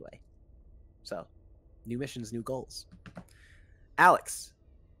out anyway. So, new missions, new goals. Alex,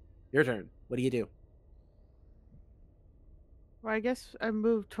 your turn. What do you do? Well, I guess I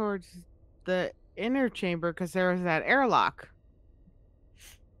moved towards the inner chamber because there was that airlock.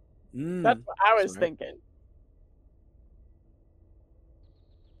 That's what I was smart. thinking.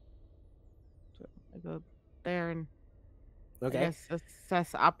 So I go there and I Okay. guess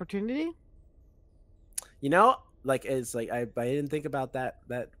assess opportunity. You know, like it's like I didn't think about that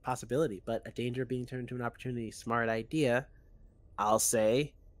possibility, but a danger being turned into an opportunity, smart idea. I'll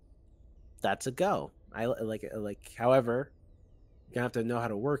say that's a go. I like. However, you're gonna have to know how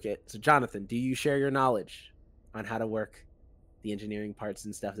to work it. So, Jonathan, do you share your knowledge on how to work the engineering parts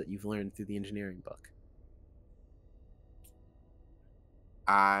and stuff that you've learned through the engineering book?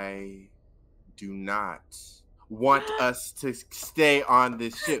 I do not want us to stay on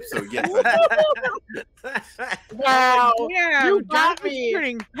this ship, so yes, I do. Wow, Yeah, you got Jonathan's me.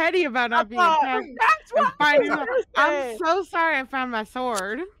 turning petty about not being thought- attacked. That's what I was I'm gonna I'm say. so sorry I found my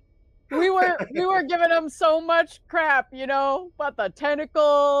sword. We were giving him so much crap, you know, about the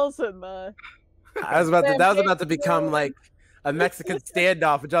tentacles and the. That was about to Damn, become like a Mexican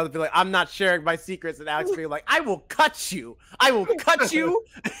standoff, and Jonathan be like, "I'm not sharing my secrets," and Alex be like, "I will cut you. I will cut you."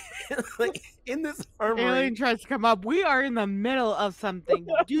 Like in this armory. Alien tries to come up. We are in the middle of something.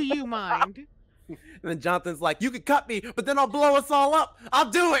 Do you mind? And then Jonathan's like, "You can cut me, but then I'll blow us all up. I'll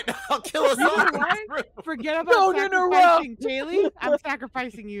do it. I'll kill us You all." know in this what? room." Forget about Don't sacrificing Kaylee. I'm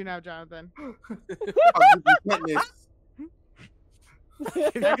sacrificing you now, Jonathan. I'll give you tetanus.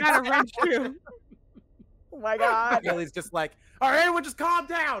 I got a wrench too. Oh my god. Kaylee's just like, "All right, everyone, just calm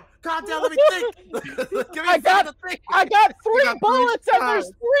down. Calm down. Let me think. Give me I a got- second to think." I got three got three bullets and there's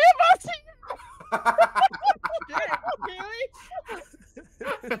shots. 3 of us here.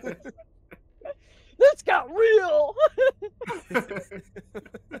 This got real.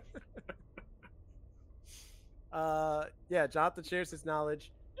 Yeah, Jonathan shares his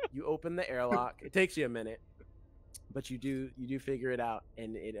knowledge. You open the airlock. It takes you a minute, but you do figure it out,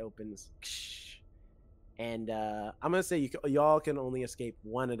 and it opens. And I'm gonna say y'all can only escape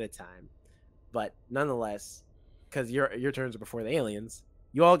one at a time, but nonetheless, because your turns are before the aliens,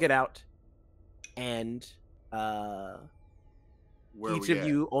 you all get out, and Where each we of at?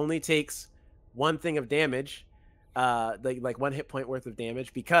 you only takes one thing of damage, like 1 hit point worth of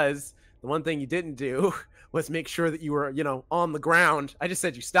damage, because the one thing you didn't do was make sure that you were, on the ground. I just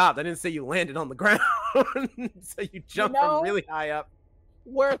said you stopped. I didn't say you landed on the ground. So you jumped from really high up.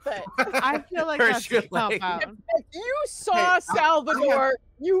 Worth it. I feel like Where's that's your a cop leg? out. If you saw Hey, Salvador,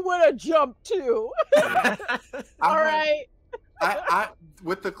 you would have jumped too. All right. I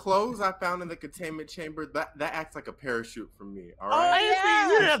with the clothes I found in the containment chamber, that acts like a parachute for me. All Oh, right. yeah.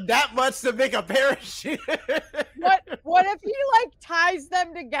 You didn't have that much to make a parachute. What if he like ties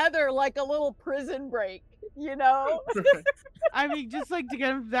them together like a little prison break? You know? I mean, just like to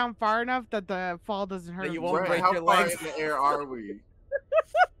get him down far enough that the fall doesn't hurt That you him. won't Right, break how your far legs. in the air are we?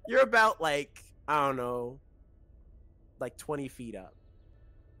 You're about like, I don't know, like 20 feet up.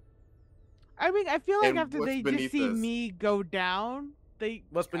 I mean, I feel like And after what's they beneath just see us? me go down,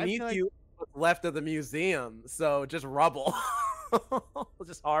 What's I feel beneath like- you, what's left of the museum. So just rubble.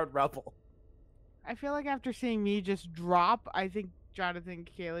 Just hard rubble. I feel like after seeing me just drop, I think Jonathan and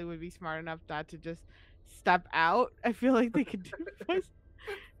Kaylee would be smart enough not to just step out. I feel like they could do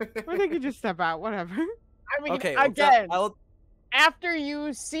or they could just step out, whatever. I mean, Okay, well, again, I'll- after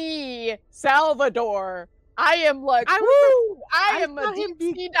you see Salvador, I am like, I woo! I I am saw a him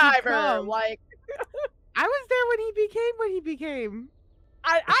deep sea diver. become- Like, I was there when he became what he became.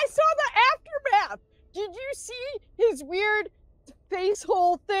 I saw the aftermath. Did you see his weird face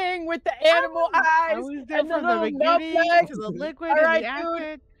hole thing with the animal I eyes was there and the from the little nub beginning legs? to the liquid All and right, the dude.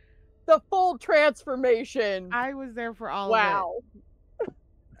 acid. The full transformation. I was there for all Wow. of it.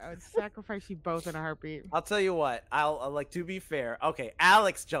 I would sacrifice you both in a heartbeat. I'll tell you what. I'll like, to be fair. Okay,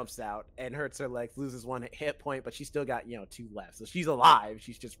 Alex jumps out and hurts her legs, loses 1 hit point, but she's still got 2 left, so she's alive.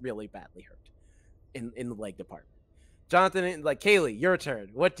 She's just really badly hurt in the leg department. Jonathan, like Kaylee, your turn.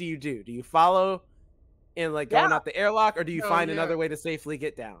 What do you do? Do you follow in like going Yeah. out the airlock, or do you Oh, find yeah. another way to safely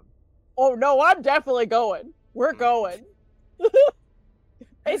get down? Oh no, I'm definitely going. We're going.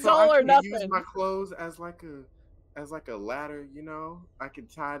 It's So all I or can nothing. use my clothes as like a ladder, I can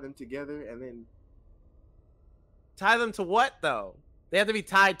tie them together and then Tie them to what though? They have to be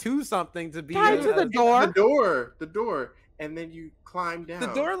tied to something to be Tied to the door. the door, and then you climb down. The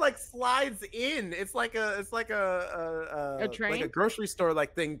door like slides in. It's like a like a train? grocery store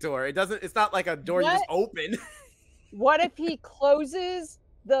like thing door. It's not like a door you just open. What if he closes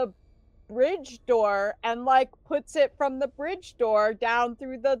the bridge door and like puts it from the bridge door down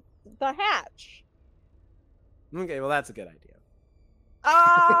through the hatch? Okay, well that's a good idea.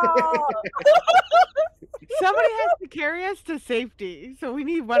 Oh, Somebody has to carry us to safety, so we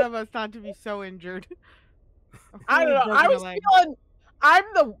need one of us not to be so injured. I don't know. I was feeling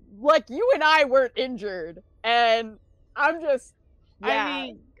like you and I weren't injured, and I'm just I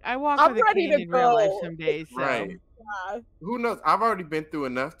mean, I walk I'm with a ready cane to in real life go. some days, so Right. Yeah. Who knows? I've already been through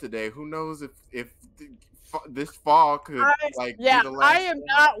enough today. Who knows if this fall could like be the last? I am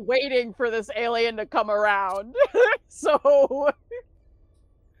not waiting for this alien to come around. So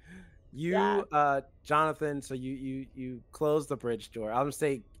You, Jonathan, so you close the bridge door. I'm gonna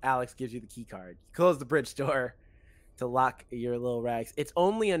say Alex gives you the key card. You close the bridge door to lock your little rags. It's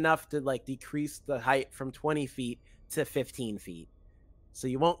only enough to like decrease the height from 20 feet to 15 feet. So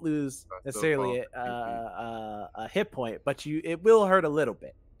you won't lose necessarily a hit point, but it will hurt a little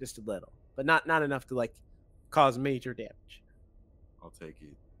bit, just a little, but not enough to like cause major damage. I'll take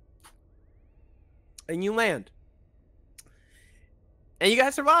it. And you land, and you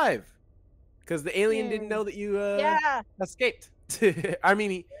guys survive because the alien didn't know that you escaped. I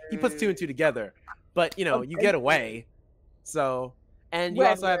mean, he puts two and two together, but you know you get away. So, and you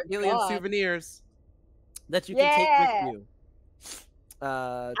also have alien souvenirs that you can take with you.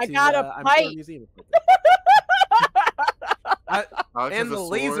 I got a pipe. Museum. And the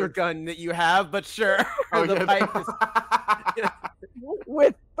laser gun that you have, but sure. The pipe is...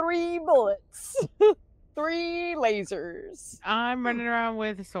 With 3 bullets. 3 lasers. I'm running around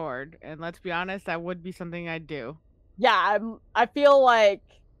with a sword, and let's be honest, that would be something I'd do. Yeah, I feel like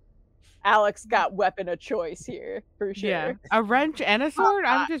Alex got weapon of choice here for sure. Yeah, a wrench and a sword.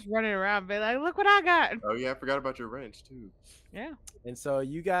 I'm just running around, but like, look what I got. Oh yeah, I forgot about your wrench too. Yeah. And so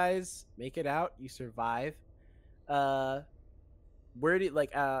you guys make it out. You survive. Where do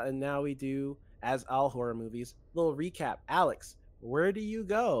and now we do, as all horror movies, little recap. Alex, where do you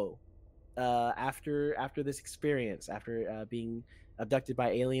go after this experience, after being abducted by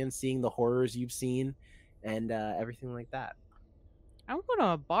aliens, seeing the horrors you've seen, and everything like that? I'm going to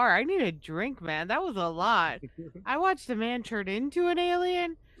a bar. I need a drink, man. That was a lot. I watched a man turn into an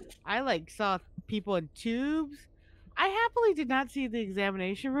alien. I saw people in tubes. I happily did not see the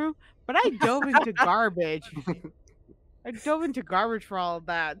examination room, but I dove into garbage. I dove into garbage for all of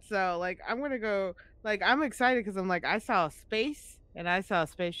that. So I'm going to go, I'm excited because I'm I saw space and I saw a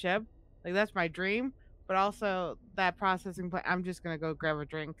spaceship. That's my dream, but also that processing plant. I'm just going to go grab a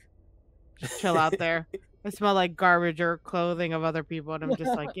drink. Just chill out there. I smell like garbage or clothing of other people, and I'm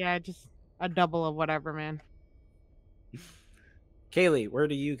just yeah, just a double of whatever, man. Kaylee, where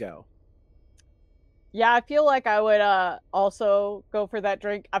do you go? Yeah, I feel like I would also go for that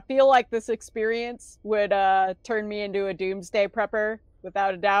drink. I feel like this experience would turn me into a doomsday prepper,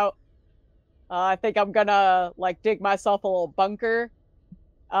 without a doubt. I think I'm gonna dig myself a little bunker.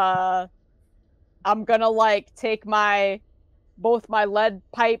 I'm gonna take both my lead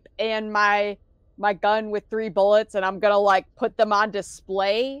pipe and my gun with 3 bullets, and I'm gonna put them on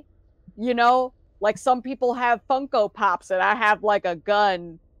display. You know, some people have Funko Pops, and I have a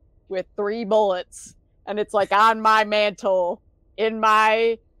gun with 3 bullets, and it's on my mantle in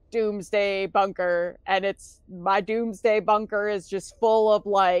my doomsday bunker, and my doomsday bunker is just full of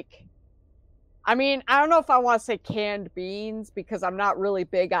I mean, I don't know if I want to say canned beans, because I'm not really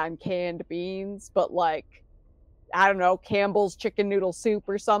big on canned beans, but I don't know, Campbell's chicken noodle soup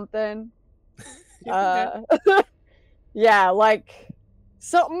or something. Yeah,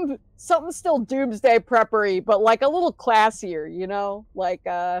 something still doomsday preppery, but a little classier, you know?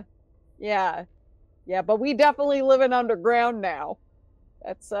 Yeah, but we definitely living underground now.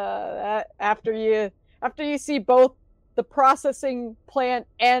 That's that after you see both the processing plant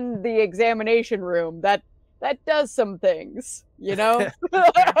and the examination room, that does some things, you know?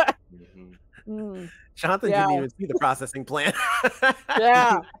 Jonathan didn't even see the processing plant.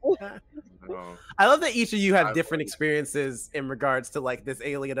 Yeah. I love that each of you have different experiences in regards to this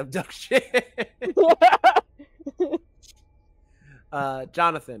alien abduction.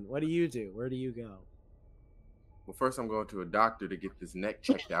 Jonathan, what do you do? Where do you go? Well, first I'm going to a doctor to get this neck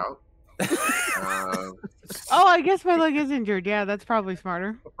checked out. Oh, I guess my leg is injured. Yeah, that's probably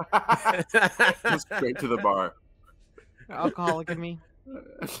smarter. Straight to the bar. Alcoholic in me.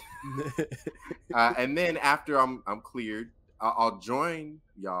 And then after I'm cleared, I'll join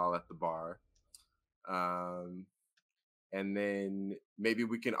y'all at the bar. And then maybe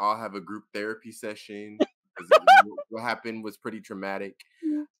we can all have a group therapy session, because what happened was pretty traumatic.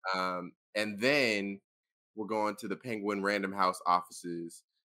 And then we're going to the Penguin Random House offices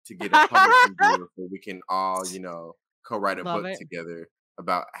to get a publishing deal, so we can all, co-write a book together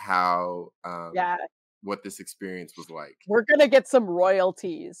about how what this experience was like. We're gonna get some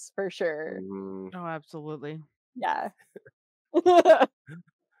royalties for sure. Oh, absolutely. Yeah.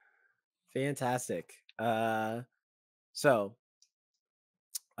 Fantastic. So,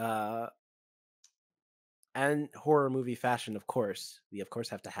 uh, and horror movie fashion, of course, we of course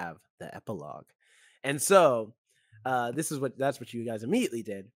have to have the epilogue. And so, that's what you guys immediately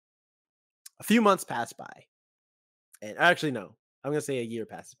did. A few months passed by, and actually, no, I'm gonna say a year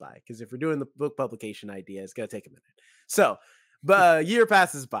passes by because if we're doing the book publication idea, it's gonna take a minute. So, but a year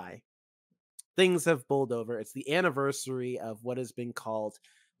passes by. Things have bowled over. It's the anniversary of what has been called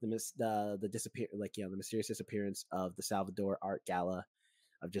the disappear the mysterious disappearance of the Salvador Art Gala,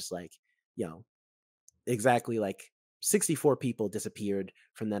 of just like you know exactly like 64 people disappeared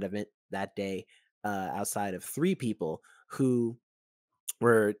from that event that day, outside of 3 people who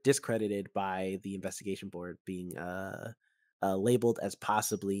were discredited by the investigation board, being labeled as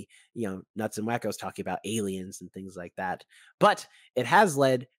possibly, nuts and wackos, talking about aliens and things like that. But it has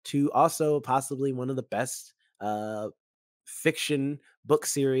led to also possibly one of the best fiction book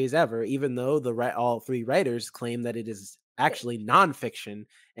series ever, even though all 3 writers claim that it is actually nonfiction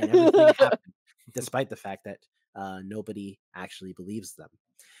and everything happened, despite the fact that nobody actually believes them.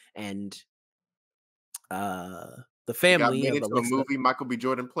 And the It got family made of into a Alexa. movie. Michael B.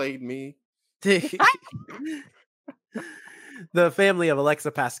 Jordan played me. The family of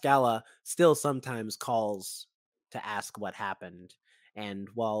Alexa Pascala still sometimes calls to ask what happened. And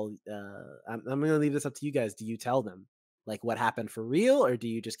while I'm going to leave this up to you guys, do you tell them like what happened for real, or do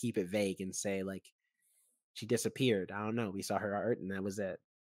you just keep it vague and say like she disappeared? I don't know. We saw her art and that was it.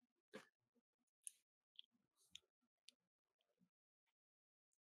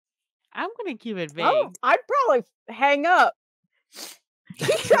 I'm gonna keep it vague. Oh, I'd probably hang up. She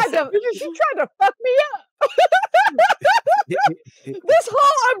tried to fuck me up. This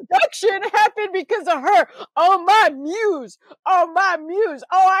whole abduction happened because of her. Oh my muse. Oh my muse.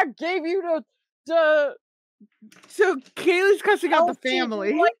 Oh, I gave you the So Kaylee's cussing out the LTD,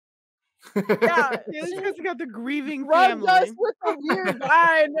 family. like, yeah, Kaylee's cussing out the grieving drugged us family. with the weird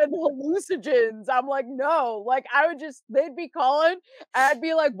wine and hallucinogens. I'm like, no. Like, they'd be calling, and I'd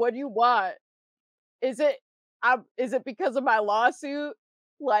be like, what do you want? Is it because of my lawsuit?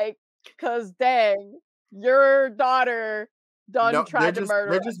 Like, cause dang, your daughter No, tried to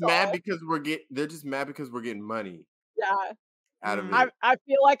murder they're us just mad all. because we're getting money Yeah, out of Mm. it. I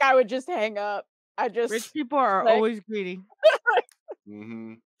feel like I would just hang up. Rich people are like, always greedy.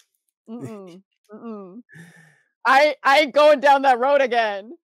 Mm-hmm. I ain't going down that road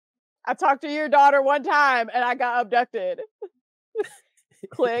again. I talked to your daughter one time and I got abducted.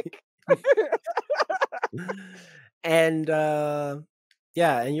 Click. And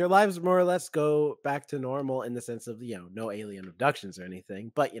yeah, and your lives more or less go back to normal in the sense of no alien abductions or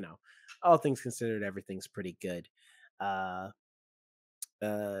anything, but all things considered, everything's pretty good,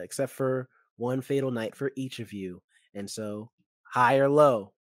 except for one fatal night for each of you. And so, high or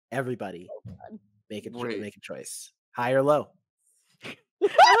low, everybody make Wait. a choice. High or low. I like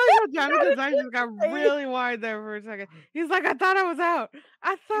how Jonathan's eyes just got really wide there for a second. He's like, I thought I was out.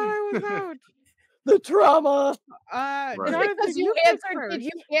 I thought I was out. The trauma. Right. Jonathan, Because you you pick answered. first. Did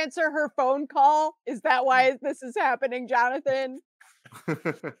you answer her phone call? Is that why this is happening, Jonathan?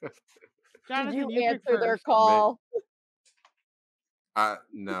 Jonathan, Did you pick answer their first. call?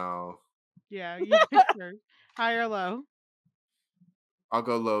 No. Yeah, you pick first. High or low? I'll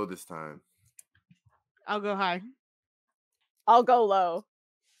go low this time. I'll go high. I'll go low.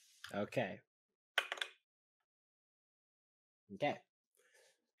 Okay.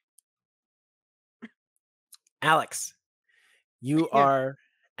 Alex, you are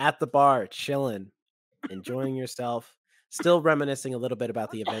at the bar chilling, enjoying yourself, still reminiscing a little bit about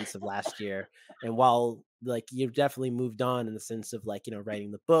the events of last year. And while like you've definitely moved on in the sense of like,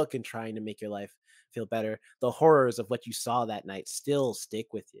 writing the book and trying to make your life feel better, the horrors of what you saw that night still stick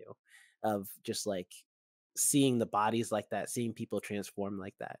with you, of just like seeing the bodies like that, seeing people transform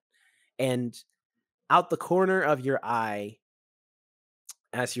like that. And out the corner of your eye,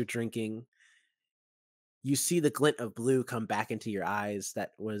 as you're drinking, you see the glint of blue come back into your eyes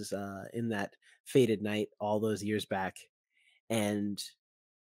that was in that faded night all those years back. And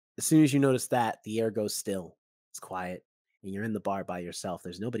as soon as you notice that, the air goes still. It's quiet. And you're in the bar by yourself.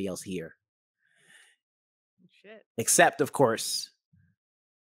 There's nobody else here. Shit. Except, of course,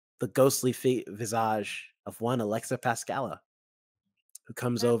 the ghostly visage of one Alexa Pascala, who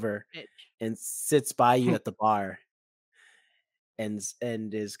comes over and sits by you at the bar and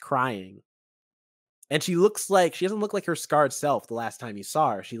is crying. And she doesn't look like her scarred self the last time you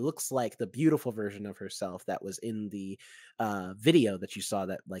saw her. She looks like the beautiful version of herself that was in the video that you saw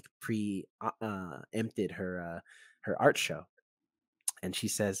that like emptied her art show. And she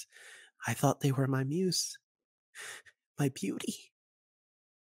says, I thought they were my muse. my beauty.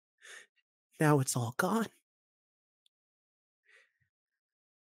 Now it's all gone.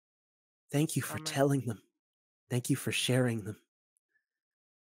 Thank you for Bummer. telling them. Thank you for sharing them.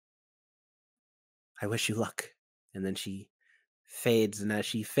 I wish you luck. And then she fades, and as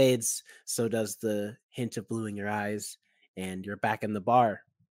she fades, so does the hint of blue in your eyes, and you're back in the bar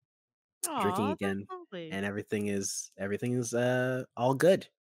drinking Aw, that's again, lovely. and everything is all good.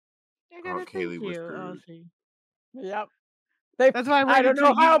 I Oh, gotta thank Kaylee you. Oh, whispered. see. Yep. They That's why I I waited don't till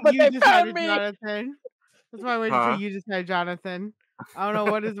know how, but you they found decided, me. Jonathan. That's why I waited till Huh? you decided, Jonathan. I don't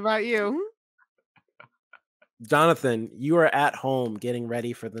know what is about you. Jonathan, you are at home getting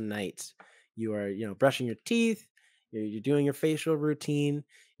ready for the night. You are, brushing your teeth. You're doing your facial routine.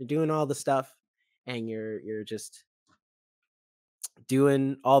 You're doing all the stuff, and you're just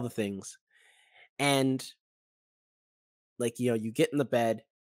doing all the things. And like you get in the bed.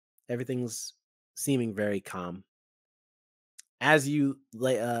 Everything's seeming very calm. As you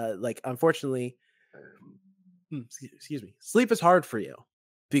unfortunately, excuse me, sleep is hard for you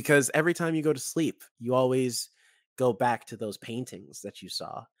because every time you go to sleep, you always go back to those paintings that you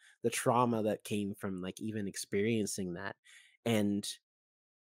saw, the trauma that came from like even experiencing that, and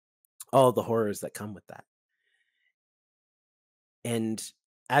all the horrors that come with that. And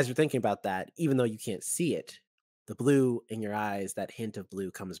as you're thinking about that, even though you can't see it, the blue in your eyes, that hint of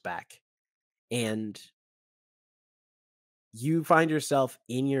blue comes back. And you find yourself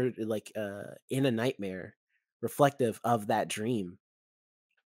in your in a nightmare reflective of that dream,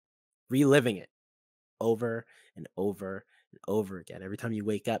 reliving it over and over and over again. Every time you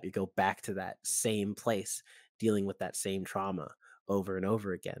wake up, you go back to that same place, dealing with that same trauma over and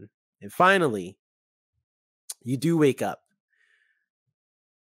over again. And finally, you do wake up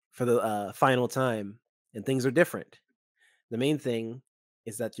for the final time, and things are different. The main thing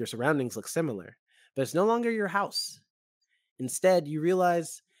is that your surroundings look similar, but it's no longer your house. Instead, you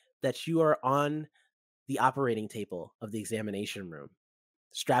realize that you are on the operating table of the examination room,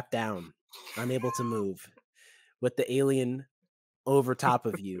 strapped down, unable to move, with the alien over top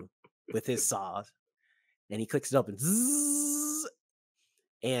of you with his saw. And he clicks it open. Zzz,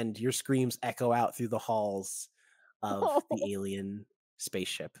 and your screams echo out through the halls of the alien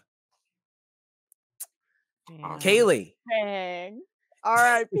spaceship. Awesome. Damn. Kaylee, Dang.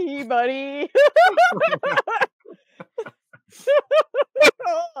 R.I.P. buddy.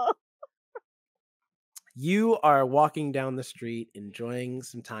 you are walking down the street, enjoying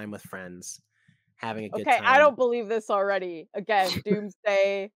some time with friends, having a good Okay, I time. don't believe this already. Again,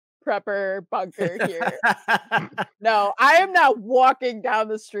 doomsday prepper bunker here. No, I am not walking down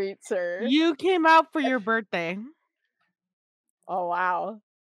the street, sir. You came out for your birthday. Oh wow.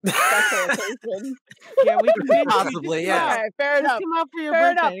 Special occasion. Yeah, we convinced you. Possibly, yeah. Okay, fair Just enough. come out for your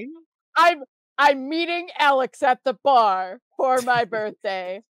Fair enough. birthday. I'm meeting Alex at the bar for my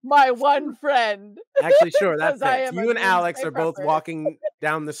birthday. My one friend. Actually, sure, that Because I fits. am You a and Alex doomsday are both prepper. walking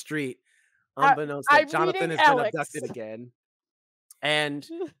down the street, I- unbeknownst I'm that Jonathan meeting has been Alex. abducted again. And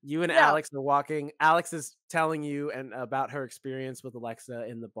you and Yeah. Alex are walking. Alex is telling you and about her experience with Alexa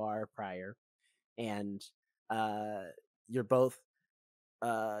in the bar prior, and you're both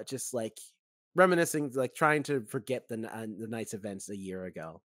just like reminiscing, like trying to forget the night's events a year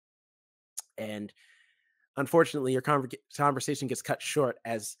ago. And unfortunately, your conversation gets cut short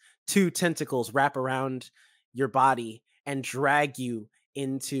as two tentacles wrap around your body and drag you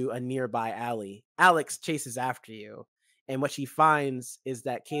into a nearby alley. Alex chases after you, and what she finds is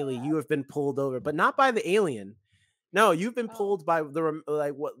that Kaylee, you have been pulled over, but not by the alien. No, you've been pulled by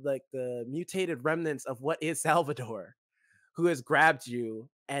the mutated remnants of what is Salvador, who has grabbed you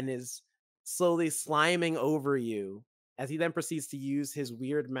and is slowly sliming over you as he then proceeds to use his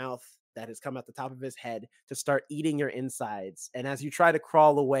weird mouth that has come at the top of his head to start eating your insides. And as you try to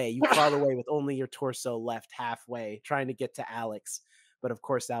crawl away, you crawl away with only your torso left halfway, trying to get to Alex. But of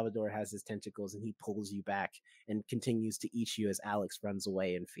course, Salvador has his tentacles and he pulls you back and continues to eat you as Alex runs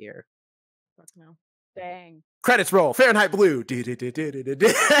away in fear. Fuck no. Dang. Credits roll. Fahrenheit Blue. Okay,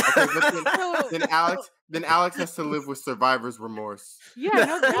 but then Alex has to live with survivor's remorse. Yeah,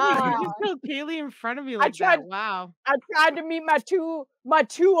 no kidding. Ah. You just killed Kaylee in front of me like tried- that. Wow. I tried to meet my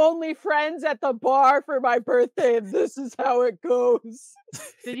two only friends at the bar for my birthday, and this is how it goes.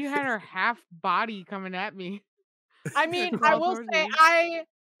 Then you had her half body coming at me. I mean, I Crawl will towards say me.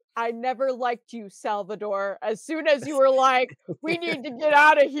 I never liked you, Salvador. As soon as you were like, we need to get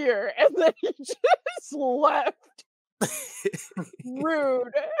out of here, and then you just left.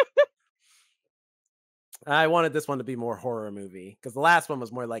 Rude. I wanted this one to be more horror movie because the last one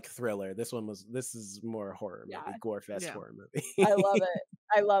was more like thriller. This is more horror movie, Yeah. gore fest Yeah. horror movie. I love it.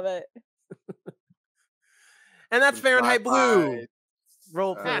 I love it. And that's some Fahrenheit Blue. sci-fi,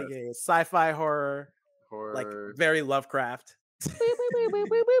 Role play game, sci-fi horror, like horror. very Lovecraft.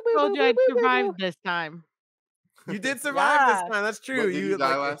 Told you I'd survive this time. You did survive this Yeah. time. That's true. What, did you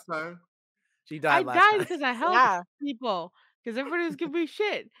die like last time? she I died last died time. because I helped Yeah. people. Because everybody was giving me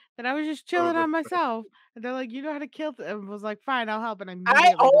shit. Then I was just chilling on myself. And they're like, you know how to kill and was like, fine, I'll help. And I I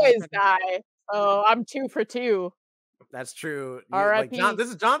immediately always died. die. So I'm 2 for 2. That's true. R.I.P. This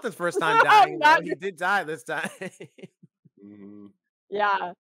is Jonathan's first time dying. Not He did die this time.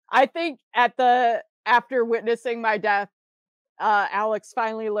 Yeah. I think after witnessing my death, Alex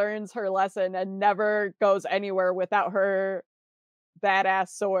finally learns her lesson and never goes anywhere without her badass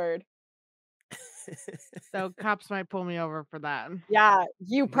sword. So cops might pull me over for that. Yeah,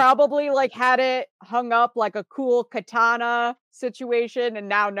 you probably like had it hung up like a cool katana situation, and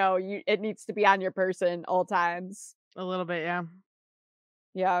now no, it needs to be on your person all times. A little bit, yeah.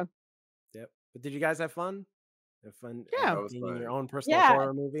 Yeah. Yep. But did you guys have fun? Have fun Yeah. That was being in your fun. own personal Yeah.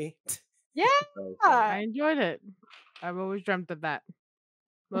 horror movie? Yeah. I enjoyed it. I've always dreamt of that.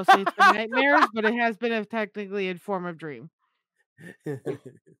 Mostly it's been nightmares, but it has been technically a form of dream.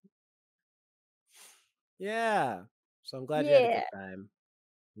 Yeah. So I'm glad you had a good time.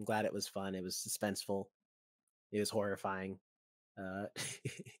 I'm glad it was fun. It was suspenseful. It was horrifying. It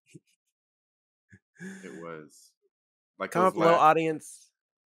was. Like Comment below, audience.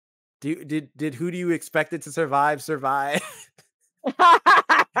 Did who do you expect it to survive? Do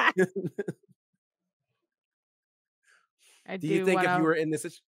you think if you were in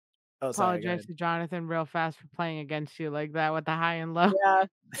this apologize to Jonathan real fast for playing against you like that with the high and low. Yeah.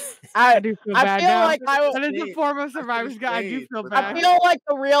 I do feel bad. I feel now. like that is the form of survivor's guide. I do feel bad. I feel like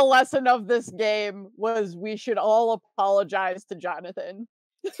the real lesson of this game was we should all apologize to Jonathan.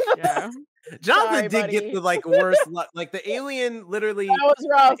 Yeah. Jonathan did get the like worst luck. Like the alien literally that was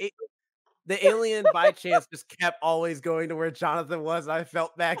rough. The alien by chance just kept always going to where Jonathan was. I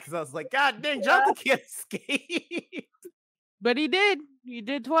felt bad because I was like, God dang, Jonathan can't escape. But he did. He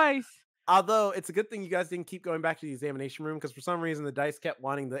did twice. Although it's a good thing you guys didn't keep going back to the examination room because for some reason the dice kept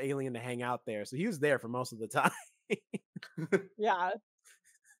wanting the alien to hang out there. So he was there for most of the time. Yeah.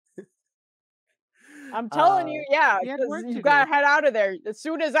 I'm telling you, yeah, because you gotta head out of there. As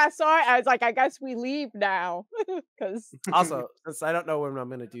soon as I saw it, I was like, I guess we leave now. Because also, since I don't know when I'm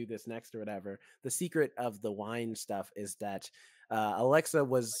gonna do this next or whatever, the secret of the wine stuff is that Alexa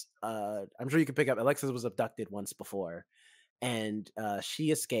was I'm sure you can pick up Alexa was abducted once before. And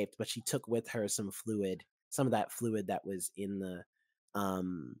she escaped, but she took with her some of that fluid that was in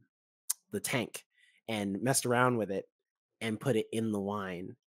the tank, and messed around with it and put it in the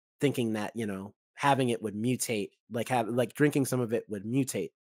wine, thinking that having it would mutate, like drinking some of it would mutate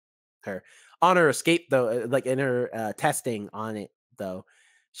her. On her escape, though, like in her testing on it, though,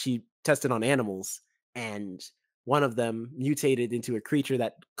 she tested on animals, and one of them mutated into a creature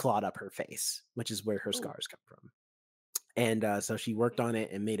that clawed up her face, which is where her scars come from. And so she worked on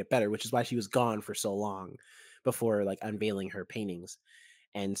it and made it better, which is why she was gone for so long before like unveiling her paintings.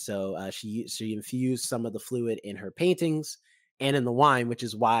 And so she infused some of the fluid in her paintings and in the wine, which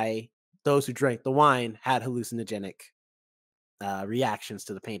is why those who drank the wine had hallucinogenic reactions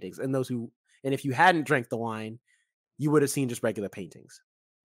to the paintings. And if you hadn't drank the wine, you would have seen just regular paintings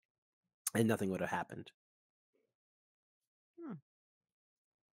and nothing would have happened.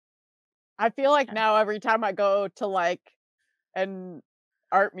 I feel like now every time I go to like an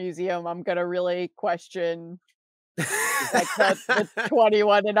art museum, I'm gonna really question like the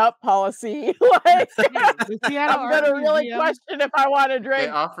 21 and up policy. Like, I'm gonna really question if I want to drink. They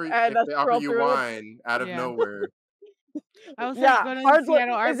offer you wine out of nowhere. I was like, go to the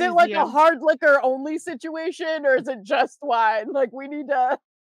Seattle Art Is Museum. it like a hard liquor only situation, or is it just wine? Like, we need to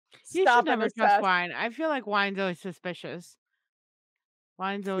You stop should never and trust assess. wine. I feel like wine's always suspicious.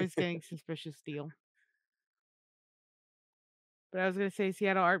 Wine's always getting suspicious deal. But I was gonna say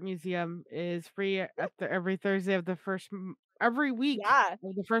Seattle Art Museum is free every Thursday of the every week of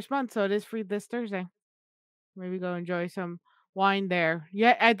the first month, so it is free this Thursday. Maybe go enjoy some wine there.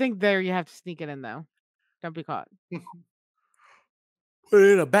 Yeah, I think there you have to sneak it in though. Don't be caught. Put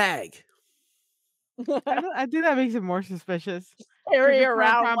it in a bag. I think that makes it more suspicious. Carry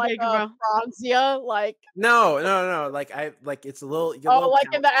around like a Franzia, like no. Like it's a little.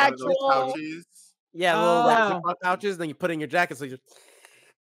 Like in the actual pouches. Yeah, little like Ziploc pouches. Then you put in your jacket, so you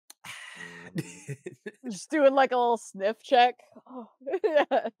just doing like a little sniff check. Oh.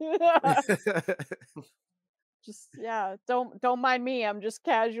 Just don't mind me. I'm just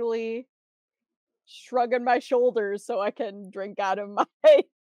casually shrugging my shoulders so I can drink out of my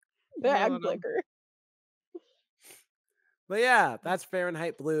bag liquor. But yeah, that's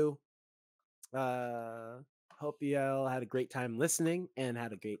Fahrenheit Blue. Hope you all had a great time listening and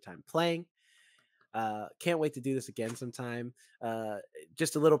had a great time playing. Can't wait to do this again sometime.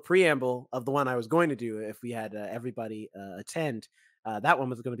 Just a little preamble of the one I was going to do if we had everybody attend. That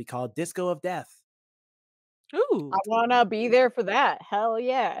one was going to be called Disco of Death. Ooh, I wanna be there for that. Hell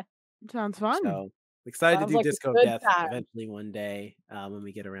yeah. sounds fun. So excited Sounds to do like a Disco of good Death time. eventually one day when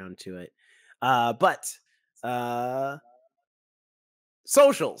we get around to it. But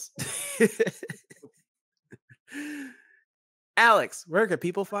socials. Alex, where can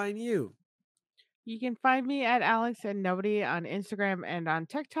people find you? You can find me at Alex and Nobody on Instagram and on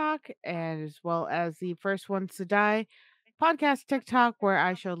TikTok, and as well as the First Ones to Die podcast TikTok, where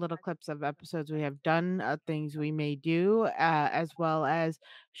I show little clips of episodes we have done, things we may do, as well as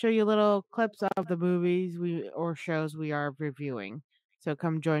show you little clips of the movies we or shows we are reviewing. So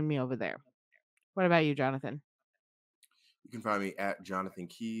come join me over there. What about you, Jonathan? You can find me at Jonathan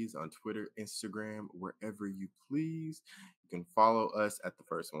Keys on Twitter, Instagram, wherever you please. You can follow us at The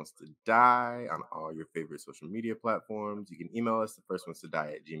First Ones to Die on all your favorite social media platforms. You can email us,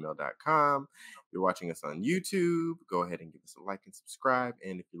 thefirstones2die@gmail.com. If you're watching us on YouTube, go ahead and give us a like and subscribe.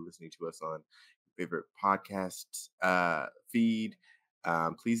 And if you're listening to us on your favorite podcast feed,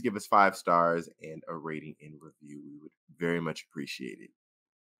 please give us 5 stars and a rating and review. We would very much appreciate it.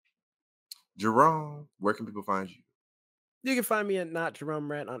 Jerome, where can people find you? You can find me at Not Jerome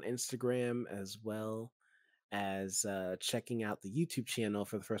Rat on Instagram, as well as checking out the YouTube channel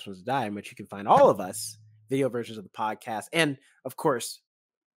for The First Ones to Die, in which you can find all of us, video versions of the podcast, and of course,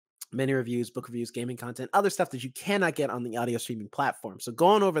 many reviews, book reviews, gaming content, other stuff that you cannot get on the audio streaming platform. So go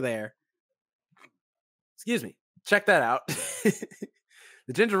on over there. Excuse me. Check that out.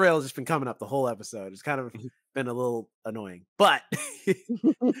 The ginger ale has just been coming up the whole episode. It's kind of been a little annoying, but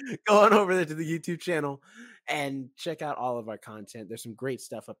go on over there to the YouTube channel and check out all of our content. There's some great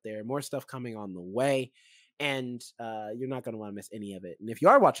stuff up there, more stuff coming on the way, and you're not going to want to miss any of it. And if you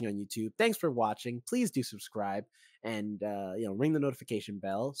are watching on YouTube, thanks for watching. Please do subscribe and ring the notification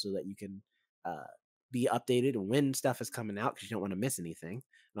bell so that you can be updated on when stuff is coming out, because you don't want to miss anything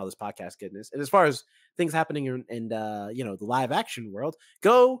and all this podcast goodness. And as far as things happening in the live action world,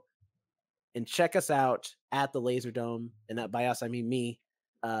 go and check us out at the Laser Dome. And by us, I mean me.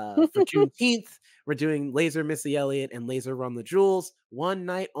 For Juneteenth, we're doing Laser Missy Elliott and Laser Run the Jewels, one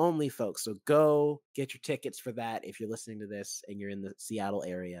night only, folks. So go get your tickets for that if you're listening to this and you're in the Seattle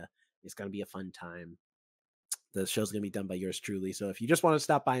area. It's going to be a fun time. The show's going to be done by yours truly. So if you just want to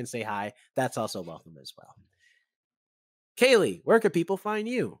stop by and say hi, that's also welcome as well. Kaylee, where can people find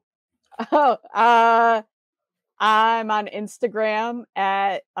you? Oh, I'm on Instagram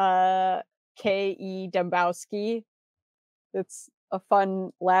at K.E. Dembowski. It's a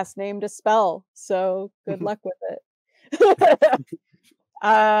fun last name to spell, so good luck with it.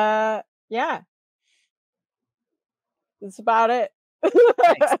 Yeah. That's about it.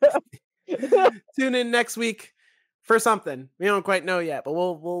 Tune in next week for something. We don't quite know yet, but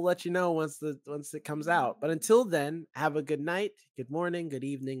we'll let you know once it comes out. But until then, have a good night, good morning, good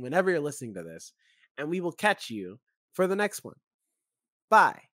evening, whenever you're listening to this, and we will catch you for the next one.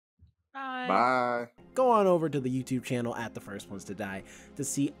 Bye. Bye. Bye. Go on over to the YouTube channel at The First Ones to Die to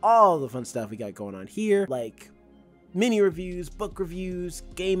see all the fun stuff we got going on here, like mini reviews, book reviews,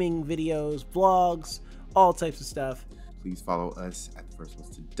 gaming videos, vlogs, all types of stuff. Please follow us at The First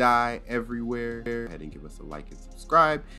Ones to Die everywhere. Go ahead and give us a like and subscribe.